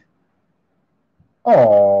cleaned.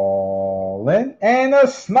 All in. And a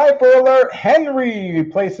sniper alert. Henry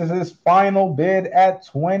places his final bid at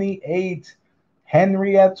 28.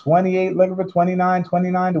 Henry at 28, looking for 29.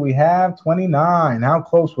 29. Do we have 29? How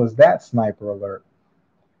close was that sniper alert?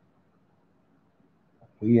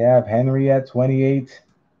 We have Henry at 28.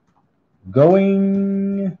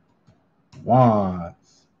 Going once.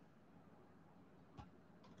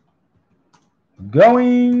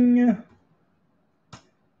 Going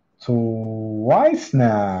twice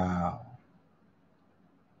now.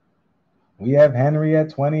 We have Henry at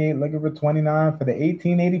 28, looking for 29 for the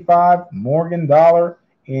 1885 Morgan dollar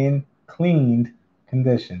in cleaned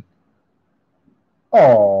condition.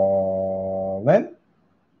 All in.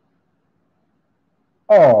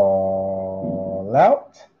 All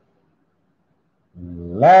out.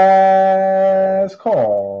 Last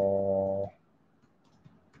call.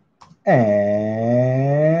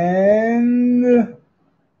 And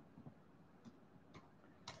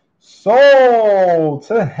sold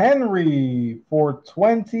to Henry for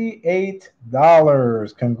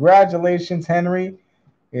 $28. Congratulations, Henry.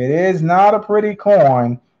 It is not a pretty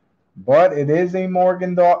coin, but it is a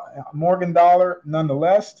Morgan dollar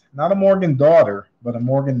nonetheless. Not a Morgan daughter, but a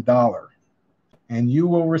Morgan dollar. And you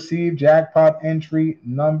will receive jackpot entry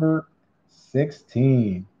number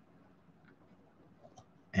 16.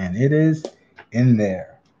 And it is in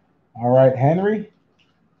there. All right, Henry.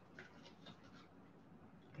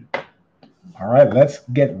 All right, let's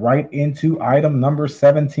get right into item number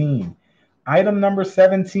 17. Item number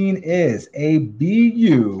 17 is a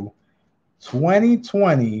BU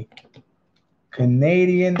 2020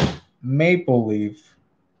 Canadian Maple Leaf.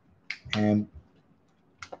 And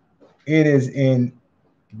it is in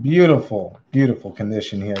beautiful, beautiful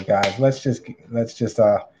condition here, guys. Let's just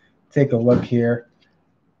take a look here.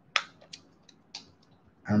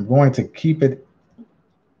 I'm going to keep it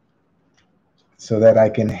so that I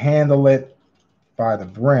can handle it by the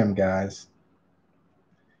brim, guys.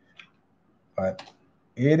 But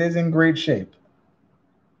it is in great shape.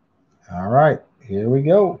 All right, here we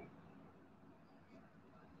go.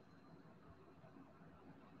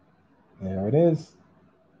 There it is.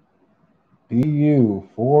 BU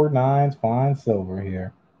 49 fine silver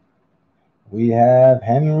here. We have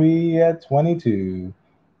Henry at 22.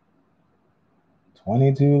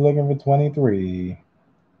 22 looking for 23.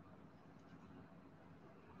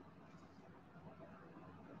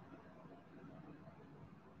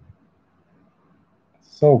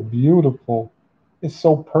 So beautiful. It's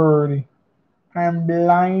so pretty. I'm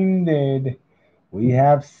blinded. We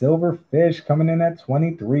have Silverfish coming in at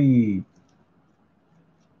 23.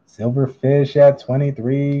 Silverfish at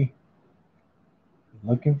 23.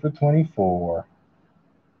 Looking for 24.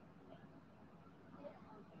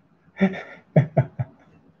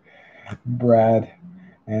 Brad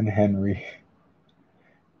and Henry.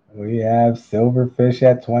 We have Silverfish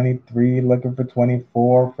at 23, looking for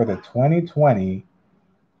 24 for the 2020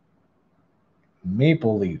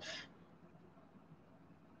 Maple Leaf.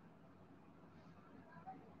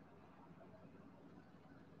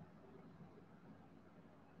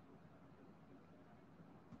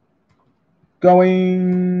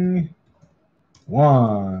 Going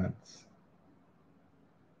once.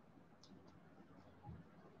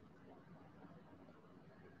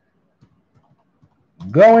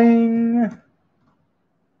 Going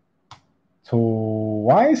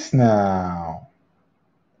twice now.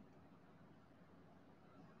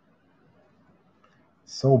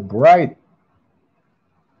 So bright.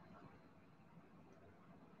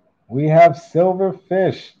 We have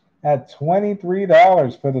Silverfish at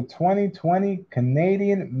 $23 for the 2020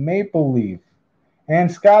 Canadian Maple Leaf.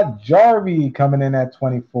 And Scott Jarvie coming in at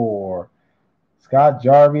 24. Scott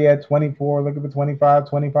Jarvie at 24, looking for 25.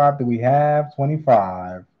 25, do we have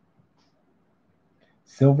 25?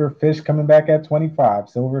 Silverfish coming back at 25.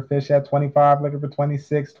 Silverfish at 25, looking for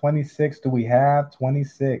 26. 26, do we have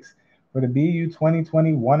 26? For the BU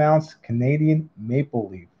 2020 1 ounce Canadian Maple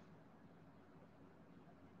Leaf.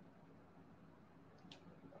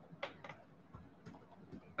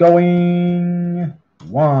 Going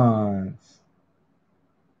once.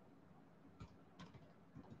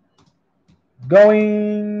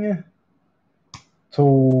 Going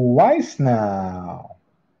twice now.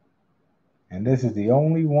 And this is the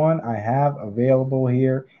only one I have available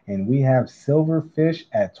here. And we have Silverfish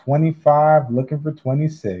at 25, looking for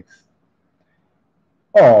 26.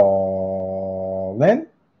 All in.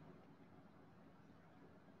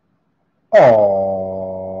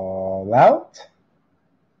 All out.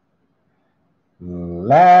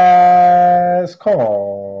 Last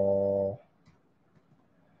call.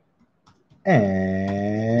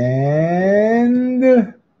 And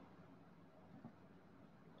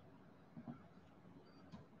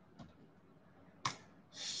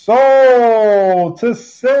sold to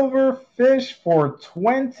Silverfish for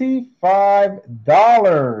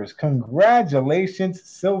 $25. Congratulations,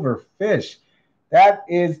 Silverfish. That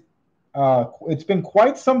is, it's been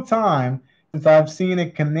quite some time since I've seen a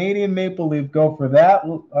Canadian Maple Leaf go for that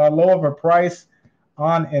low of a price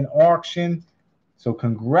on an auction. So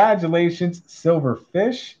congratulations,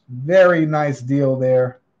 Silverfish. Very nice deal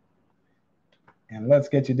there. And let's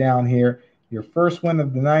get you down here. Your first win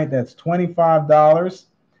of the night, that's $25.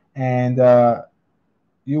 And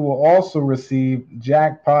you will also receive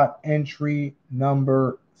jackpot entry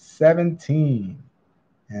number 17.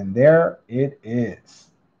 And there it is.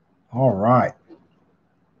 All right.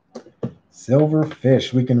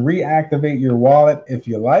 Silverfish. We can reactivate your wallet if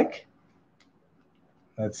you like.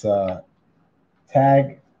 Let's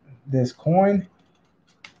tag this coin.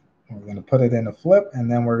 We're going to put it in a flip, and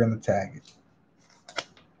then we're going to tag it.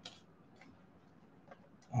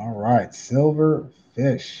 All right,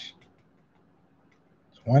 Silverfish.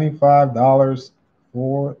 $25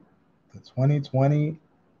 for the 2020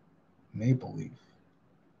 Maple Leaf.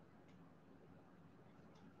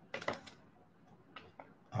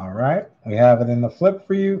 All right, we have it in the flip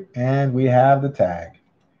for you, and we have the tag.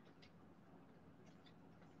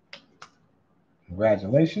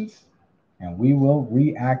 Congratulations, and we will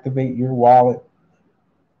reactivate your wallet.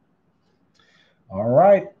 All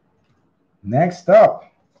right, next up,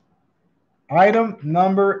 item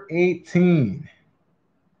number 18.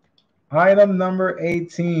 Item number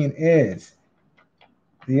 18 is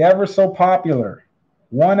the ever so popular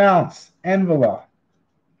 1 ounce envelope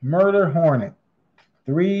Murder Hornet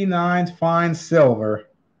 3 9s fine silver.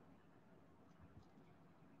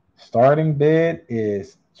 Starting bid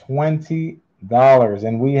is $20,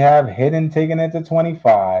 and we have Hidden taking it to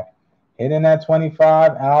 25. Hidden at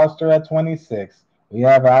 25, Alistair at 26. We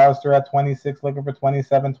have Alistair at 26 looking for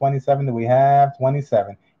 27. 27, do we have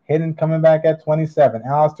 27? Hidden coming back at 27.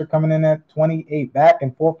 Alistair coming in at 28. Back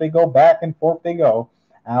and forth they go, back and forth they go.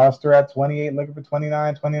 Alistair at 28 looking for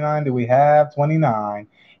 29. 29, do we have 29?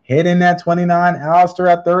 Hidden at 29. Alistair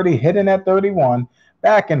at 30. Hidden at 31.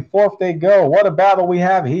 Back and forth they go. What a battle we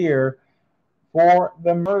have here for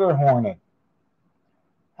the Murder Hornet.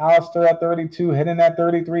 Alistair at 32, Hidden at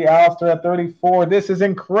 33, Alistair at 34. This is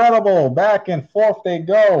incredible. Back and forth they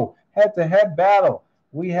go. Head-to-head battle.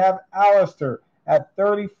 We have Alistair at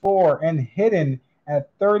 34 and Hidden at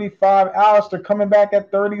 35. Alistair coming back at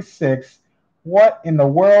 36. What in the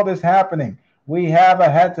world is happening? We have a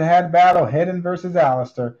head-to-head battle, Hidden versus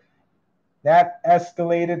Alistair. That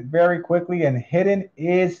escalated very quickly, and Hidden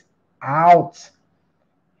is out.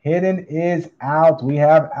 Hidden is out. We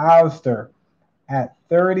have Alistair at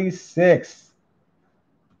 36.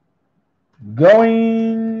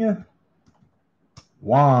 Going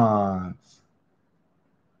once.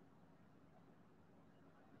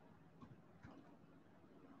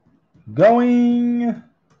 Going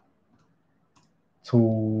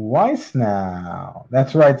twice now.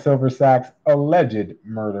 That's right, Silver Sacks, alleged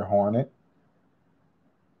Murder Hornet.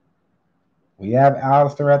 We have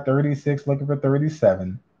Alistair at 36 looking for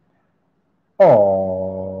 37.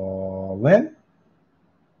 All in.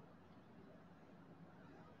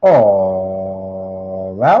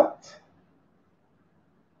 All out.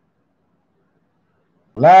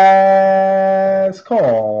 Last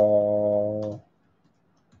call.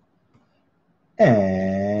 And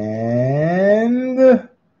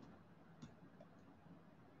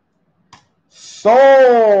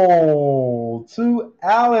sold to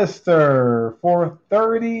Alistair for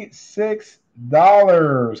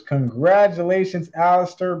 $36. Congratulations,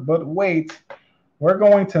 Alistair. But wait, we're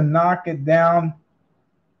going to knock it down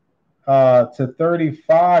to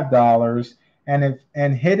 $35.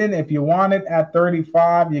 And Hidden, if you want it at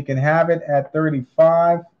 35, you can have it at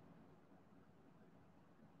 35.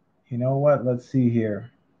 You know what? Let's see here.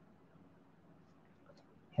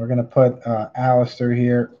 We're going to put Alistair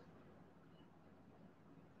here.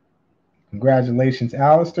 Congratulations,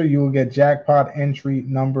 Alistair. You will get jackpot entry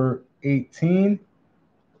number 18.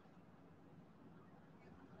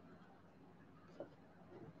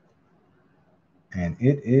 And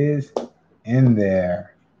it is in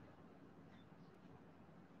there.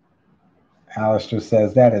 Alistair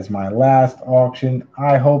says, that is my last auction.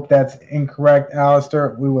 I hope that's incorrect,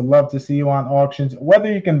 Alistair. We would love to see you on auctions.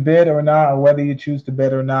 Whether you can bid or not, or whether you choose to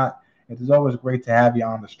bid or not, it is always great to have you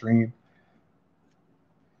on the stream.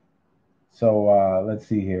 So let's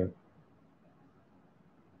see here.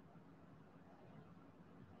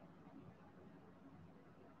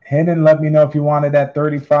 Hidden, let me know if you want it at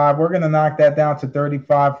 35. We're going to knock that down to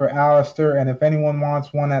 35 for Alistair. And if anyone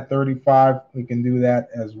wants one at 35, we can do that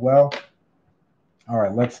as well. All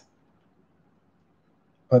right, let's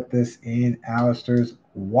put this in Alistair's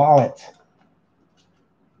wallet.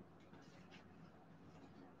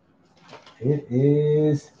 It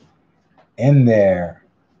is in there.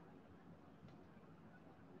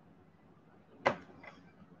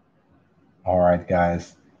 All right,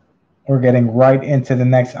 guys. We're getting right into the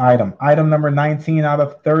next item. Item number 19 out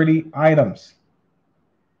of 30 items.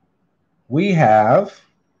 We have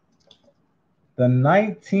the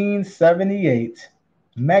 1978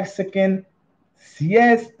 Mexican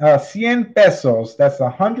 100 pesos. That's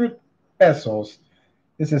 100 pesos.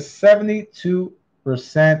 This is 72%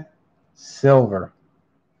 silver.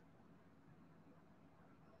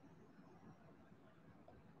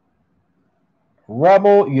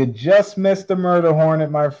 Rebel, you just missed the murder hornet,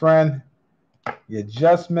 my friend. You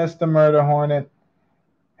just missed the murder hornet.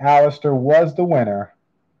 Alistair was the winner.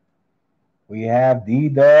 We have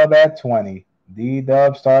D-Dub at 20.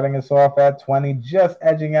 D-Dub starting us off at 20, just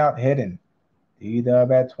edging out Hidden. D-Dub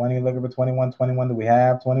at 20, looking for 21. 21, do we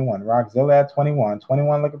have 21? Rockzilla at 21.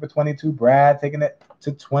 21, looking for 22. Brad taking it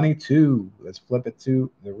to 22. Let's flip it to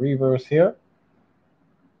the reverse here.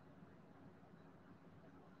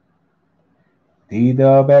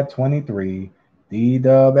 D-Dub at 23.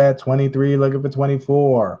 D-Dub at 23, looking for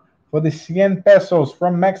 24. For the 100 pesos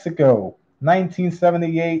from Mexico,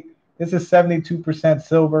 1978. This is 72%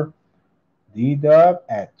 silver. D-Dub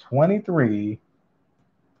at 23.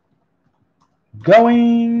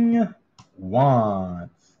 Going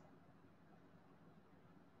once.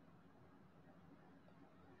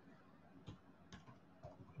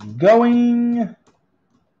 Going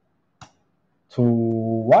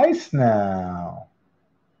twice now.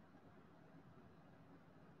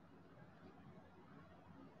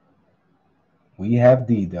 We have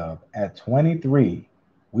D-Dub at 23.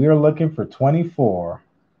 We are looking for 24.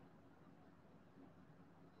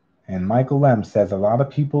 And Michael M says a lot of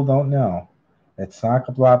people don't know that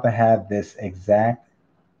Saca Plata had this exact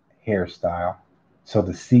hairstyle. So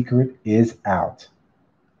the secret is out.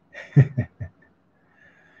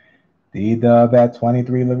 D-Dub at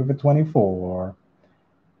 23, looking for 24.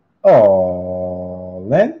 All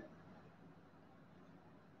in.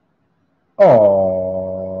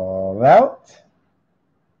 All out.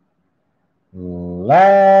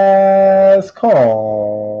 Last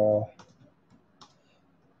call.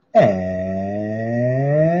 And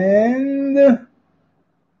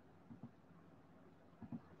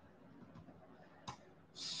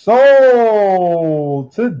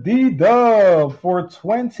sold to D-Dub for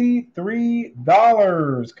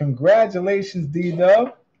 $23. Congratulations,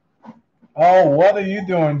 D-Dub. Oh, what are you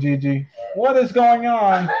doing, Gigi? What is going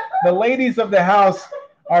on? The ladies of the house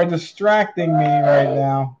are distracting me right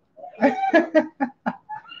now.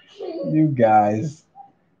 You guys.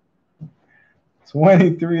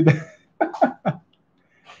 23.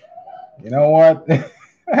 You know what?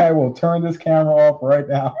 I will turn this camera off right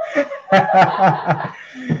now.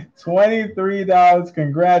 $23.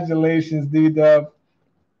 Congratulations, D-Dub.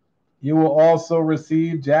 You will also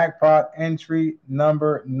receive jackpot entry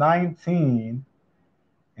number 19.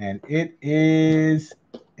 And it is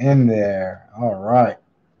in there. All right.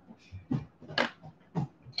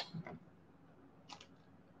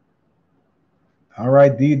 All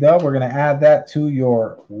right, D-Dub, we're going to add that to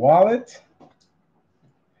your wallet.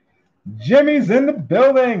 Jimmy's in the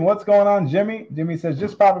building. What's going on, Jimmy? Jimmy says,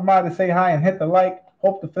 just popping by to say hi and hit the like.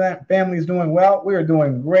 Hope the family is doing well. We are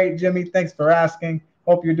doing great, Jimmy. Thanks for asking.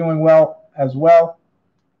 Hope you're doing well as well.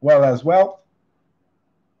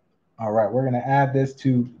 All right, we're going to add this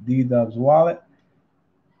to D-Dub's wallet.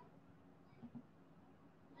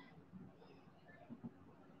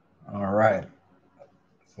 All right.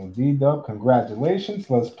 So D-Dub, congratulations.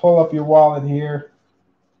 Let's pull up your wallet here.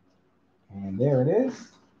 And there it is.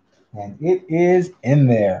 And it is in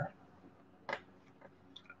there.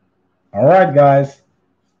 All right, guys.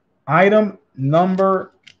 Item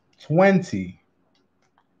number 20.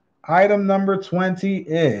 Item number 20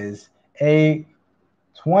 is a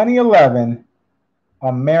 2011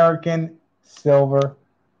 American Silver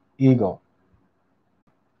Eagle.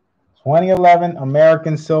 2011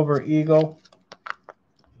 American Silver Eagle.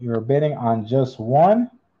 You're bidding on just one.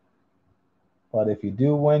 But if you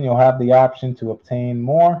do win, you'll have the option to obtain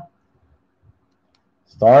more.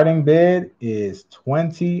 Starting bid is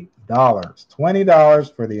 $20.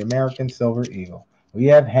 $20 for the American Silver Eagle. We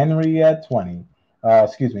have Henry at 20.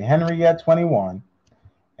 Henry at 21.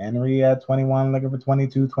 Henry at 21, looking for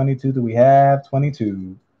 22. 22, do we have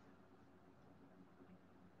 22?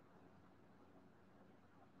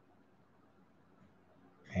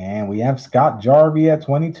 And we have Scott Jarvie at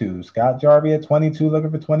 22. Scott Jarvie at 22, looking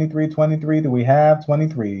for 23. 23, do we have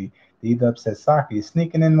 23? D-Dub says, Saki,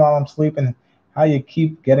 sneaking in while I'm sleeping. How you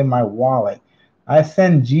keep getting my wallet? I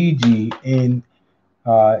send Gigi in,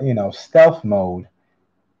 stealth mode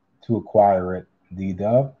to acquire it,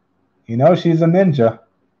 D-Dub. You know she's a ninja.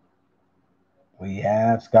 We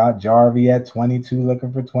have Scott Jarvie at 22,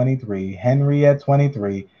 looking for 23. Henry at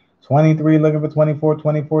 23. 23, looking for 24.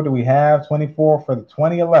 24, do we have 24 for the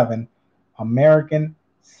 2011 American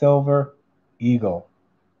Silver Eagle?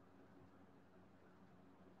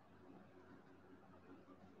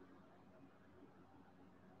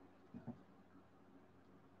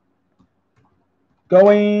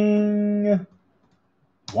 Going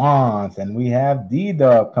once. And we have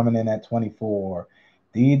D-Dub coming in at 24.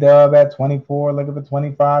 D-Dub at 24. Looking for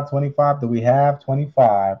 25. 25. Do we have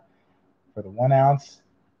 25 for the 1 ounce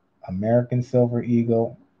American Silver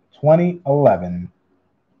Eagle 2011?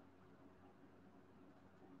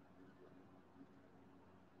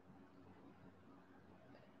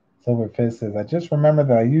 Silver Fizz says, I just remember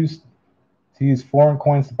that I used to use foreign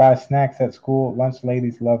coins to buy snacks at school. Lunch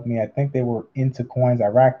ladies loved me. I think they were into coins. I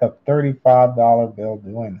racked up $35 bill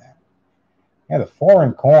doing that. Yeah, the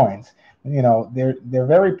foreign coins. You know, they're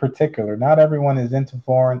very particular. Not everyone is into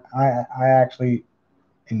foreign. I actually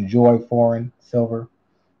enjoy foreign silver.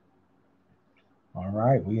 All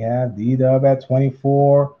right, we have D-Dub at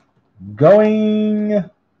 24. Going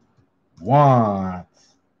once.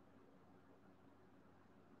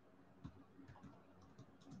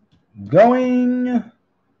 Going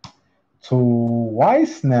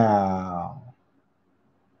twice now.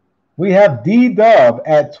 We have D-Dub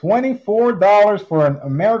at $24 for an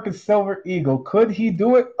American Silver Eagle. Could he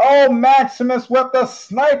do it? Oh, Maximus with the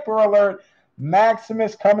sniper alert.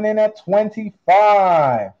 Maximus coming in at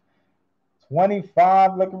 25.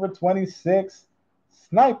 25, looking for 26.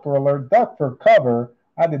 Sniper alert, duck for cover.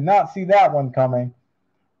 I did not see that one coming.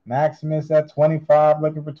 Maximus at 25,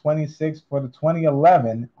 looking for 26 for the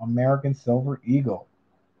 2011 American Silver Eagle.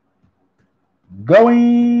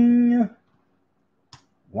 Going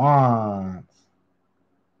once.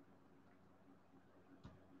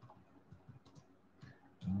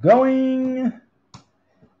 Going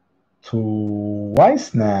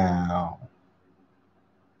twice now.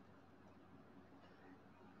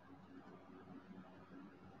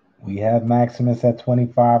 We have Maximus at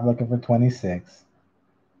 25, looking for 26.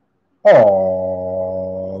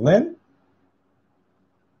 All in.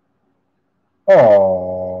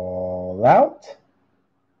 All out.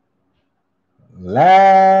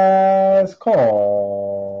 Last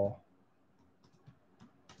call.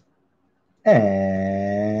 And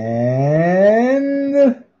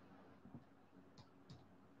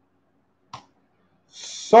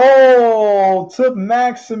sold to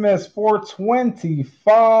Maximus for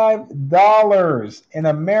 $25. An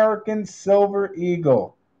American Silver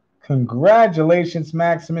Eagle. Congratulations,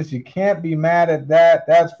 Maximus. You can't be mad at that,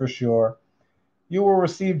 that's for sure. You will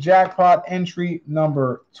receive jackpot entry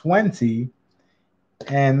number 20.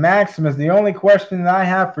 And Maximus, the only question that I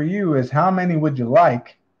have for you is how many would you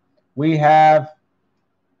like? We have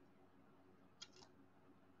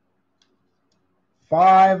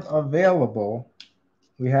 5 available.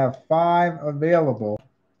 We have 5 available.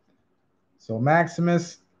 So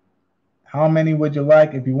Maximus, how many would you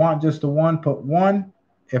like? If you want just the one, put 1.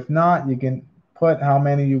 If not, you can put how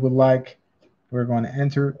many you would like. We're going to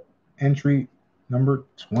enter entry number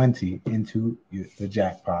 20 into the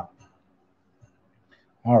jackpot.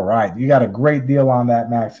 All right. You got a great deal on that,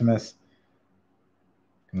 Maximus.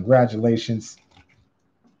 Congratulations.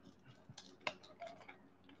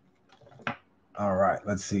 All right.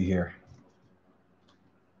 Let's see here.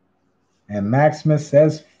 And Maximus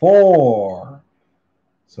says 4.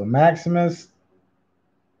 So Maximus,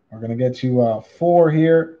 we're going to get you 4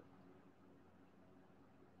 here.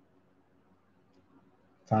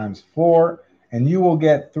 Times 4. And you will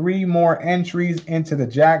get 3 more entries into the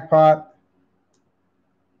jackpot.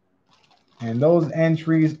 And those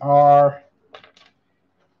entries are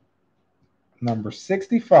number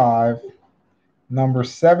 65, number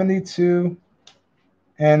 72,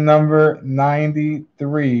 and number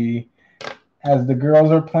 93. As the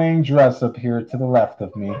girls are playing dress up here to the left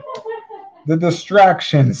of me. The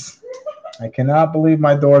distractions. I cannot believe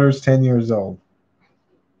my daughter's 10 years old.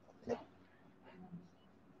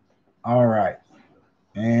 All right.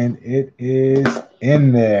 And it is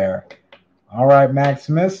in there. All right,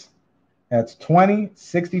 Maximus. That's 20,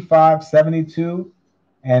 65, 72,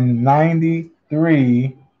 and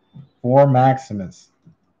 93 for Maximus.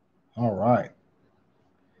 All right.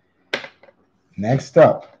 Next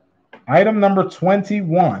up. Item number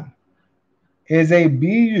 21 is a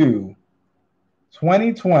BU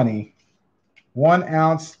 2020 1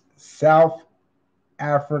 ounce South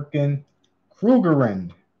African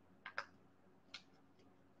Krugerrand.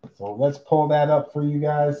 So let's pull that up for you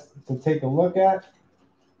guys to take a look at.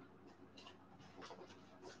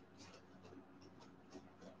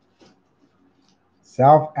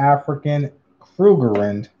 South African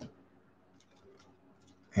Krugerrand.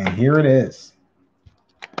 And here it is.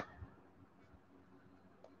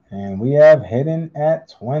 And we have hidden at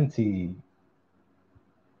 20.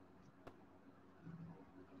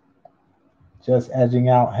 Just edging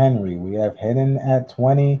out Henry. We have hidden at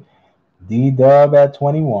 20. D-Dub at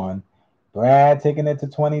 21. Brad taking it to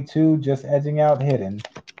 22, just edging out hidden.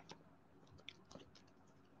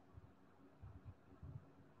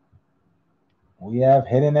 We have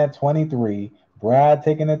hidden at 23. Brad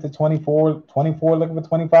taking it to 24. 24 looking for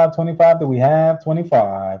 25. 25. Do we have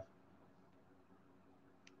 25?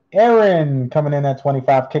 Aaron coming in at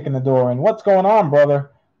 25, kicking the door in. What's going on,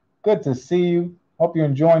 brother? Good to see you. Hope you're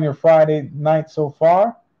enjoying your Friday night so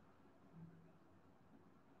far.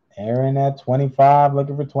 Aaron at 25,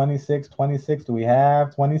 looking for 26. 26. Do we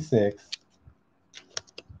have 26?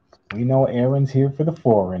 We know Aaron's here for the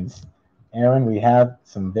foreigns. Aaron, we have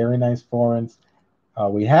some very nice foreigns.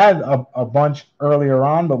 We had a bunch earlier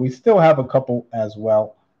on, but we still have a couple as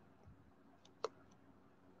well.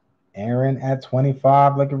 Aaron at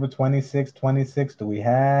 25, looking for 26. 26. Do we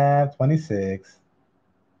have 26?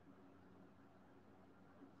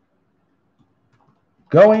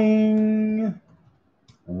 Going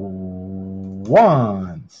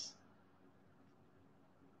once.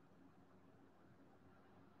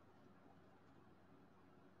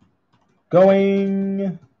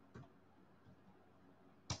 Going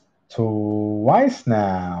twice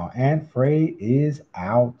now. And Frey is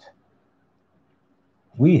out.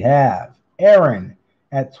 We have Aaron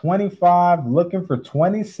at 25, looking for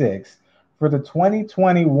 26 for the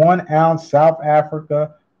 2020 1-ounce South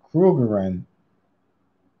Africa Krugerrand.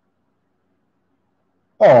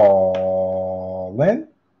 All in.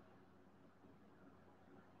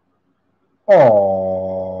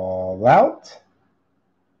 All out.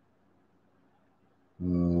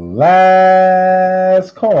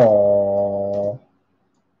 Last call.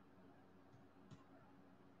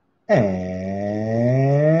 And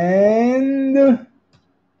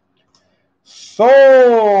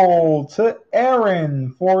sold to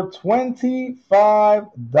Aaron for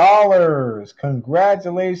 $25.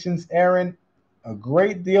 Congratulations, Aaron. A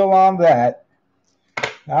great deal on that.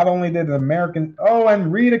 Not only did the American... Oh,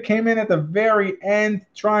 and Rita came in at the very end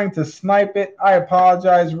trying to snipe it. I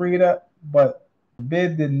apologize, Rita, but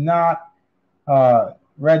bid did not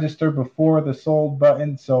register before the sold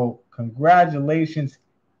button. So congratulations,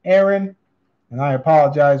 Aaron. And I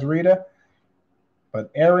apologize, Rita. But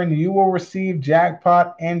Aaron, you will receive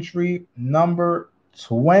jackpot entry number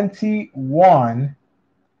 21.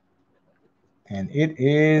 And it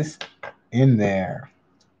is in there.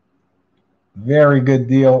 Very good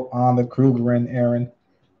deal on the Krugerrand, Aaron.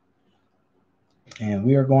 And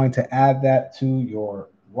we are going to add that to your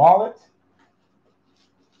wallet.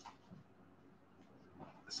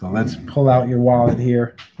 So let's pull out your wallet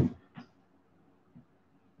here.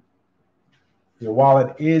 Your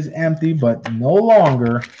wallet is empty, but no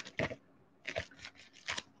longer.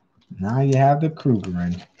 Now you have the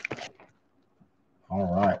Krugerrand. All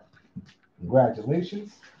right.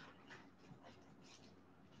 Congratulations.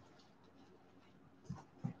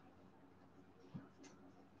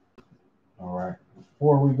 All right.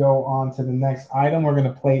 Before we go on to the next item, we're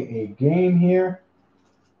going to play a game here.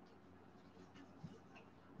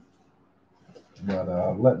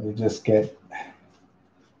 But let me just get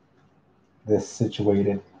this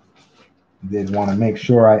situated. Did want to make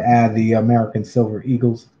sure I add the American Silver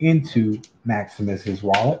Eagles into Maximus's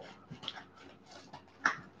wallet.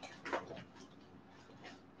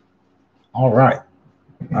 All right.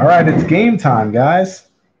 All right, it's game time, guys.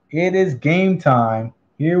 It is game time.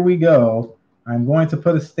 Here we go. I'm going to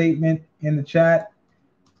put a statement in the chat.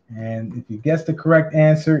 And if you guess the correct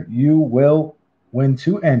answer, you will win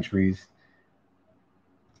 2 entries.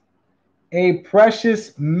 A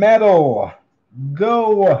precious metal.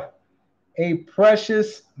 Go. A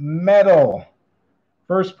precious metal.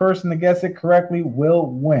 First person to guess it correctly will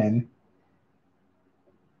win.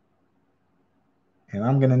 And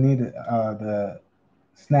I'm going to need the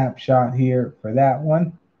snapshot here for that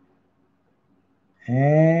one.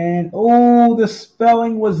 And, oh, the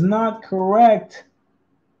spelling was not correct.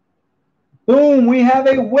 Boom, we have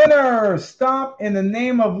a winner. Stop, in the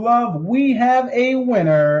name of love. We have a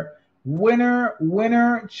winner. Winner,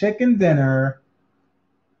 winner, chicken dinner.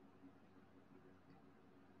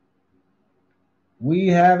 We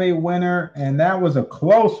have a winner, and that was a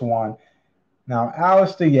close one. Now,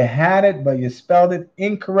 Alistair, you had it, but you spelled it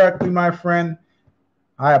incorrectly, my friend.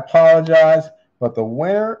 I apologize, but the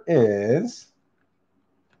winner is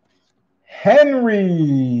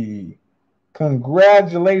Henry.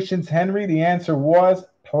 Congratulations, Henry. The answer was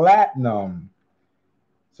platinum.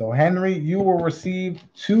 So, Henry, you will receive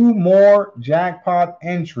 2 more jackpot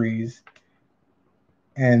entries,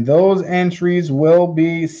 and those entries will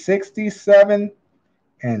be 67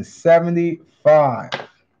 and 75.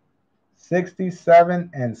 67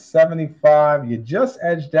 and 75. You just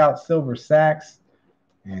edged out Silver Sacks,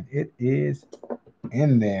 and it is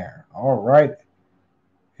in there. All right,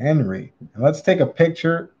 Henry. And let's take a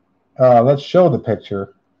picture. Let's show the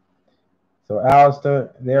picture. So,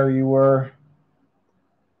 Alistair, there you were.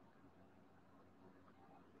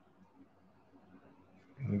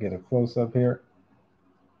 Let me get a close up here.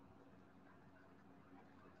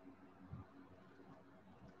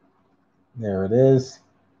 There it is.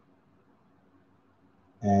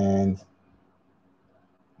 And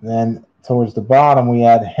then towards the bottom, we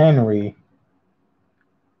had Henry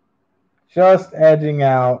just edging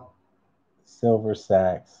out Silver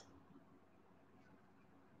Sacks.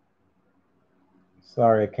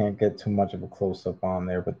 Sorry, I can't get too much of a close up on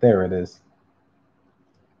there, but there it is.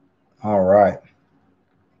 All right.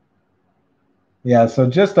 Yeah, so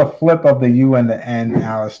just a flip of the U and the N,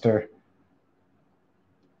 Alistair.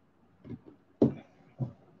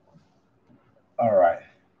 All right.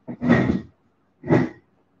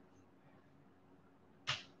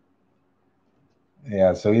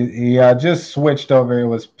 Yeah, so he just switched over. It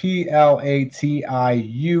was Platiunm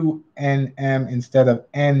instead of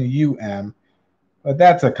NUM. But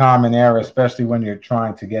that's a common error, especially when you're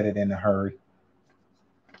trying to get it in a hurry.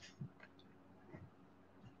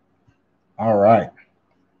 All right.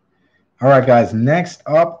 All right, guys. Next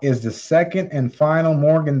up is the second and final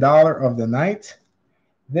Morgan dollar of the night.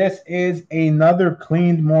 This is another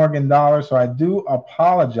cleaned Morgan dollar, so I do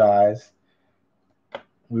apologize.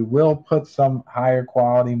 We will put some higher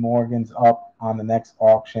quality Morgans up on the next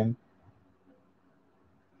auction.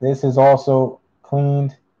 This is also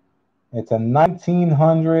cleaned. It's a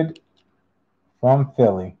 1900 from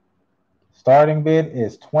Philly. Starting bid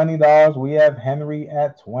is $20. We have Henry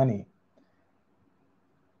at 20.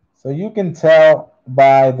 So you can tell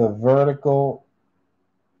by the vertical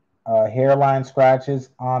hairline scratches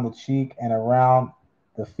on the cheek and around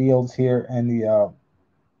the fields here and the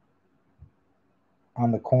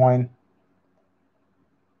on the coin.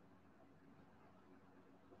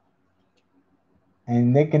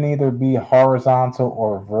 And they can either be horizontal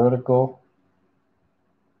or vertical.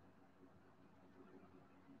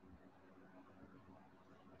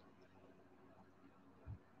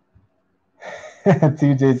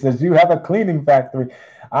 TJ says, you have a cleaning factory.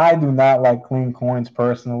 I do not like clean coins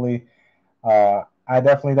personally. I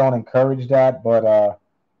definitely don't encourage that, but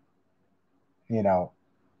you know,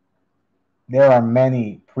 there are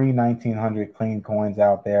many pre-1900 clean coins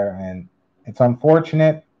out there, and it's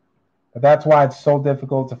unfortunate, but that's why it's so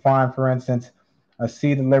difficult to find, for instance, a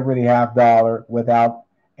Seat of Liberty half dollar without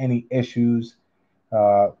any issues,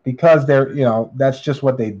 because they're, that's just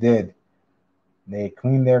what they did. They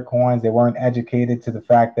cleaned their coins. They weren't educated to the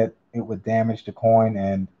fact that it would damage the coin.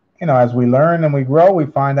 And, as we learn and we grow, we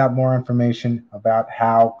find out more information about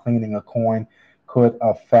how cleaning a coin could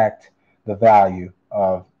affect the value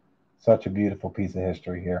of such a beautiful piece of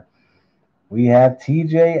history here. We have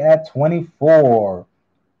TJ at 24.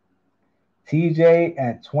 TJ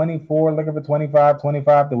at 24, looking for 25.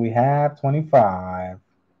 25, do we have 25?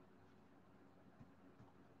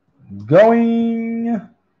 Going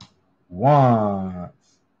once.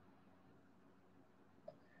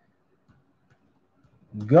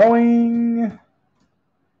 Going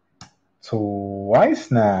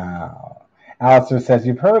twice now. Alistair says,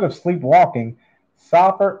 you've heard of sleepwalking.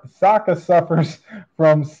 Saca suffers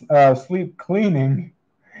from sleep cleaning.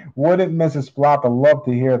 Wouldn't Mrs. Plata love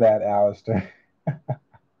to hear that, Alistair?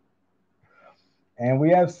 And we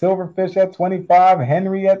have Silverfish at 25,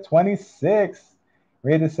 Henry at 26.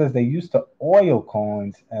 Rita says they used to oil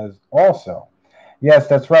coins as also. Yes,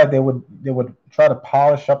 that's right. They would try to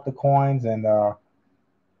polish up the coins and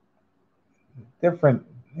different,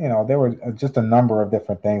 there were just a number of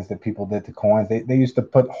different things that people did to coins. They used to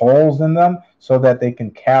put holes in them so that they can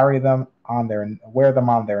carry them wear them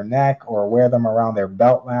on their neck or wear them around their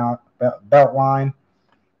belt line.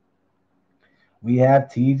 We have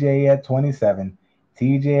TJ at 27.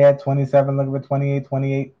 TJ at 27, looking for 28,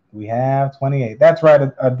 28. We have 28. That's right,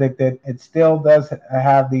 Addicted. It still does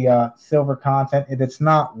have the silver content. It's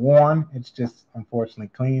not worn. It's just unfortunately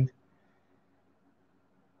cleaned.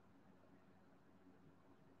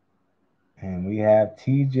 And we have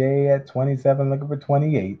TJ at 27, looking for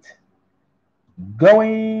 28.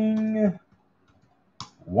 Going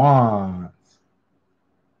once.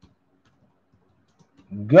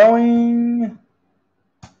 Going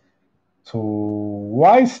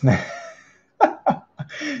twice now.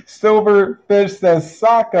 Silverfish says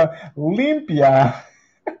Saca Limpia.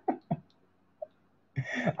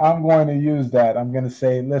 I'm going to use that. I'm going to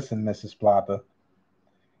say, listen, Mrs. Plata,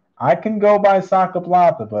 I can go by Saca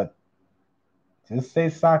Plata, but just say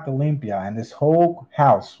Saca Limpia, and this whole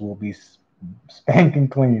house will be spanking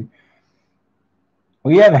clean.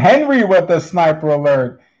 We have Henry with the sniper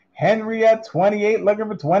alert. Henry at 28, looking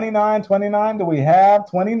for 29. 29, do we have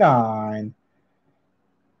 29?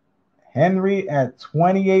 Henry at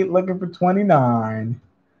 28, looking for 29.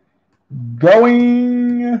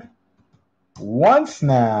 Going once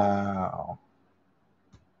now.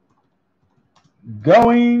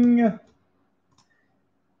 Going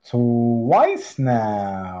twice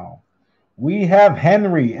now. We have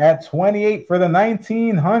Henry at 28 for the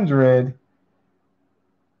 1900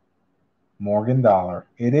 Morgan dollar.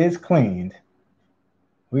 It is cleaned.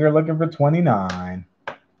 We are looking for 29.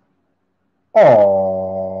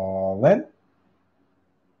 All in.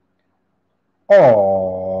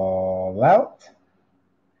 All out.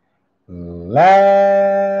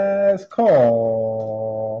 Last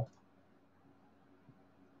call.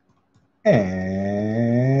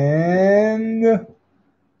 And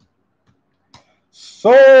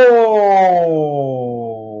sold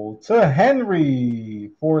to Henry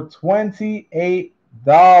for $28.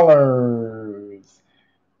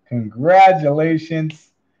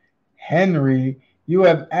 Congratulations, Henry. You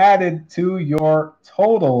have added to your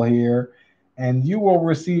total here, and you will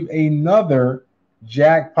receive another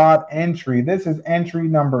jackpot entry. This is entry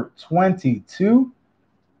number 22.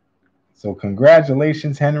 So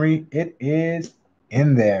congratulations, Henry. It is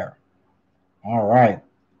in there. All right.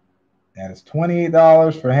 That is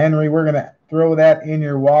 $28 for Henry. We're going to throw that in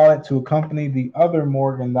your wallet to accompany the other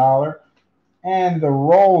Morgan dollar and the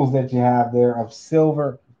rolls that you have there of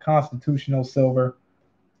silver, constitutional silver.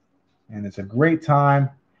 And it's a great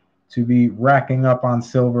time to be racking up on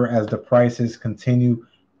silver as the prices continue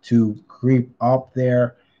to creep up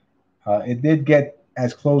there. It did get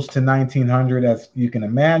as close to 1900 as you can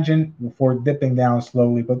imagine before dipping down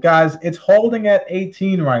slowly. But guys, it's holding at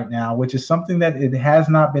 18 right now, which is something that it has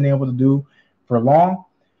not been able to do for long.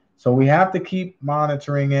 So we have to keep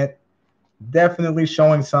monitoring it. Definitely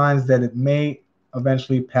showing signs that it may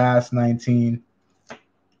eventually pass 19.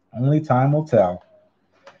 Only time will tell.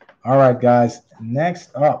 All right, guys.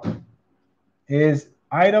 Next up is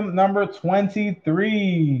item number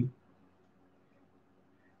 23.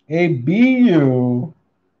 A BU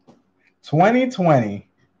 2020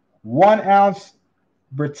 1 ounce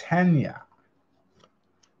Britannia.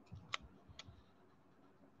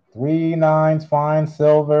 3 nines fine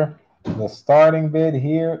silver. The starting bid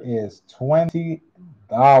here is $20.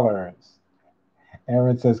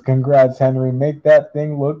 Aaron says, congrats, Henry. Make that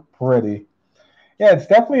thing look pretty. Yeah, it's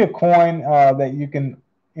definitely a coin that you can,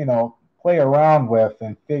 play around with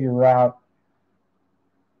and figure out,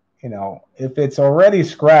 if it's already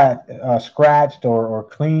scratched or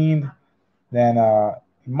cleaned, then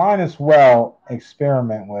you might as well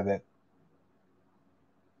experiment with it.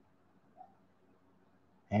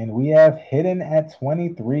 And we have Hidden at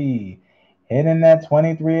 23. Hidden at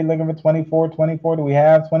 23, looking for 24. 24, do we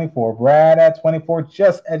have 24? Brad at 24,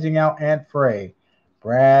 just edging out Aunt Frey.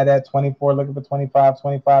 Brad at 24, looking for 25.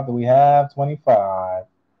 25, do we have 25?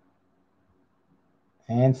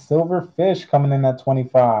 And Silverfish coming in at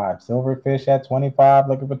 25. Silverfish at 25,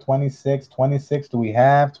 looking for 26. 26, do we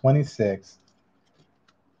have 26?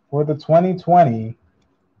 For the 2020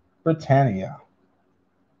 Britannia.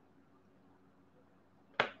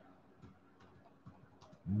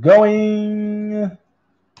 Going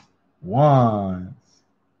once.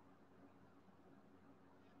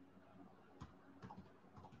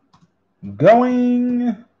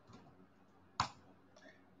 Going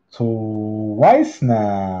twice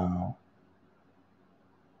now.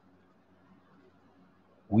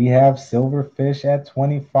 We have Silverfish at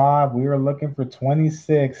 25. We are looking for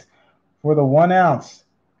 26 for the 1 ounce.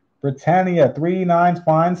 Britannia 3 nines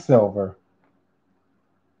fine silver.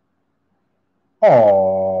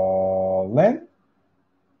 All in.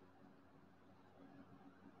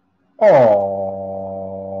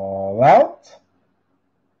 All out.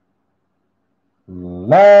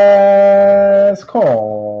 Last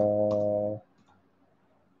call.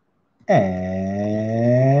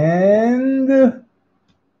 And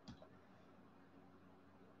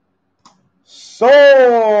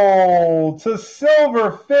sold to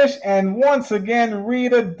Silverfish. And once again,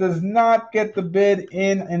 Rita does not get the bid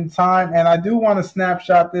in time. And I do want to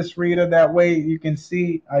snapshot this, Rita. That way you can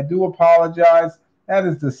see. I do apologize. That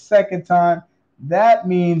is the second time. That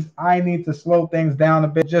means I need to slow things down a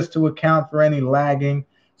bit just to account for any lagging.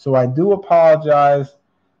 So I do apologize,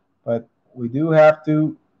 but we do have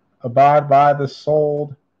to abide by the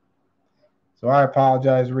sold. So I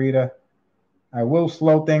apologize, Rita. I will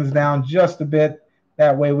slow things down just a bit.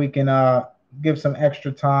 That way we can give some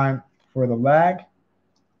extra time for the lag.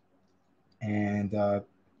 And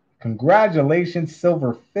congratulations,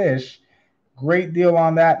 Silverfish. great deal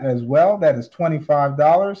on that as well. That is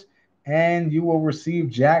 $25. And you will receive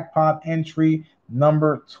jackpot entry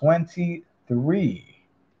number 23.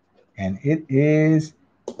 And it is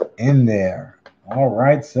in there. All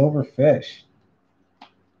right, Silverfish.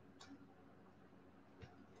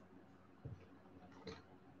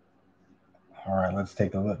 All right, let's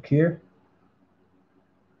take a look here.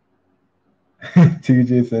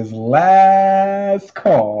 TJ says, last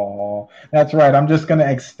call. That's right. I'm just going to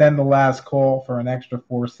extend the last call for an extra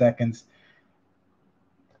 4 seconds.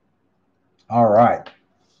 All right.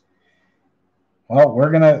 Well,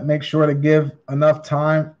 we're going to make sure to give enough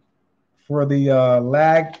time for the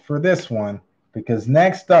lag for this one, because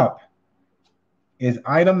next up is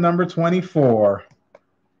item number 24,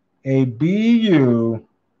 a BU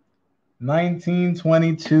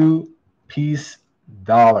 1922 piece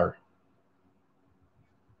dollar.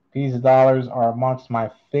 These dollars are amongst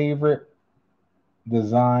my favorite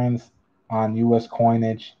designs on U.S.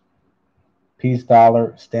 coinage. Peace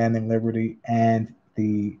dollar, Standing Liberty, and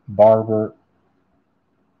the Barber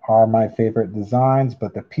are my favorite designs,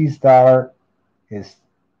 but the peace dollar is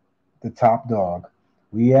the top dog.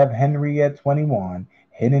 We have Henry at 21,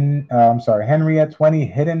 Henry at 20,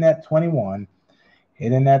 hidden at 21,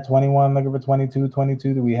 hidden at 21, looking for 22,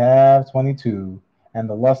 22. Do we have 22? And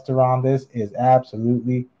the luster on this is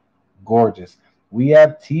absolutely gorgeous. We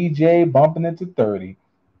have TJ bumping into 30.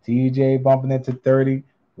 TJ bumping into 30.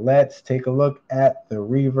 Let's take a look at the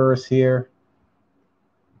reverse here.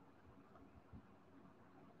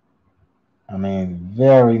 I mean,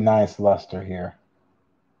 very nice luster here.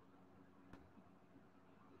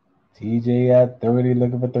 TJ at 30,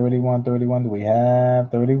 looking for 31, 31. Do we have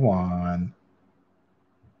 31?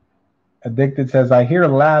 Addicted says, I hear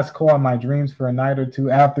last call in my dreams for a night or two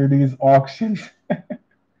after these auctions.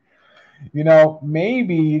 You know,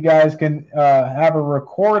 maybe you guys can have a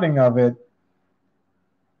recording of it,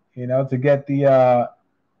 you know, to get the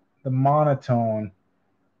monotone.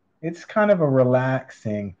 It's kind of a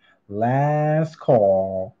relaxing last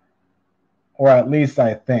call, or at least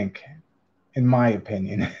I think, in my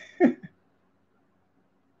opinion.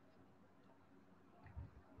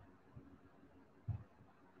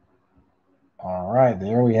 All right,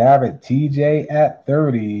 there we have it. TJ at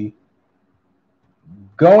 30.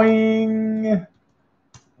 Going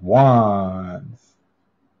once.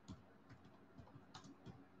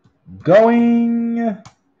 Going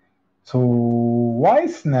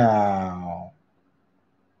twice now.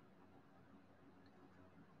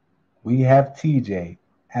 We have TJ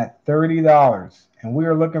at $30, and we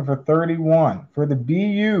are looking for 31 for the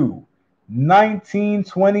BU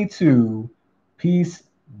 1922 piece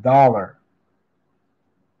dollar.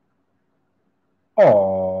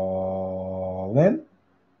 All in.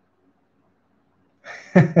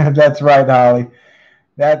 That's right, Holly.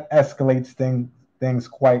 That escalates things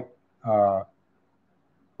quite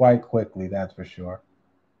quickly, that's for sure.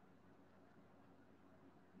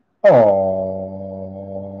 All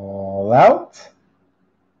out.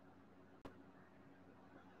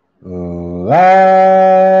 Last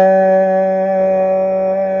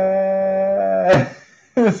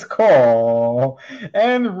call.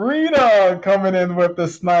 And Rita coming in with the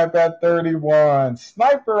snipe at 31.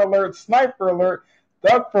 Sniper alert, sniper alert.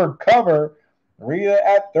 Duck for cover. Rita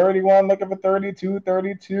at 31, looking for 32,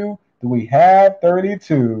 32. Do we have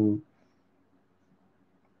 32?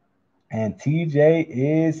 And TJ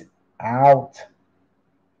is out.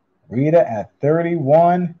 Rita at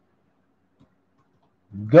 31.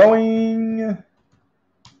 Going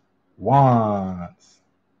once.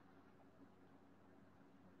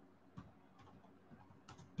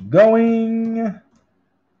 Going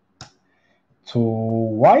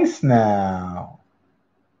twice now.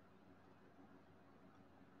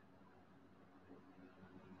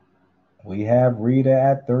 We have Rita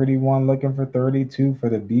at 31, looking for 32 for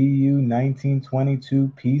the BU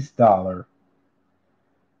 1922 piece dollar.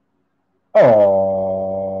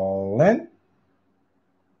 All in.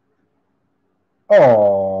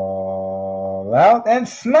 All out. And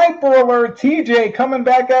sniper alert, TJ coming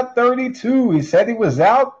back at 32. He said he was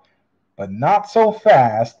out, but not so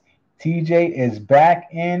fast. TJ is back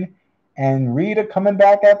in, and Rita coming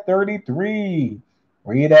back at 33.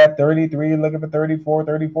 Rita at 33, looking for 34,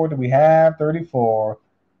 34. Do we have 34?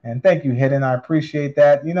 And thank you, Hidden. I appreciate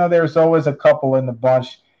that. You know, there's always a couple in the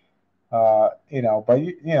bunch, you know, but,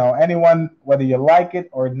 you know, anyone, whether you like it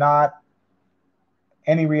or not,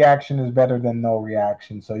 any reaction is better than no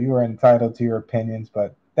reaction. So you are entitled to your opinions,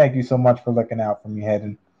 but thank you so much for looking out for me,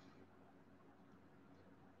 Hidden.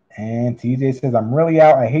 And TJ says, I'm really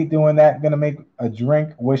out. I hate doing that. Gonna make a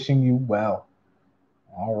drink. Wishing you well.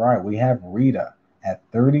 All right, we have Rita at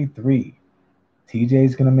 33.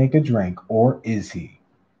 TJ's going to make a drink, or is he?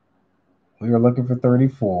 We are looking for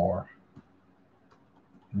 34.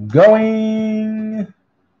 Going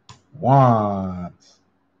once.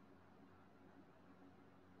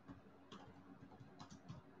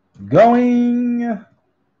 Going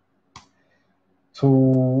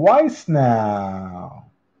twice now.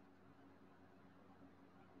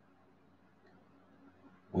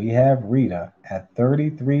 We have Rita at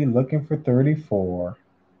 33 looking for 34.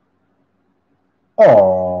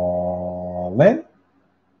 All in.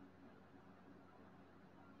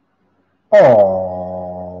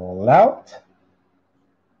 All out.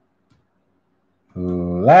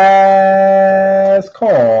 Last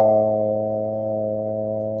call.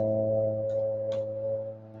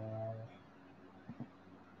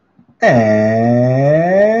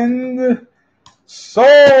 And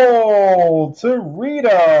sold to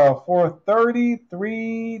Rita for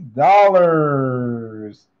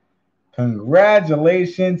 $33.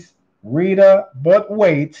 Congratulations, Rita. But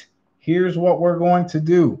wait, here's what we're going to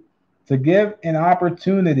do. To give an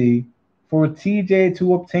opportunity for TJ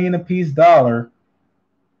to obtain a peace dollar,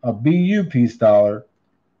 a BU peace dollar,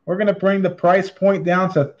 we're going to bring the price point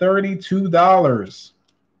down to $32.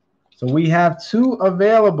 So we have two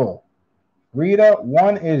available. Rita,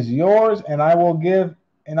 one is yours, and I will give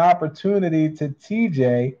an opportunity to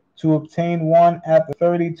TJ to obtain one at the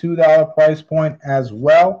 $32 price point as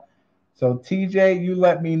well. So TJ, you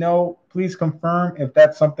let me know. Please confirm if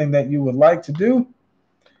that's something that you would like to do.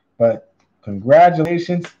 But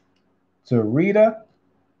congratulations to Rita.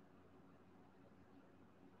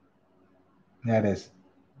 That is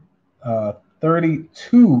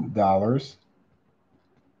 $32.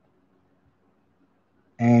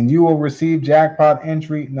 And you will receive jackpot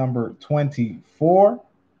entry number 24.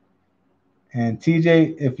 And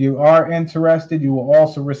TJ, if you are interested, you will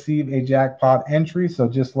also receive a jackpot entry. So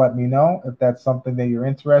just let me know if that's something that you're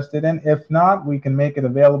interested in. If not, we can make it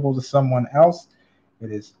available to someone else.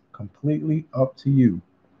 It is completely up to you.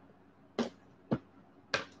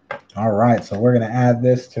 All right, so we're going to add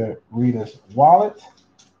this to Rita's wallet.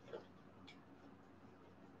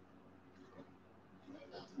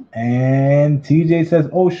 And TJ says,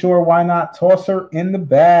 oh, sure, why not? Toss her in the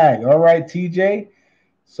bag. All right, TJ.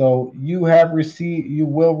 So you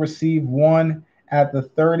will receive one at the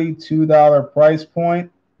 $32 price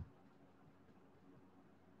point.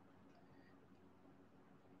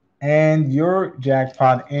 And your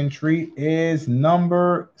jackpot entry is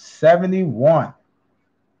number 71.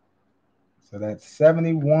 So that's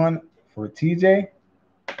 71 for TJ.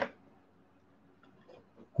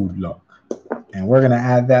 Good luck. And we're going to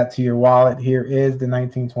add that to your wallet. Here is the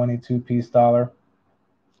 1922 peace dollar.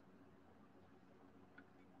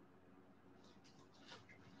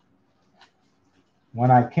 When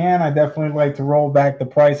I can, I definitely like to roll back the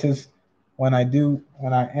prices when I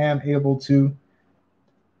am able to.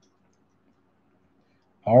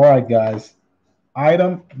 All right, guys.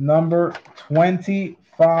 Item number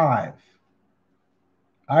 25.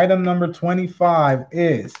 Item number 25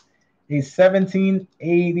 is a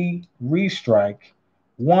 1780 restrike,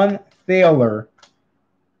 one thaler.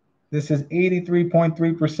 This is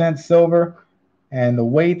 83.3% silver, and the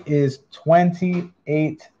weight is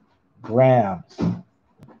 28 grams.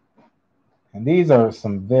 And these are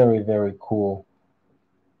some very, very cool.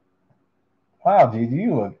 Wow, Gigi,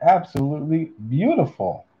 you look absolutely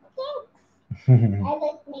beautiful. Thanks. I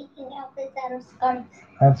like making outfits out of scarves.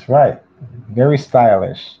 That's right. Very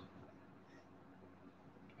stylish.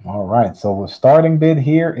 All right, so the starting bid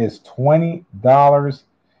here is $20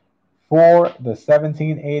 for the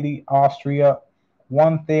 1780 Austria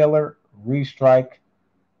one thaler restrike.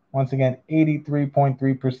 Once again,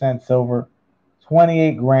 83.3% silver,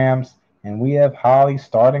 28 grams, and we have Holly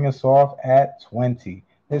starting us off at 20.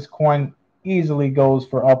 This coin easily goes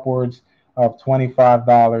for upwards of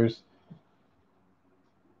 $25.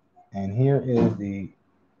 And here is the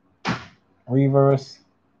reverse.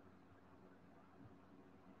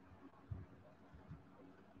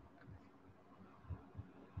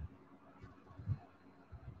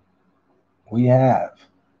 We have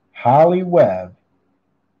Holly Webb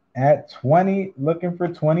at 20, looking for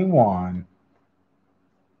 21.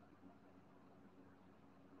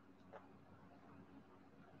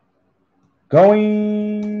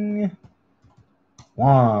 Going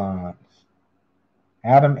once.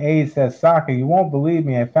 Adam A says, Saca, you won't believe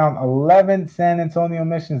me. I found 11 San Antonio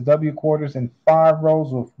Missions W quarters in 5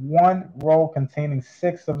 rolls with 1 roll containing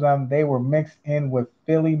 6 of them. They were mixed in with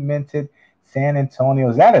Philly minted San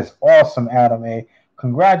Antonios. That is awesome, Adam A.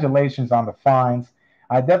 Congratulations on the finds.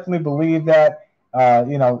 I definitely believe that,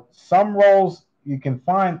 some rolls you can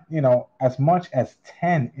find, as much as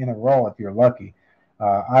 10 in a row if you're lucky.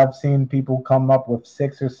 I've seen people come up with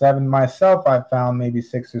 6 or 7. Myself, I've found maybe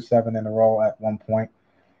 6 or 7 in a row at one point.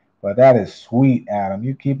 But that is sweet, Adam.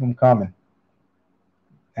 You keep them coming.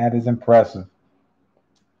 That is impressive.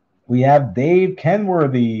 We have Dave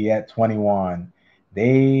Kenworthy at 21.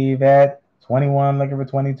 Dave at 21, looking for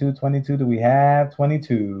 22. 22, do we have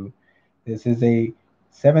 22? This is a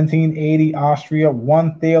 1780 Austria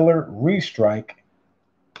 1 Thaler restrike.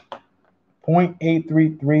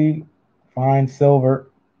 0.833 fine silver.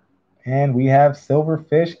 And we have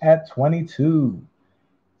Silverfish at 22.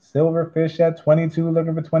 Silverfish at 22,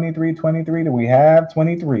 looking for 23. 23, do we have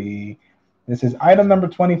 23? This is item number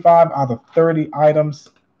 25 out of 30 items.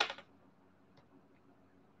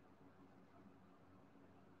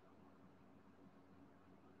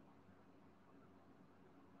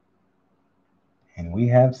 And we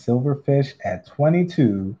have Silverfish at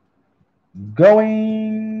 22.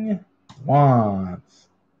 Going once.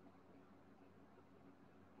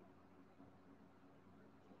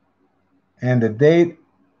 And the date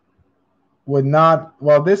would not,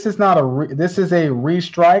 well, this is not this is a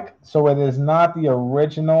restrike, so it is not the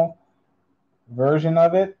original version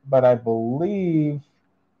of it, but I believe,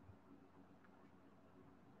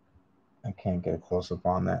 I can't get a close up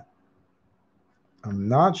on that. I'm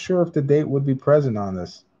not sure if the date would be present on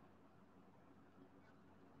this.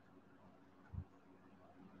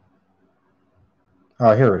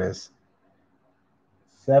 Oh, here it is.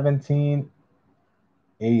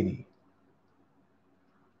 1780.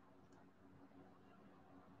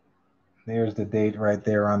 There's the date right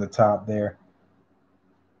there on the top there.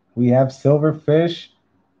 We have Silverfish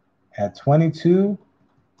at 22,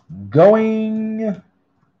 going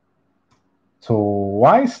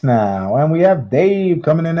twice now. And we have Dave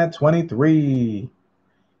coming in at 23.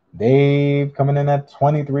 Dave coming in at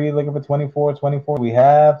 23, looking for 24. 24, we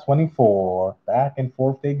have 24. Back and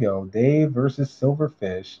forth they go. Dave versus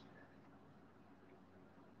Silverfish.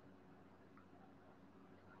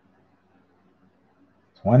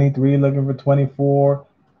 $23, looking for 24.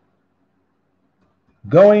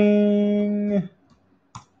 Going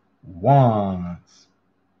once.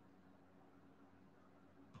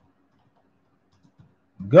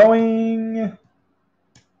 Going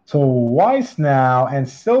twice now. And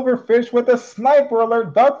Silverfish with a sniper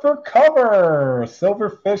alert. Duck for cover.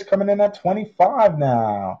 Silverfish coming in at 25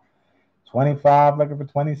 now. 25, looking for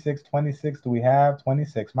 26. 26, do we have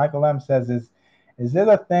 26? Michael M says, is it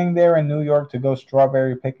a thing there in New York to go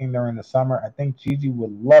strawberry picking during the summer? I think Gigi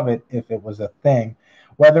would love it if it was a thing.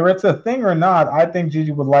 Whether it's a thing or not, I think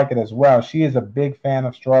Gigi would like it as well. She is a big fan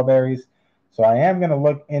of strawberries, so I am going to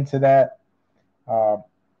look into that.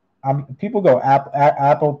 People go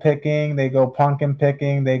apple picking, they go pumpkin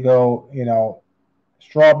picking, they go,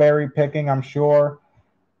 strawberry picking, I'm sure.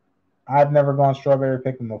 I've never gone strawberry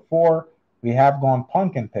picking before. We have gone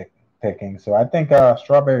pumpkin picking, so I think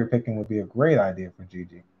strawberry picking would be a great idea for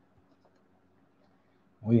Gigi.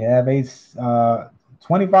 We have a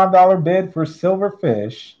 $25 bid for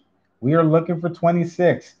Silverfish. We are looking for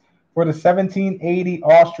 26 for the 1780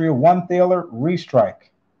 Austria 1 Thaler restrike.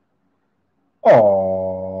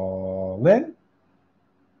 All in.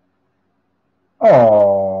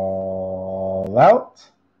 All out.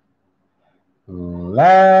 Last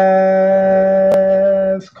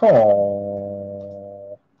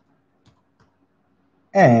call.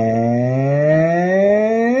 And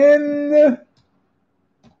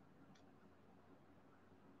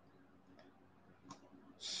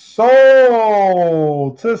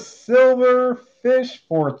sold to Silverfish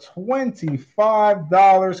for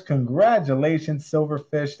 $25. Congratulations,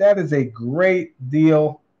 Silverfish. That is a great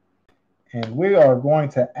deal. And we are going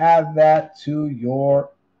to add that to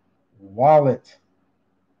your wallet.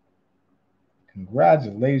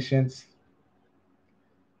 Congratulations.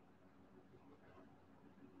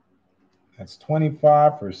 That's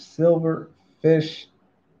 25 for Silverfish.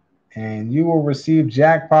 And you will receive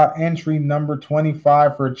jackpot entry number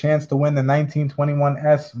 25 for a chance to win the 1921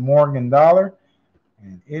 S Morgan dollar.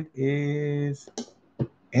 And it is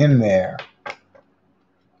in there.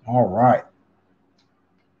 All right.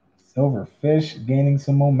 Silverfish gaining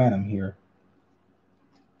some momentum here.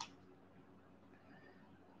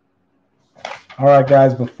 All right,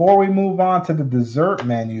 guys, before we move on to the dessert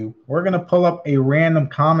menu, we're going to pull up a random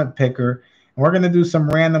comment picker, and we're going to do some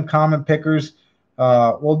random comment pickers.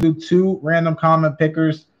 We'll do 2 random comment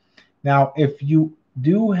pickers. Now, if you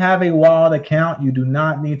do have a wallet account, you do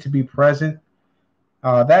not need to be present.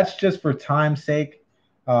 That's just for time's sake.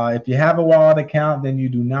 If you have a wallet account, then you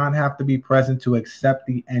do not have to be present to accept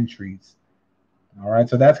the entries. All right,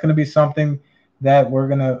 so that's going to be something that we're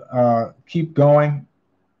going to keep going.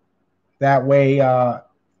 That way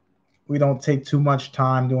we don't take too much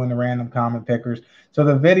time doing the random comment pickers. So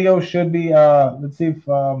the video should be, let's see if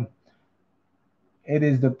it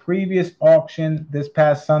is the previous auction, this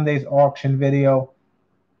past Sunday's auction video.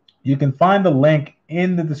 You can find the link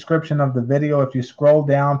in the description of the video if you scroll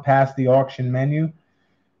down past the auction menu.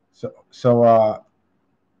 So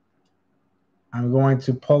I'm going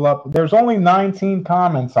to pull up. There's only 19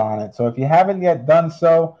 comments on it. So if you haven't yet done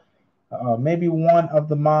so, maybe one of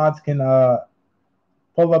the mods can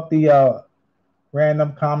pull up the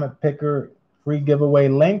random comment picker free giveaway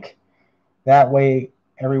link. That way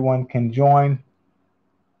everyone can join.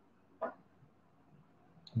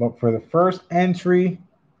 But for the first entry,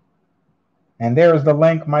 and there's the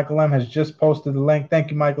link. Michael M has just posted the link.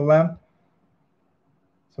 Thank you, Michael M.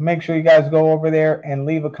 So make sure you guys go over there and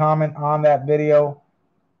leave a comment on that video.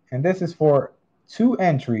 And this is for 2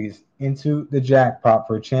 entries into the jackpot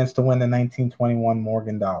for a chance to win the 1921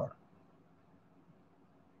 Morgan dollar.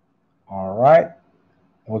 All right.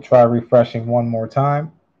 We'll try refreshing one more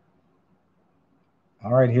time.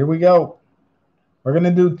 All right, here we go. We're going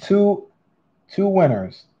to do two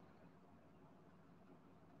winners.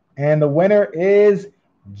 And the winner is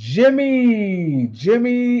Jimmy.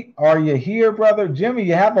 Jimmy, are you here, brother? Jimmy,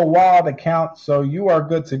 you have a wild account, so you are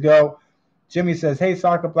good to go. Jimmy says, hey,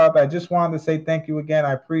 Saca Plata, I just wanted to say thank you again.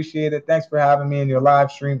 I appreciate it. Thanks for having me in your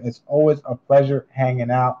live stream. It's always a pleasure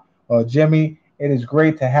hanging out. Well, Jimmy, it is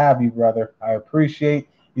great to have you, brother. I appreciate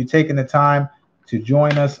you taking the time to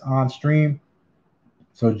join us on stream.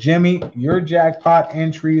 So, Jimmy, your jackpot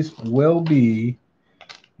entries will be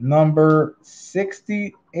number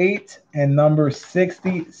 68 and number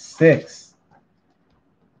 66.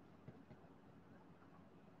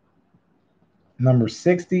 Number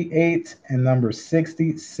 68 and number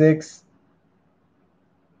 66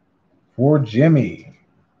 for Jimmy.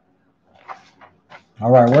 All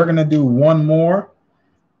right, we're going to do one more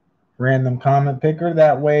random comment picker.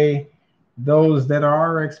 That way, those that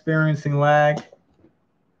are experiencing lag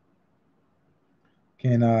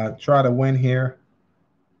can try to win here.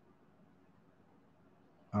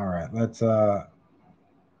 All right, let's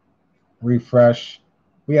refresh.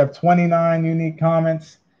 We have 29 unique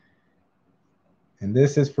comments, and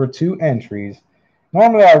this is for 2 entries.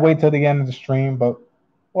 Normally, I wait till the end of the stream, but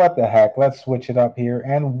what the heck? Let's switch it up here.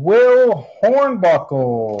 And Will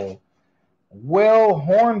Hornbuckle. Will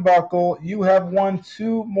Hornbuckle, you have won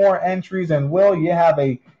 2 more entries, and Will, you have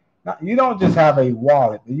you don't just have a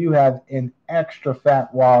wallet, you have an extra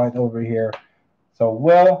fat wallet over here. So,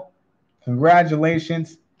 Will,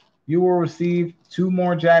 congratulations. You will receive 2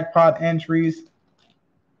 more jackpot entries.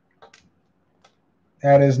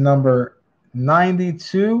 That is number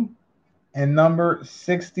 92 and number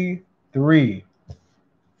 63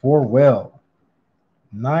 for Will.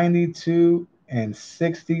 92 and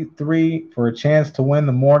 63 for a chance to win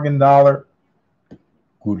the Morgan dollar.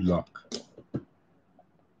 Good luck.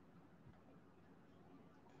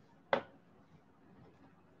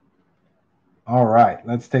 All right,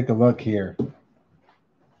 let's take a look here.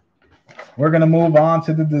 We're going to move on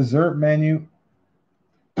to the dessert menu.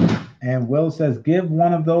 And Will says, give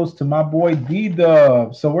one of those to my boy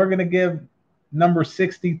D-Dub. So we're going to give number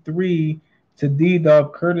 63 to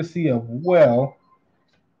D-Dub, courtesy of Will.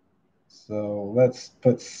 So let's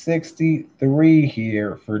put 63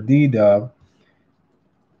 here for D-Dub.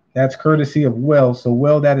 That's courtesy of Will. So,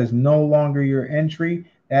 Will, that is no longer your entry.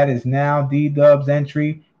 That is now D-Dub's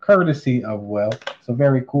entry, courtesy of Will. So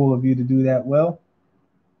very cool of you to do that, Will.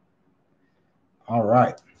 All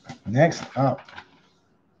right. Next up.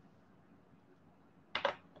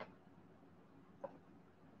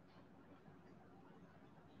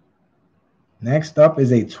 Next up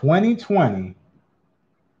is a 2020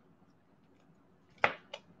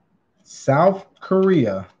 South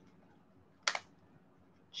Korea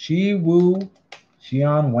Chi-Woo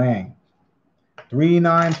Xian Wang.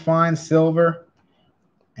 3/9 fine silver.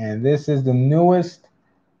 And this is the newest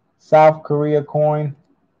South Korea coin.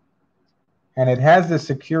 And it has the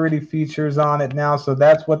security features on it now. So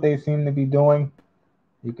that's what they seem to be doing.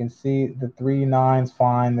 You can see the 3/9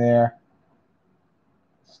 fine there.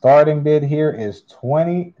 Starting bid here is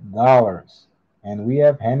 $20. And we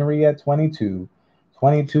have Henry at 22.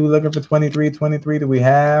 22 looking for 23. 23. Do we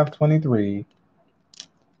have 23?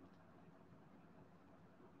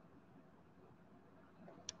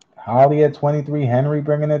 Holly at 23. Henry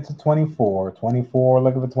bringing it to 24. 24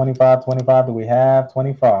 looking for 25. 25. Do we have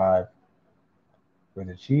 25? For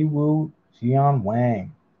the Chi-Woo Xian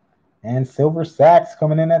Wang. And Silver Sacks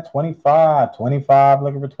coming in at 25. 25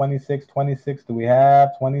 looking for 26. 26. Do we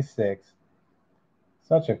have 26?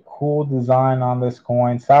 Such a cool design on this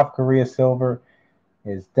coin. South Korea silver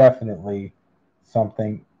is definitely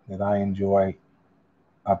something that I enjoy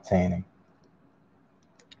obtaining.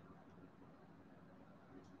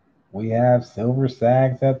 We have silver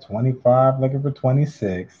sags at 25, looking for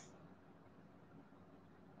 26.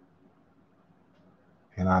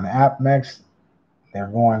 And on AppMex, they're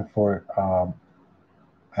going for,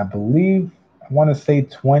 I believe, I want to say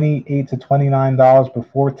 $28 to $29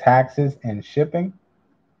 before taxes and shipping.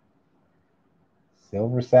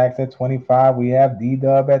 Silver Sacks at 25. We have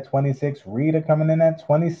D-Dub at 26. Rita coming in at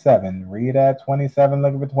 27. Rita at 27,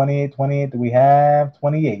 looking for 28. 28. Do we have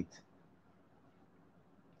 28?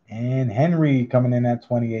 And Henry coming in at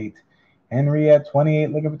 28. Henry at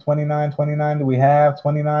 28, looking for 29. 29. Do we have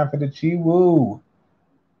 29 for the Chi-Woo?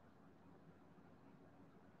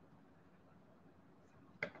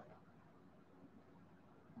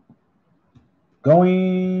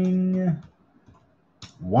 Going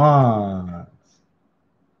once.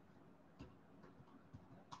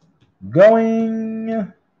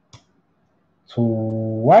 Going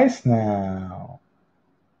twice now.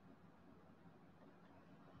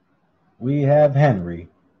 We have Henry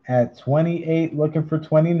at 28, looking for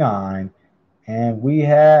 29. And we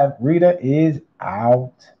have Rita is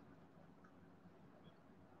out.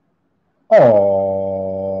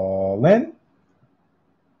 All in.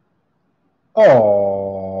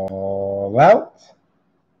 All out.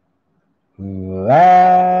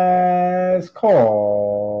 Last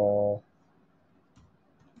call.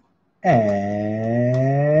 And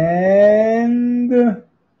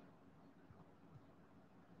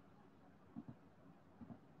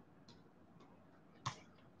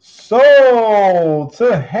sold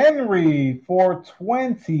to Henry for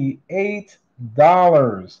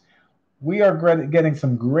 $28. We are getting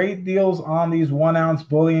some great deals on these 1 ounce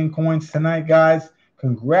bullion coins tonight, guys.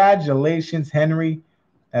 Congratulations, Henry.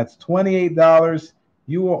 That's $28.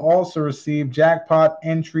 You will also receive jackpot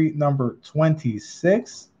entry number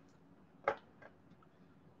 26.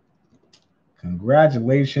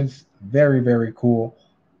 Congratulations. Very, very cool.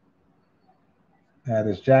 That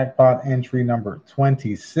is jackpot entry number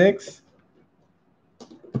 26.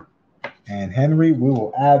 And Henry, we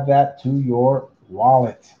will add that to your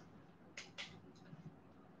wallet.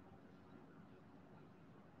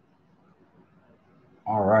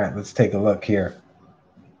 All right, let's take a look here.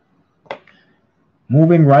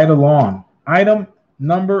 Moving right along. Item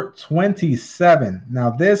number 27.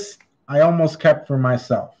 Now this I almost kept for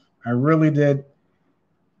myself. I really did.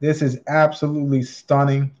 This is absolutely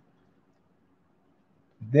stunning.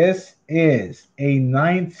 This is a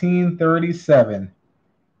 1937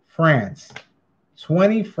 France,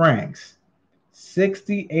 20 francs,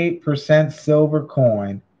 68% silver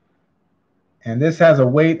coin. And this has a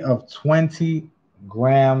weight of 20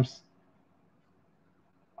 grams.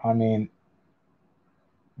 I mean,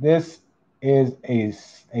 this is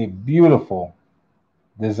a beautiful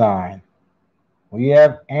design. We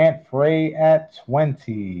have Aunt Frey at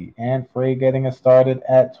 20. Aunt Frey getting us started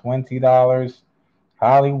at $20.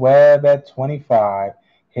 Holly Webb at 25.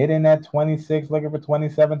 Hidden at 26. Looking for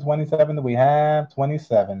 27. 27. Do we have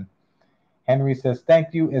 27? Henry says,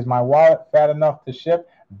 thank you. Is my wallet fat enough to ship?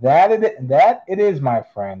 That it is, my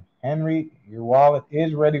friend. Henry, your wallet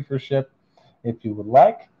is ready for ship if you would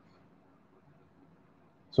like.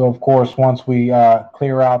 So, of course, once we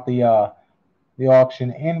clear out the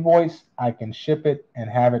auction invoice, I can ship it and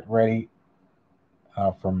have it ready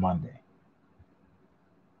for Monday.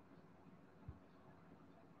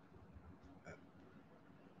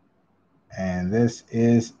 And this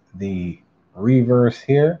is the reverse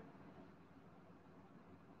here.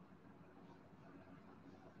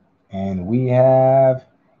 And we have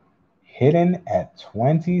Hidden at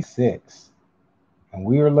 26. And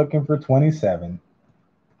we are looking for 27.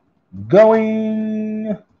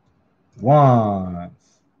 Going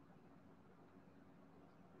once.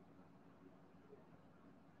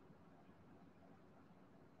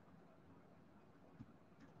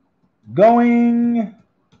 Going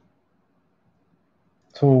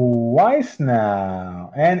twice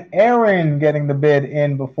now. And Aaron getting the bid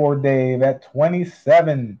in before Dave at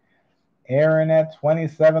 27. Aaron at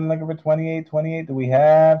 27, looking for 28. 28. Do we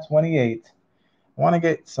have 28? I want to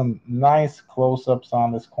get some nice close-ups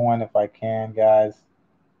on this coin if I can, guys.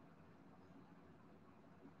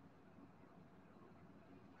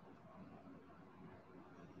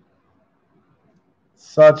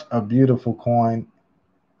 Such a beautiful coin.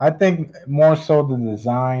 I think more so the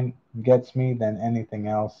design gets me than anything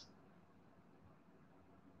else.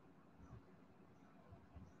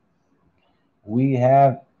 We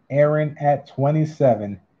have Aaron at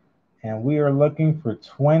 27, and we are looking for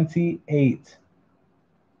 28.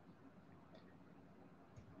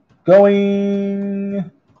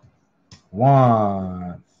 Going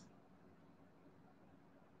once.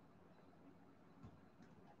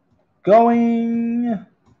 Going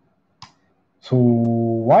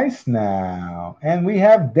twice now. And we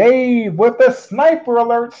have Dave with the sniper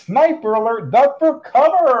alert. Sniper alert. Duck for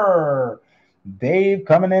cover. Dave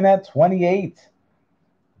coming in at 28.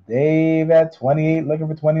 Dave at 28, looking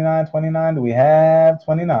for 29. 29. Do we have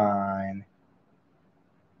 29?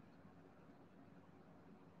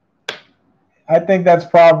 I think that's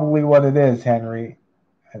probably what it is, Henry.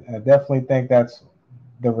 I definitely think that's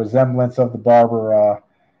the resemblance of the Barber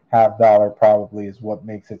half dollar probably is what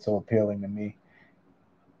makes it so appealing to me.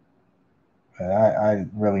 I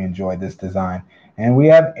really enjoyed this design. And we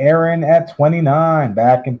have Aaron at 29.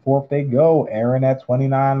 Back and forth they go. Aaron at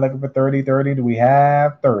 29, looking for 30. 30. Do we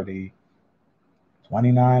have 30?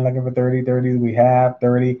 29, looking for 30. 30. Do we have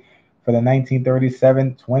 30? For the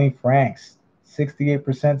 1937, 20 francs.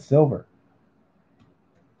 68% silver.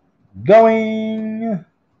 Going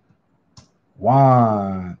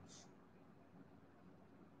once.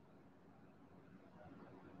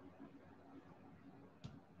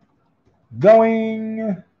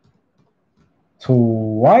 Going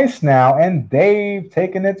twice now, and Dave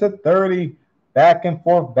taking it to 30. Back and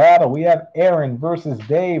forth battle. We have Aaron versus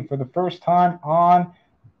Dave for the first time on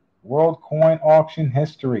World Coin Auction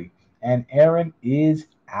history. And Aaron is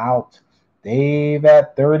out. Dave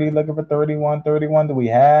at 30, looking for 31. 31. Do we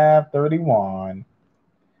have 31?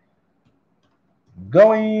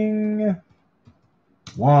 Going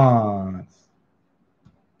once.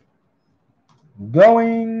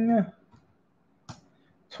 Going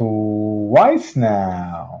twice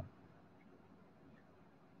now.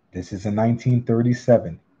 This is a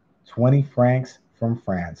 1937, 20 francs from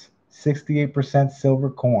France, 68% silver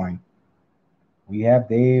coin. We have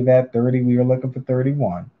Dave at 30. We are looking for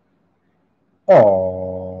 31.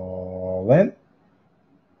 All in.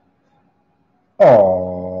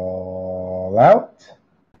 All out.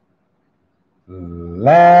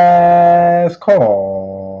 Last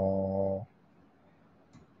call.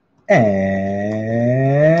 And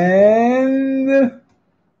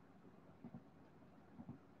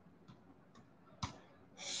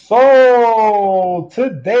sold to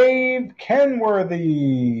Dave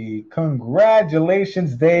Kenworthy.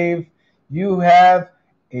 Congratulations, Dave. You have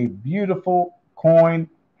a beautiful coin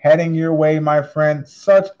heading your way, my friend.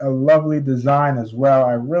 Such a lovely design as well.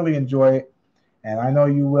 I really enjoy it, and I know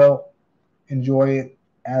you will enjoy it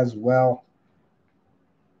as well.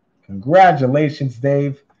 Congratulations,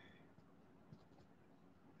 Dave.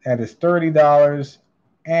 That is $30,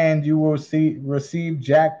 and you will receive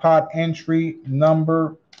jackpot entry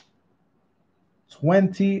number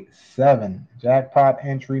 27. Jackpot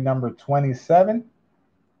entry number 27,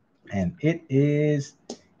 and it is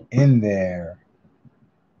in there.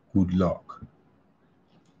 Good luck.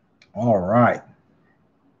 All right,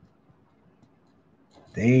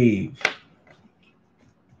 Dave.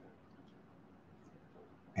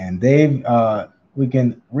 And Dave, we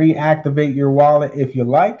can reactivate your wallet if you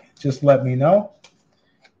like. Just let me know.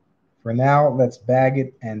 For now, let's bag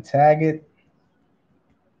it and tag it.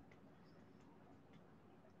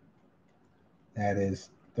 That is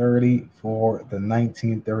 30 for the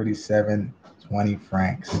 1937 20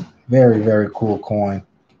 francs. Very, very cool coin.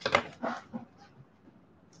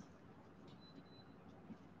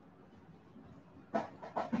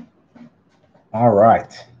 All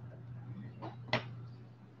right.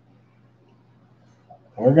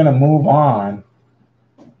 We're going to move on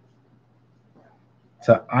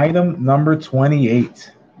to item number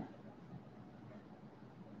 28.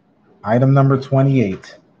 Item number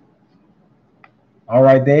 28. All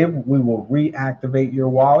right, Dave, we will reactivate your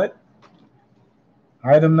wallet.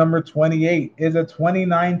 Item number 28 is a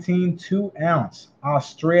 2019 2-ounce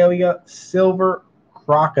Australia silver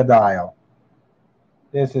crocodile.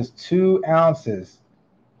 This is 2 ounces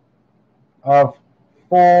of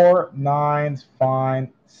 4/9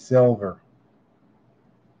 fine silver.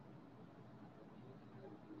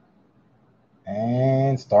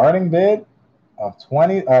 And starting bid of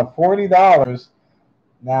 $40.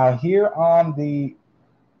 Now here on the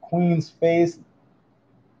Queen's face,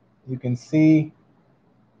 you can see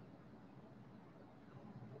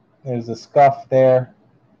there's a scuff there.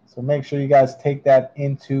 So make sure you guys take that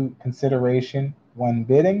into consideration when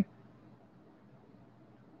bidding.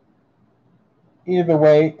 Either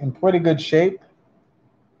way, in pretty good shape.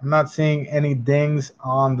 I'm not seeing any dings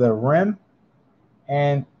on the rim.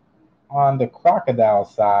 And on the crocodile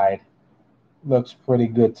side, looks pretty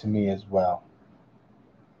good to me as well.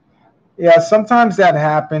 Yeah, sometimes that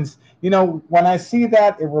happens. You know, when I see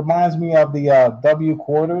that, it reminds me of the W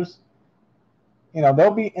quarters. you know,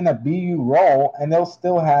 they'll be in a BU roll and they'll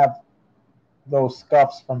still have those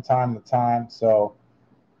scuffs from time to time. So,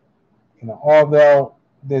 you know, although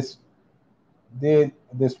this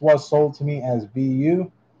was sold to me as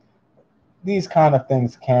BU, these kind of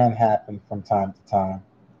things can happen from time to time.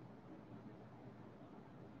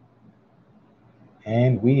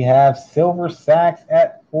 And we have Silver Sacks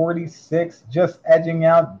at 46, just edging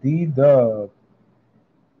out D-Dub.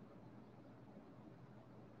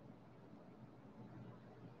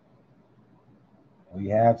 We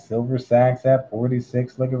have Silver Sacks at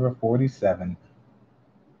 46, looking for 47.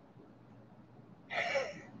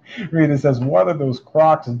 Rita says, what are those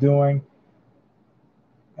Crocs doing?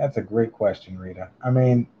 That's a great question, Rita. I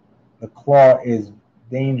mean, the claw is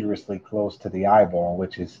dangerously close to the eyeball,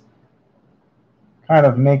 which is kind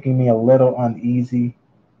of making me a little uneasy.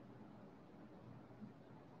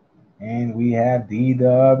 And we have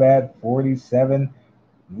D-Dub at 47,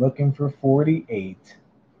 looking for 48.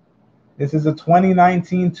 This is a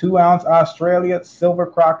 2019 2-ounce Australia Silver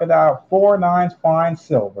Crocodile, 4/9 fine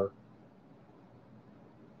silver.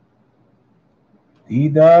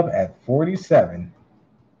 D-Dub at 47.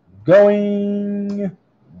 Going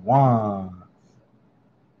once.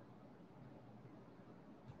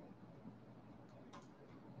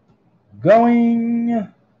 Going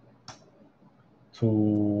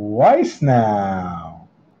twice now.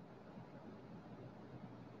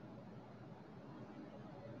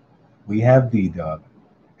 We have D-Dub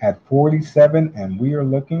at 47, and we are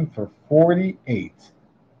looking for 48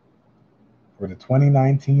 for the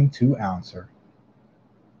 2019 2-ouncer.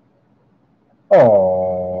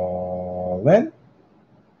 All in.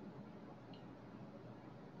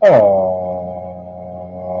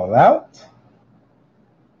 All out.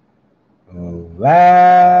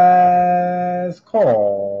 Last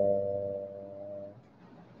call.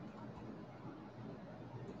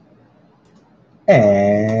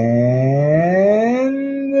 And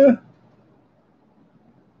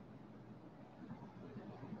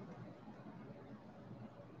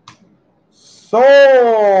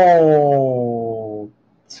sold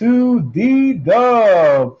to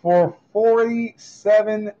D-Dub for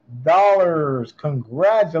 $47.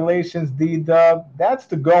 Congratulations, D-Dub. That's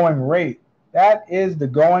the going rate. That is the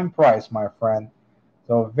going price, my friend.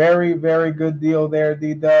 So very, very good deal there,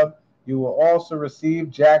 D-Dub. You will also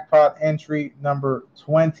receive jackpot entry number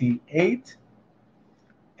 28.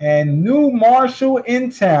 And New Marshall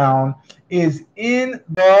in town is in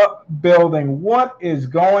the building. What is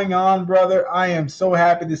going on, brother? I am so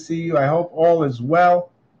happy to see you. I hope all is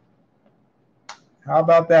well. How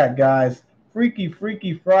about that, guys? Freaky,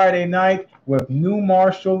 freaky Friday night with New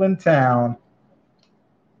Marshall in town.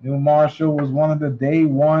 New Marshall was one of the day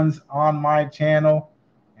ones on my channel,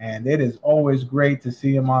 and it is always great to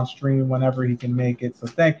see him on stream whenever he can make it. So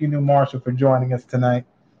thank you, New Marshall, for joining us tonight.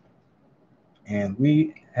 And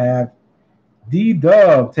we have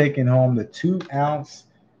D-Dub taking home the 2-ounce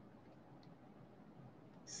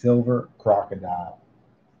silver crocodile.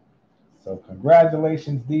 So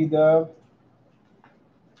congratulations, D-Dub.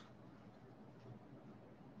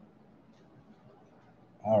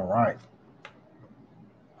 All right.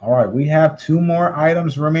 All right, we have 2 more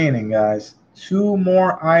items remaining, guys. 2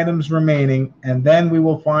 more items remaining, and then we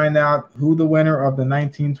will find out who the winner of the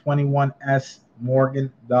 1921 S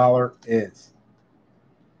Morgan dollar is.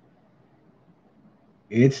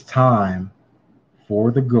 It's time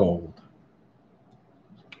for the gold.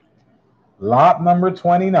 Lot number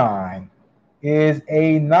 29 is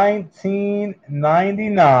a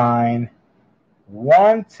 1999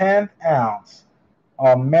 1/10 ounce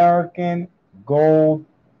American gold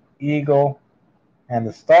Eagle, and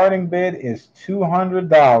the starting bid is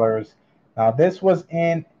 $200. Now this was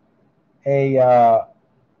in a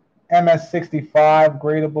MS65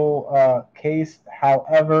 gradable case.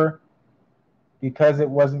 However, because it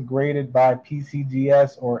wasn't graded by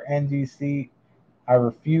PCGS or NGC, I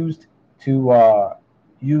refused to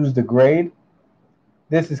use the grade.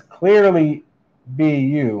 This is clearly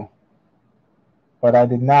BU, but I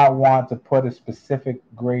did not want to put a specific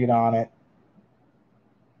grade on it.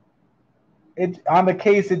 On the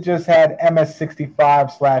case, it just had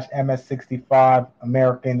MS65/MS65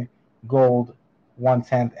 American Gold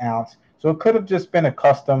 1/10 ounce. So it could have just been a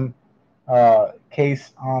custom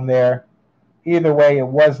case on there. Either way, it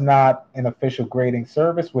was not an official grading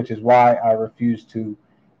service, which is why I refused to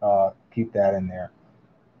keep that in there.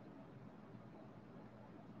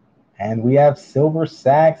 And we have Silver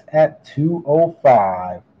Sacks at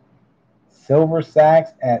 205. Silver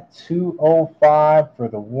Sacks at 205 for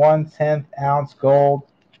the 1/10 ounce gold.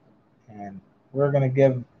 And we're going to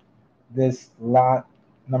give this lot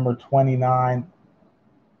number 29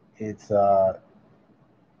 its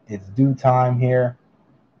It's due time here.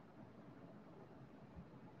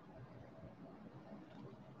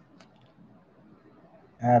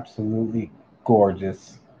 Absolutely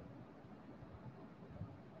gorgeous.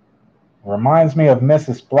 Reminds me of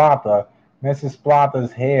Mrs. Plata. Mrs.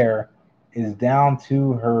 Plata's hair is down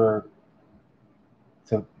to her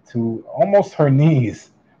to almost her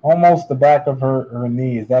knees, almost the back of her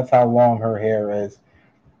knees. That's how long her hair is.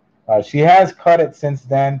 She has cut it since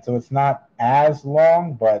then, so it's not as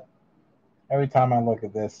long, but every time I look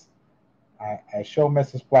at this, I show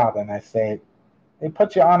Mrs. Plata and I say, they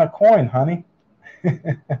put you on a coin, honey.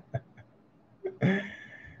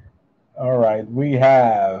 All right, we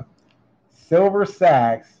have Silver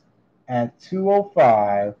Sacks at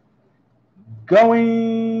 205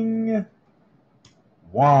 going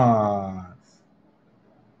once.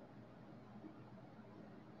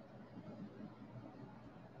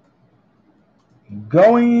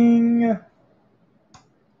 Going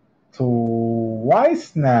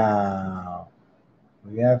twice now.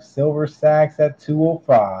 We have Silver Sacks at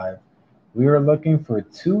 205. We are looking for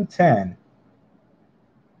 210.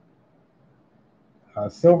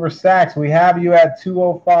 Silver Sacks, we have you at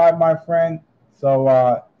 205, my friend.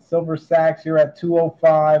 So Silver Sacks, you're at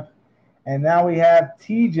 205. And now we have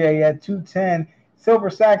TJ at 210. Silver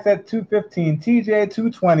Sacks at 215. TJ at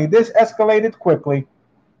 220. This escalated quickly.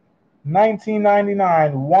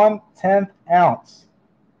 1999, 1/10 ounce.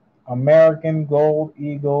 American Gold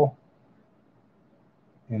Eagle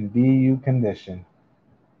in BU condition.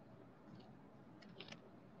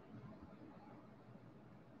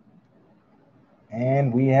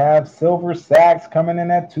 And we have Silver Sacks coming in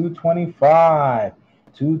at 225.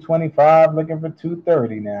 225 looking for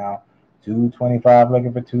 230 now. 225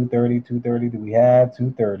 looking for 230. 230. Do we have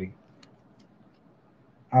 230?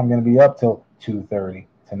 I'm going to be up till 2:30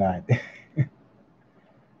 tonight.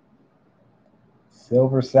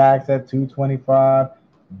 Silver Sacks at 225.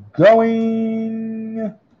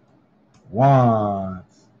 Going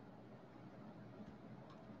once.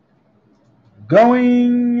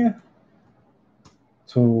 Going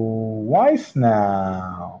twice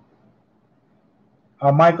now.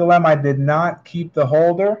 Michael M., I did not keep the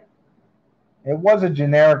holder. It was a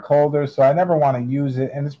generic holder, so I never want to use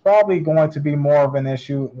it. And it's probably going to be more of an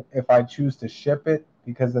issue if I choose to ship it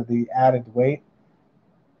because of the added weight.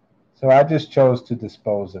 So I just chose to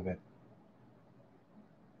dispose of it.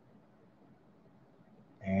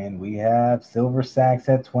 And we have Silver Sacks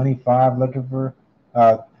at 25 looking for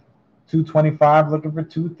 225 looking for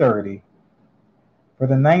 230. For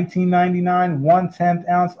the 1999 1/10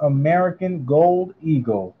 ounce American Gold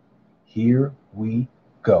Eagle. Here we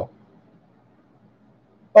go.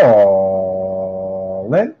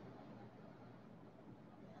 All in.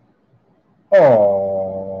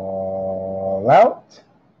 All out.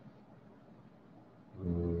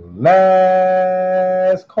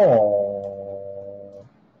 Last call.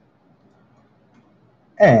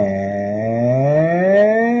 And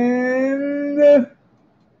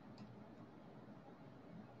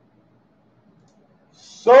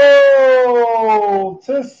sold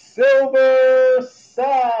to Silver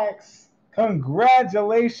Sacks.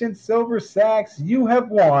 Congratulations, Silver Sacks. You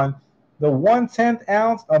have won the 1/10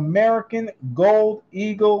 ounce American Gold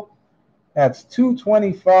Eagle. That's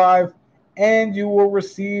 225. And you will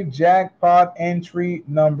receive jackpot entry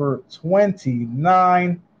number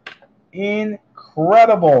 29.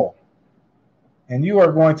 Incredible. And you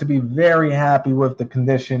are going to be very happy with the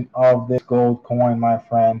condition of this gold coin, my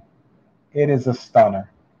friend. It is a stunner.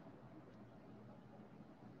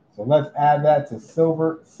 So let's add that to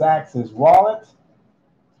Silver Sacks' wallet,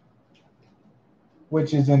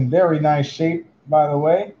 which is in very nice shape, by the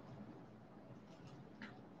way.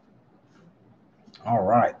 All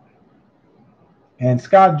right. And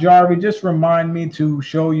Scott Jarvie, just remind me to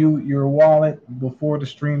show you your wallet before the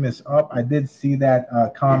stream is up. I did see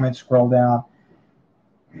that comment scroll down.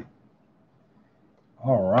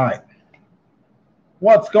 All right.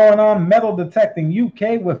 What's going on? Metal Detecting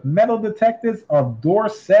UK with Metal Detectives of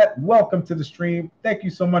Dorset. Welcome to the stream. Thank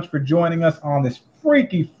you so much for joining us on this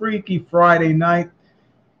freaky Friday night.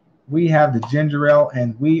 We have the ginger ale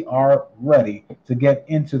and we are ready to get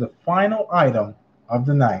into the final item of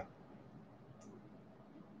the night.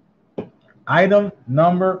 Item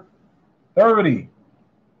number 30.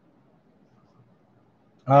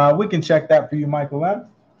 We can check that for you, Michael M.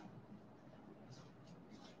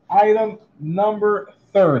 Item number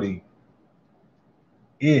 30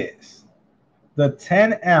 is the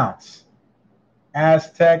 10 ounce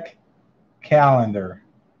Aztec calendar.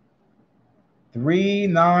 3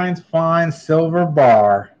 9 fine silver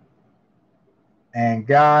bar. And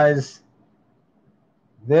guys,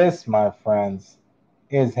 this, my friends,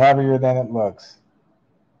 is heavier than it looks.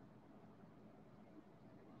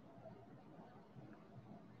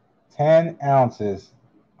 $10 ounces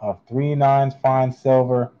of 3/9 fine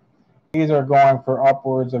silver. These are going for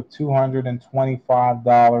upwards of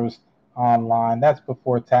 $225 online. That's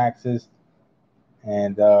before taxes.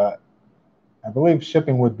 And I believe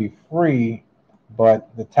shipping would be free,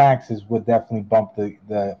 but the taxes would definitely bump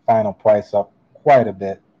the final price up quite a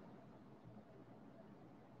bit.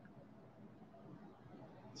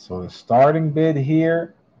 So the starting bid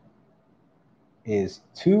here is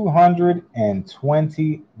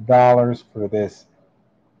 $220 for this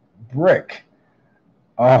brick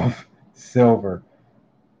of silver.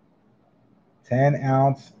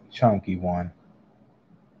 10-ounce chunky one.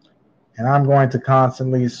 And I'm going to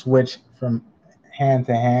constantly switch from hand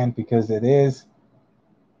to hand because it is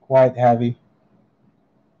quite heavy.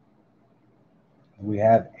 Do we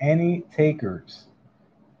have any takers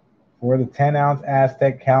for the 10-ounce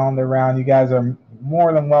Aztec calendar round? You guys are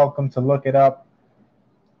more than welcome to look it up.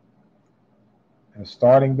 The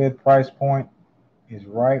starting bid price point is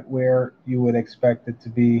right where you would expect it to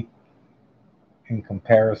be in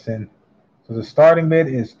comparison. So the starting bid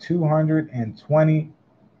is $220.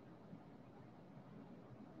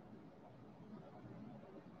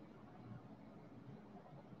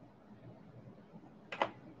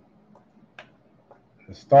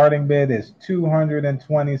 The starting bid is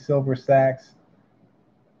 220 silver sacks.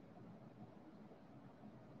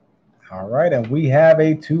 All right, and we have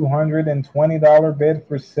a $220 bid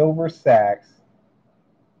for silver sacks.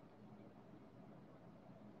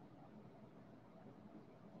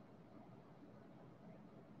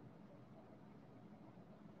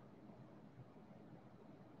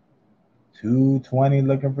 $220,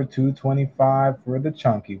 looking for $225 for the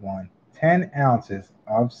chunky one. 10 ounces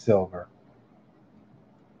of silver.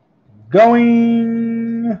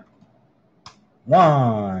 Going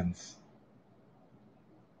once.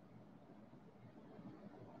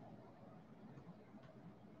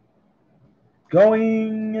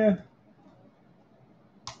 Going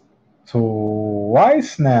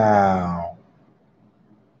twice now.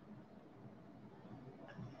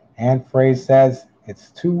 And phrase says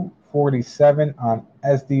it's 247 on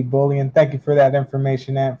SD Bullion. Thank you for that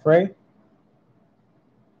information, Aunt Frey.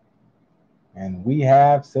 And we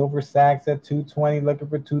have silver sacks at 220, looking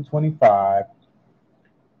for 225.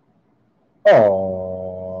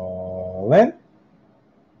 All in.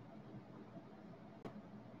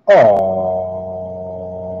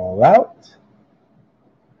 All out.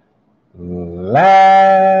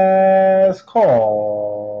 Last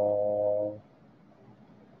call.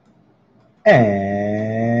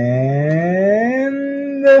 And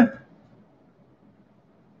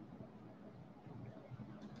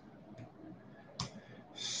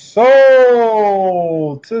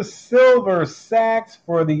sold to silver sacks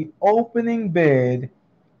for the opening bid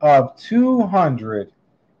of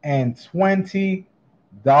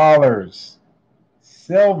 $220.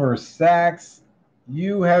 Silver sacks,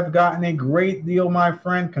 you have gotten a great deal, my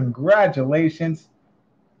friend. Congratulations.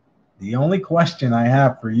 The only question I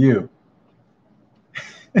have for you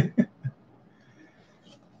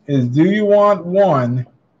is, do you want one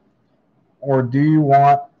or do you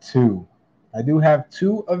want two? I do have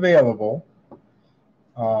two available.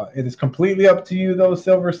 It is completely up to you, though,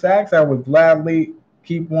 silver sacks. I would gladly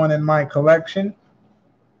keep one in my collection.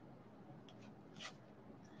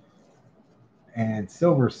 And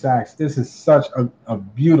silver sacks, this is such a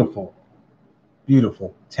beautiful,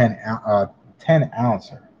 beautiful 10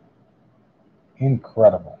 ouncer.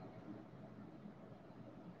 Incredible.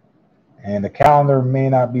 And the calendar may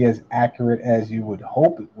not be as accurate as you would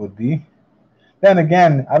hope it would be. Then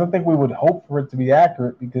again, I don't think we would hope for it to be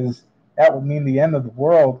accurate because that would mean the end of the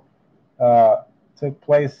world took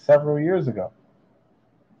place several years ago.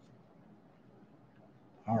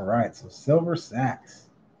 All right, so silver sacks.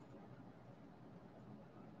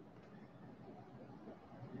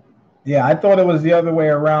 Yeah, I thought it was the other way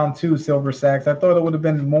around too, silver sacks. I thought it would have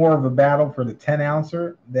been more of a battle for the 10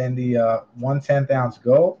 ouncer than the 1/10 ounce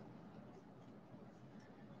gold.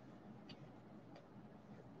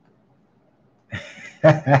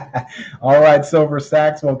 All right, silver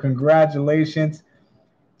sacks. Well, congratulations.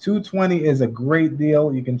 220 is a great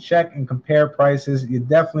deal. You can check and compare prices. You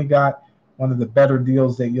definitely got one of the better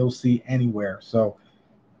deals that you'll see anywhere. So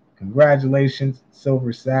congratulations,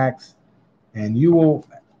 silver sacks. And you will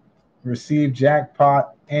receive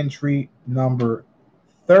jackpot entry number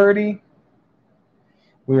 30.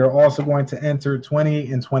 We are also going to enter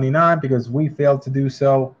 20 and 29 because we failed to do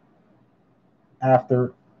so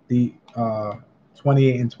after the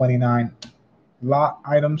 28 and 29 lot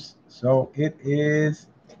items. So it is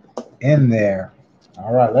in there.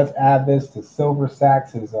 All right, let's add this to Silver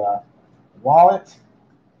Sacks' wallet,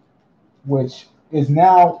 which is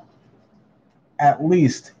now at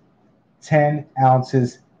least 10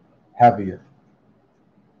 ounces heavier.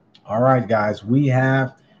 All right, guys, we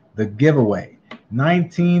have the giveaway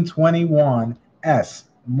 1921 S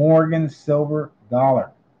Morgan Silver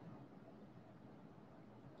Dollar.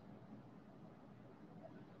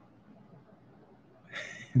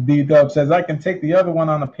 D-Dub says, I can take the other one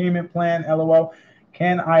on a payment plan, LOL.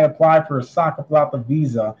 Can I apply for a Saca Plata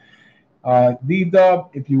visa?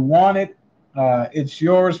 D-Dub, if you want it, it's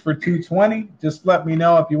yours for $220. Just let me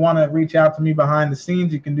know if you want to reach out to me behind the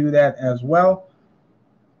scenes. You can do that as well.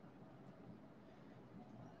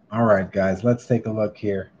 All right, guys, let's take a look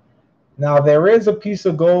here. Now, there is a piece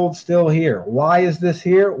of gold still here. Why is this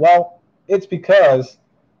here? Well, it's because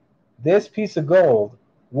this piece of gold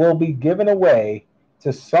will be given away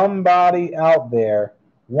to somebody out there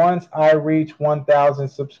once I reach 1,000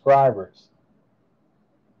 subscribers.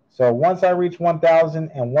 So once I reach 1,000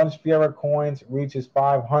 and once Fiera Coins reaches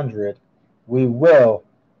 500, we will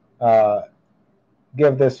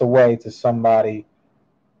give this away to somebody.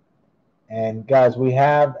 And guys, we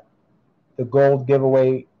have the gold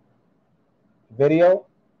giveaway video.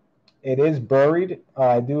 It is buried.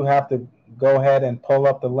 I do have to go ahead and pull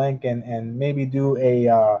up the link and maybe do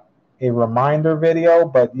a reminder video.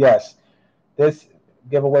 But yes, this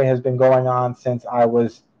giveaway has been going on since I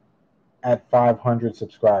was at 500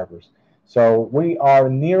 subscribers. So we are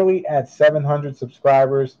nearly at 700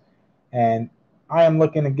 subscribers, and I am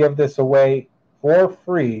looking to give this away for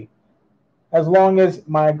free as long as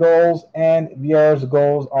my goals and Viera's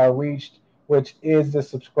goals are reached, which is the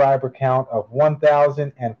subscriber count of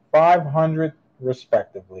 1,500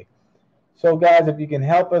 respectively. So guys, if you can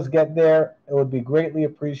help us get there, it would be greatly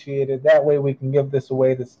appreciated. That way we can give this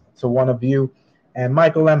away to one of you. And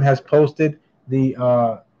Michael M has posted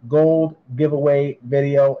the gold giveaway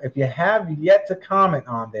video. If you have yet to comment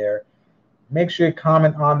on there, make sure you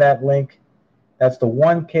comment on that link. That's the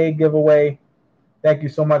 1K giveaway. Thank you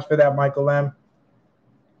so much for that, Michael M.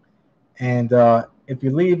 And if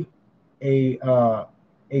you leave a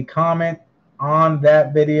comment on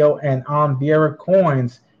that video and on Viera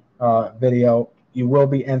Coins video, you will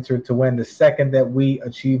be entered to win the second that we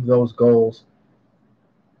achieve those goals.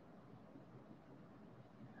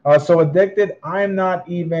 So addicted, I'm not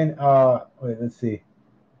even wait, let's see.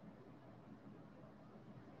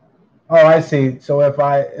 Oh, I see. So if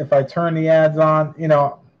I turn the ads on, you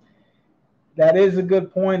know, that is a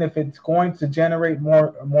good point. If it's going to generate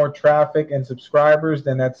more traffic and subscribers,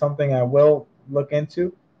 then that's something I will look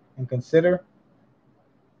into and consider.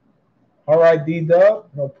 All right, D-Dub,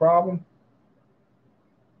 no problem.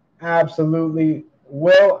 Absolutely.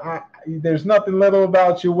 Will, there's nothing little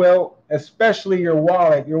about you, Will, especially your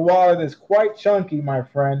wallet. Your wallet is quite chunky, my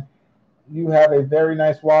friend. You have a very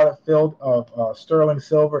nice wallet filled of sterling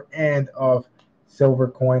silver and of silver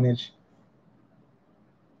coinage.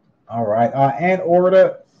 All right. And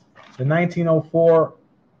order, the 1904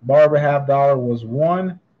 Barber half dollar was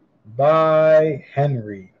won by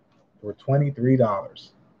Henry for $23.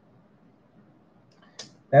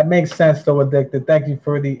 That makes sense, though, Addicted. Thank you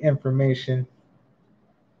for the information.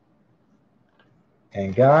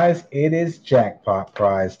 And guys, it is jackpot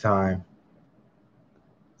prize time.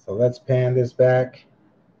 So let's pan this back.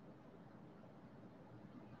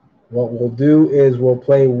 What we'll do is we'll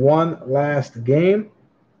play one last game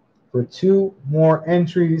for 2 more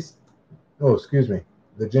entries. Oh, excuse me.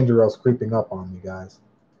 The ginger ale's creeping up on me, guys.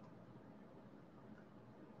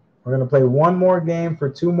 We're going to play one more game for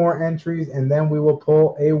 2 more entries, and then we will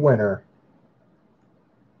pull a winner.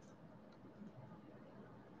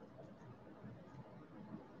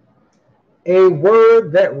 A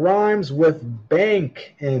word that rhymes with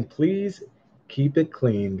bank, and please keep it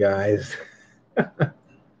clean, guys.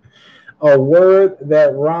 A word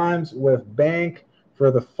that rhymes with bank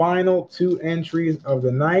for the final 2 entries of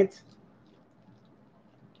the night.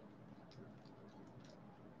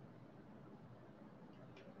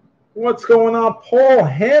 What's going on? Paul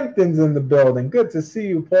Hampton's in the building. Good to see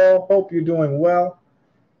you, Paul. Hope you're doing well.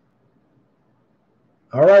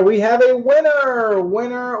 All right, we have a winner.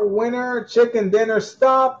 Winner, chicken dinner.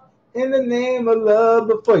 Stop in the name of love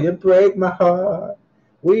before you break my heart.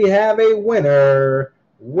 We have a winner.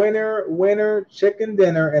 Winner, chicken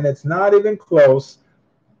dinner, and it's not even close.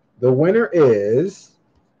 The winner is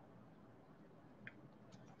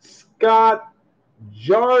Scott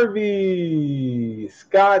Jarvie.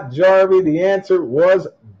 Scott Jarvie, the answer was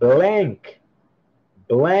blank.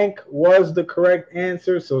 Blank was the correct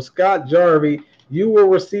answer. So Scott Jarvie, you will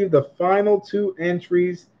receive the final 2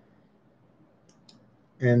 entries.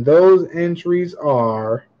 And those entries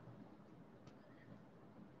are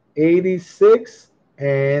 86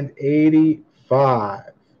 and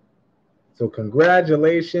 85. So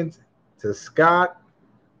congratulations to Scott,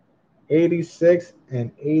 86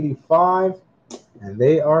 and 85, and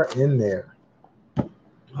they are in there.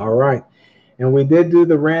 All right. And we did do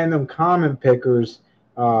the random comment pickers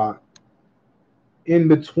in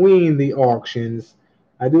between the auctions.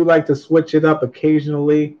 I do like to switch it up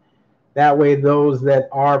occasionally. That way those that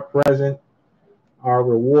are present are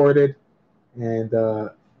rewarded. And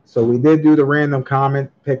so we did do the random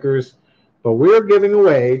comment pickers, but we're giving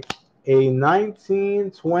away a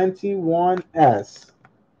 1921S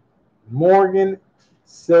Morgan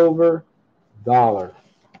silver dollar.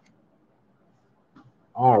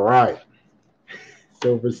 All right.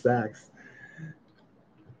 Silver Sacks.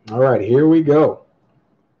 All right, here we go.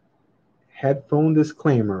 Headphone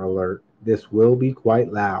disclaimer alert. This will be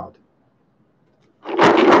quite loud.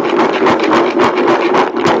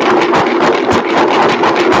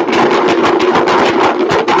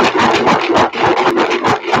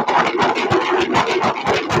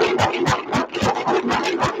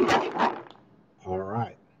 All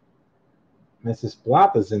right. Mrs.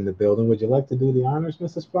 Plata's in the building. Would you like to do the honors,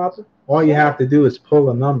 Mrs. Plata? All you have to do is pull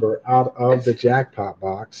a number out of the jackpot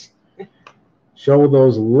box. Show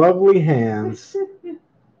those lovely hands.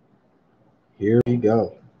 Here we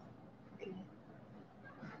go.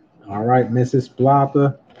 All right, Mrs.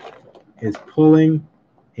 Plata is pulling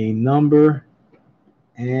a number,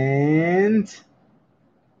 and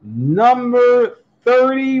number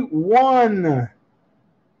 31.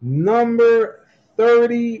 Number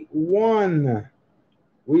 31.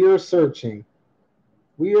 We are searching.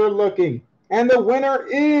 We are looking. And the winner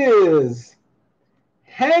is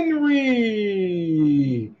Henry.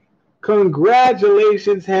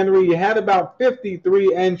 Congratulations, Henry. You had about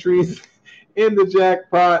 53 entries in the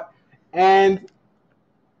jackpot, and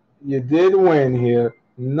you did win here.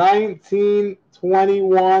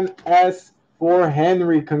 1921S for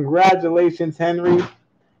Henry. Congratulations, Henry.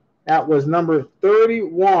 That was number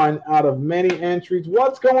 31 out of many entries.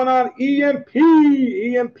 What's going on, EMP?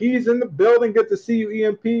 EMP's in the building. Good to see you,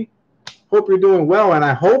 EMP. Hope you're doing well, and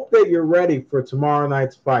I hope that you're ready for tomorrow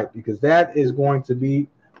night's fight, because that is going to be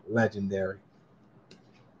legendary.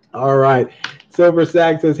 All right. Silver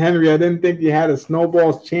Sack says, Henry, I didn't think you had a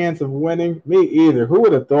snowball's chance of winning. Me either. Who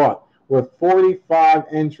would have thought with 45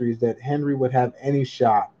 entries that Henry would have any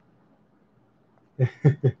shot?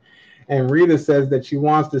 And Rita says that she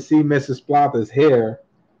wants to see Mrs. Plata's hair.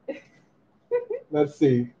 Let's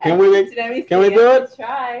see. Can we do it?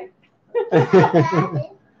 Try.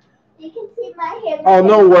 You can see my hair. Oh,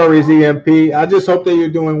 no worries, EMP. I just hope that you're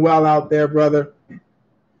doing well out there, brother.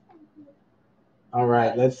 All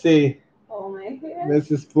right, let's see. Oh, my hair.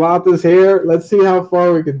 Mrs. Plata's hair. Let's see how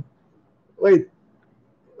far we can. Wait,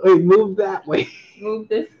 move that way. Move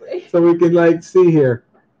this way. So we can see here.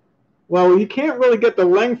 Well, you can't really get the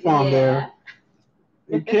length on there.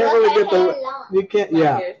 You can't really get the. You can't.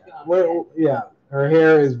 Yeah. Well, yeah. Her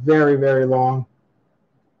hair is very, very long.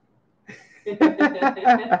 Gigi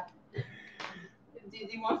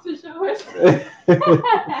wants to show us.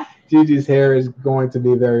 Gigi's hair is going to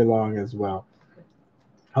be very long as well.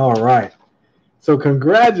 All right. So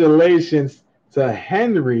congratulations to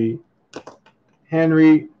Henry.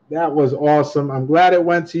 Henry, that was awesome. I'm glad it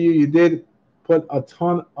went to you. You did put a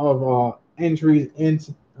ton of entries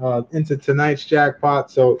into tonight's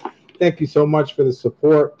jackpot. So thank you so much for the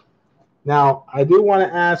support. Now, I do want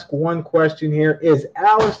to ask one question here. Is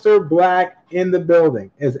Alistair Black in the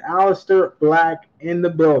building? Is Alistair Black in the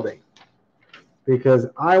building? Because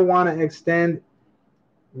I want to extend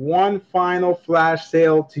one final flash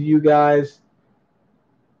sale to you guys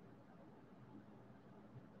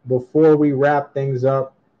before we wrap things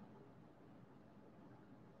up.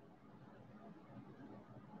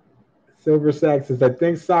 Silver Sack says, I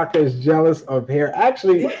think Saca is jealous of hair.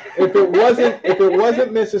 Actually, if it wasn't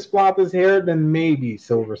Mrs. Plata's hair, then maybe,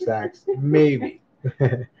 Silver Sacks. Maybe.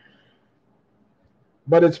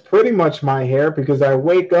 But it's pretty much my hair, because I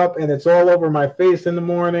wake up and it's all over my face in the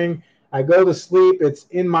morning. I go to sleep, it's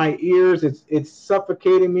in my ears, it's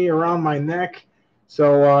suffocating me around my neck.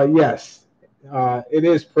 So yes, it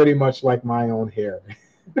is pretty much like my own hair.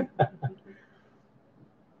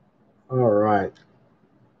 All right.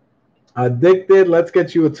 Addicted, let's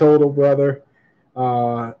get you a total, brother.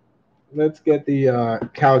 Let's get the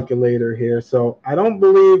calculator here. So I don't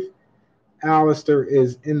believe Alistair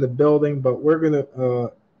is in the building, but we're going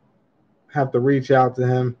to have to reach out to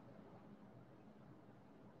him.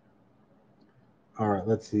 All right,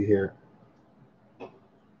 let's see here.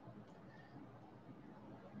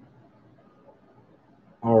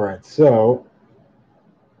 All right, so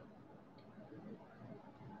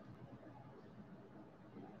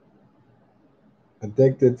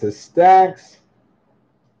addicted to stacks.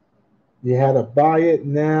 You had to buy it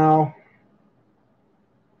now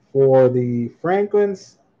for the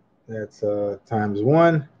Franklins. That's times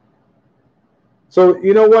one. So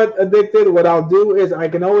you know what, addicted? What I'll do is I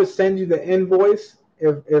can always send you the invoice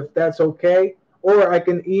if that's okay, or I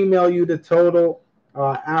can email you the total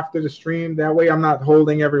after the stream. That way, I'm not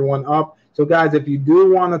holding everyone up. So, guys, if you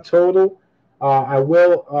do want a total, I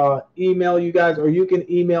will email you guys, or you can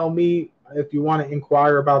email me if you want to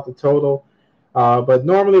inquire about the total. But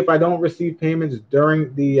normally, if I don't receive payments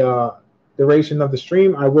during the duration of the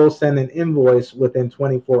stream, I will send an invoice within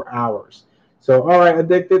 24 hours. So, all right,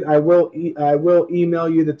 addicted. I will email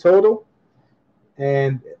you the total,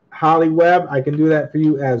 and Holly Webb, I can do that for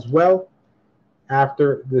you as well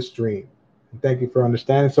after the stream. And thank you for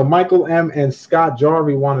understanding. So, Michael M. and Scott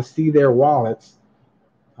Jarvie want to see their wallets.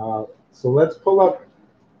 So let's pull up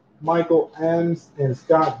Michael M.'s and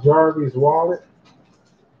Scott Jarvie's wallet.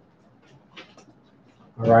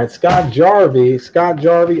 All right, Scott Jarvie. Scott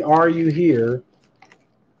Jarvie, are you here?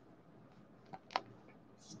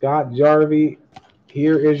 Scott Jarvie,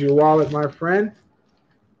 here is your wallet, my friend.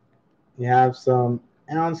 You have some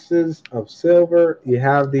ounces of silver. You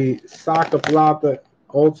have the Saca Plata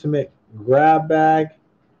Ultimate Grab Bag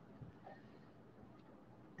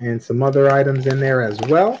and some other items in there as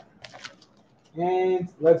well. And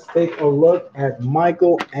let's take a look at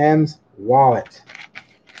Michael M's wallet.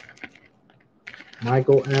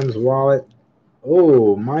 Michael M's wallet.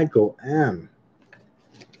 Oh, Michael M.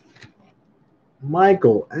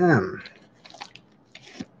 Michael M.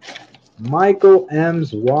 Michael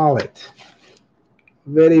M's wallet.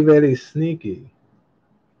 Very, very sneaky.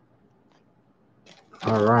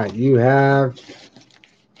 All right, you have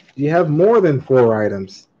more than 4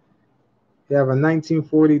 items. You have a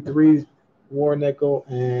 1943 war nickel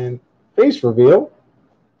and face reveal.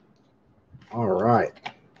 All right.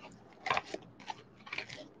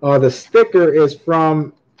 The sticker is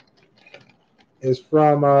from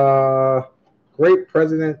great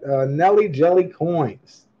President Nelly Jelly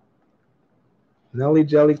Coins. Nelly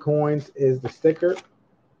Jelly Coins is the sticker.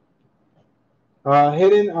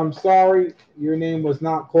 Hidden, I'm sorry, your name was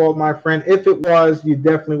not called, my friend. If it was, you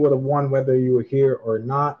definitely would have won whether you were here or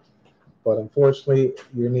not. But unfortunately,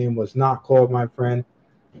 your name was not called, my friend.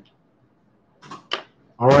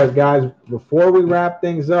 All right, guys, before we wrap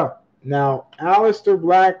things up, now, Alistair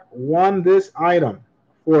Black won this item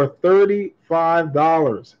for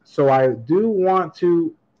 $35. So I do want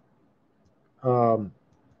to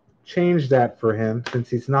change that for him since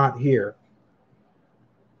he's not here.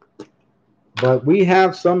 But we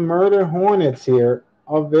have some Murder Hornets here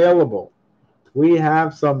available. We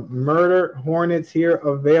have some Murder Hornets here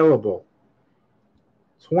available.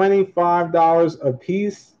 $25 a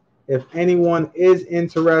piece. If anyone is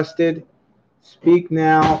interested, speak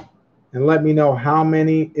now and let me know how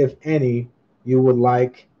many, if any, you would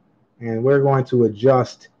like. And we're going to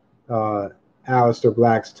adjust Alistair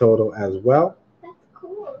Black's total as well. That's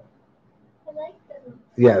cool. I like them.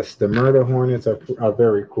 Yes, the Murder Hornets are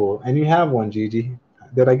very cool. And you have one, Gigi.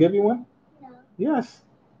 Did I give you one? No. Yes.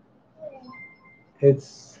 Where?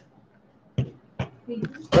 It's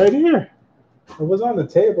right here. It was on the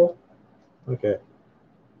table. Okay.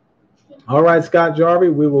 All right, Scott Jarvie,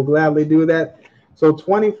 we will gladly do that. So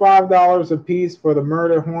 $25 a piece for the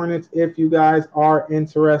Murder Hornets if you guys are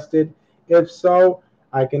interested. If so,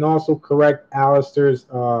 I can also correct Alistair's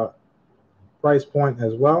price point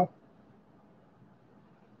as well.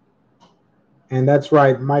 And that's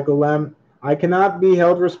right, Michael M. I cannot be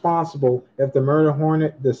held responsible if the Murder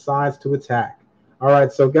Hornet decides to attack. All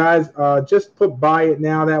right, so guys, just put buy it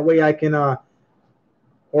now. That way I can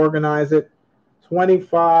organize it.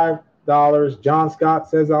 $25. John Scott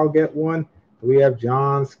says I'll get one. We have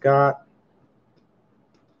John Scott.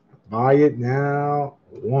 Buy it now.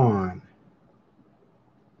 1.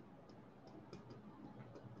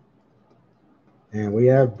 And we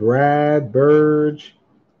have Brad Burge.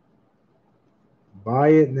 Buy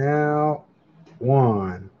it now.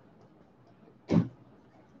 1.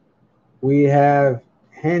 We have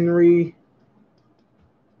Henry.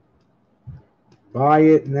 Buy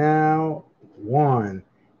it now. 1.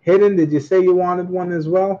 Hidden, did you say you wanted one as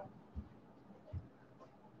well?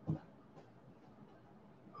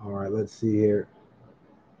 All right, let's see here.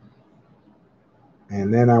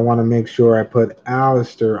 And then I want to make sure I put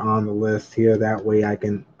Alistair on the list here. That way I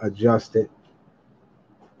can adjust it.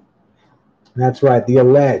 That's right, the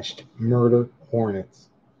alleged Murder Hornets.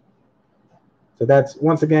 So that's,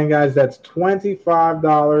 once again, guys, that's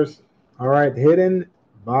 $25. All right, Hidden,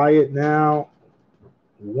 Buy it now.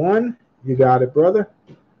 1. You got it, brother.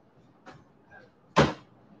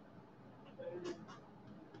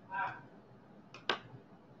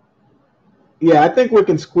 Yeah, I think we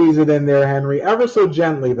can squeeze it in there, Henry. Ever so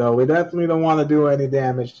gently, though. We definitely don't want to do any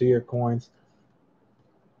damage to your coins.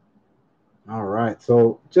 All right.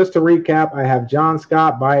 So just to recap, I have John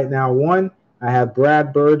Scott, buy it now 1. I have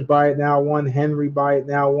Brad Burge, buy it now 1. Henry, buy it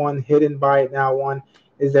now 1. Hidden, buy it now 1.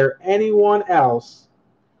 Is there anyone else?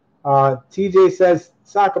 TJ says,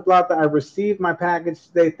 Saca Plata, I received my package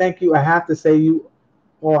today. Thank you. I have to say you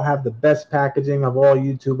all have the best packaging of all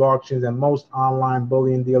YouTube auctions and most online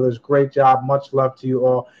bullion dealers. Great job. Much love to you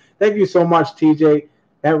all. Thank you so much, TJ.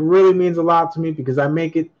 That really means a lot to me because I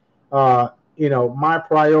make it, my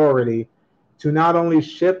priority to not only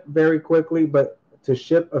ship very quickly, but to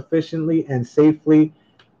ship efficiently and safely,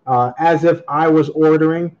 as if I was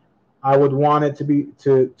ordering. I would want it to be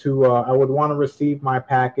I would want to receive my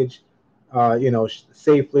package,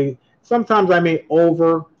 safely. Sometimes I may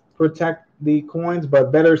over protect the coins,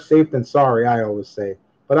 but better safe than sorry, I always say.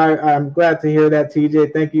 But I'm glad to hear that,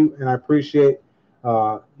 TJ. Thank you, and I appreciate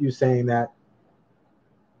you saying that.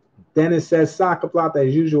 Dennis says, Saca Plata,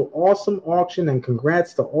 as usual, awesome auction, and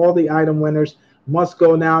congrats to all the item winners. Must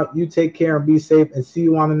go now. You take care and be safe, and see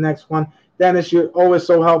you on the next one. Dennis, you're always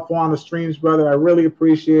so helpful on the streams, brother. I really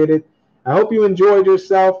appreciate it. I hope you enjoyed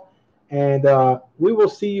yourself, and we will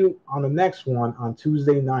see you on the next one on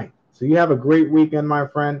Tuesday night. So you have a great weekend, my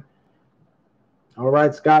friend. All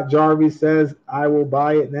right, Scott Jarvie says, I will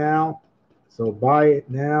buy it now. So buy it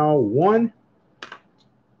now, 1.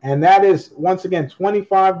 And that is, once again,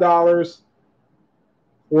 $25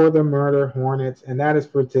 for the Murder Hornets. And that is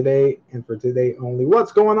for today and for today only.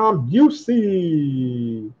 What's going on,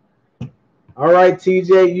 UC? All right,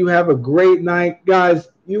 TJ, you have a great night. Guys,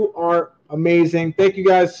 you are amazing. Thank you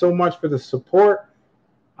guys so much for the support.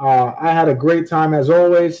 I had a great time as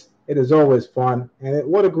always. It is always fun. And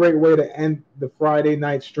what a great way to end the Friday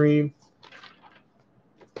night stream.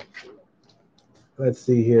 Let's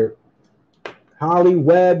see here. Holly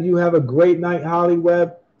Webb, you have a great night, Holly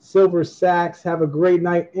Webb. Silver Sacks, have a great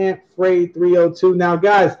night. Aunt Frey 302. Now,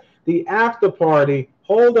 guys, the after party,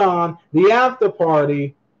 hold on. The after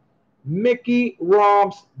party, Mickey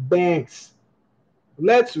Robs Banks.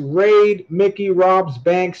 Let's raid Mickey Robs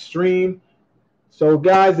Banks stream. So,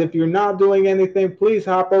 guys, if you're not doing anything, please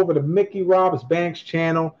hop over to Mickey Robs Banks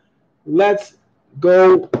channel. Let's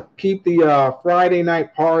go keep the Friday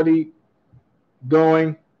night party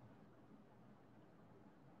going.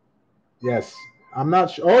 Yes, I'm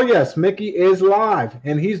not sure. Oh, yes, Mickey is live,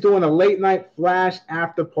 and he's doing a late night flash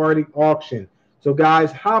after party auction. So,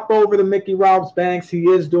 guys, hop over to Mickey Robs Banks. He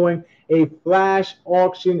is doing a flash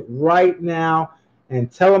auction right now,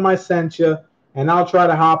 and tell him I sent you. And I'll try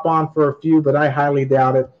to hop on for a few, but I highly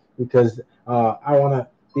doubt it because I want to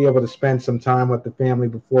be able to spend some time with the family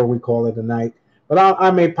before we call it a night. But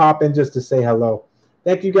I may pop in just to say hello.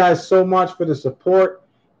 Thank you guys so much for the support.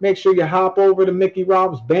 Make sure you hop over to Mickey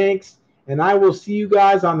Robs Banks, and I will see you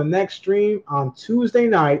guys on the next stream on Tuesday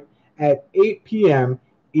night at 8 p.m.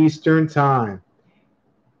 Eastern Time.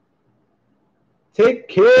 Take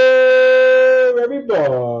care,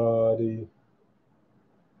 everybody.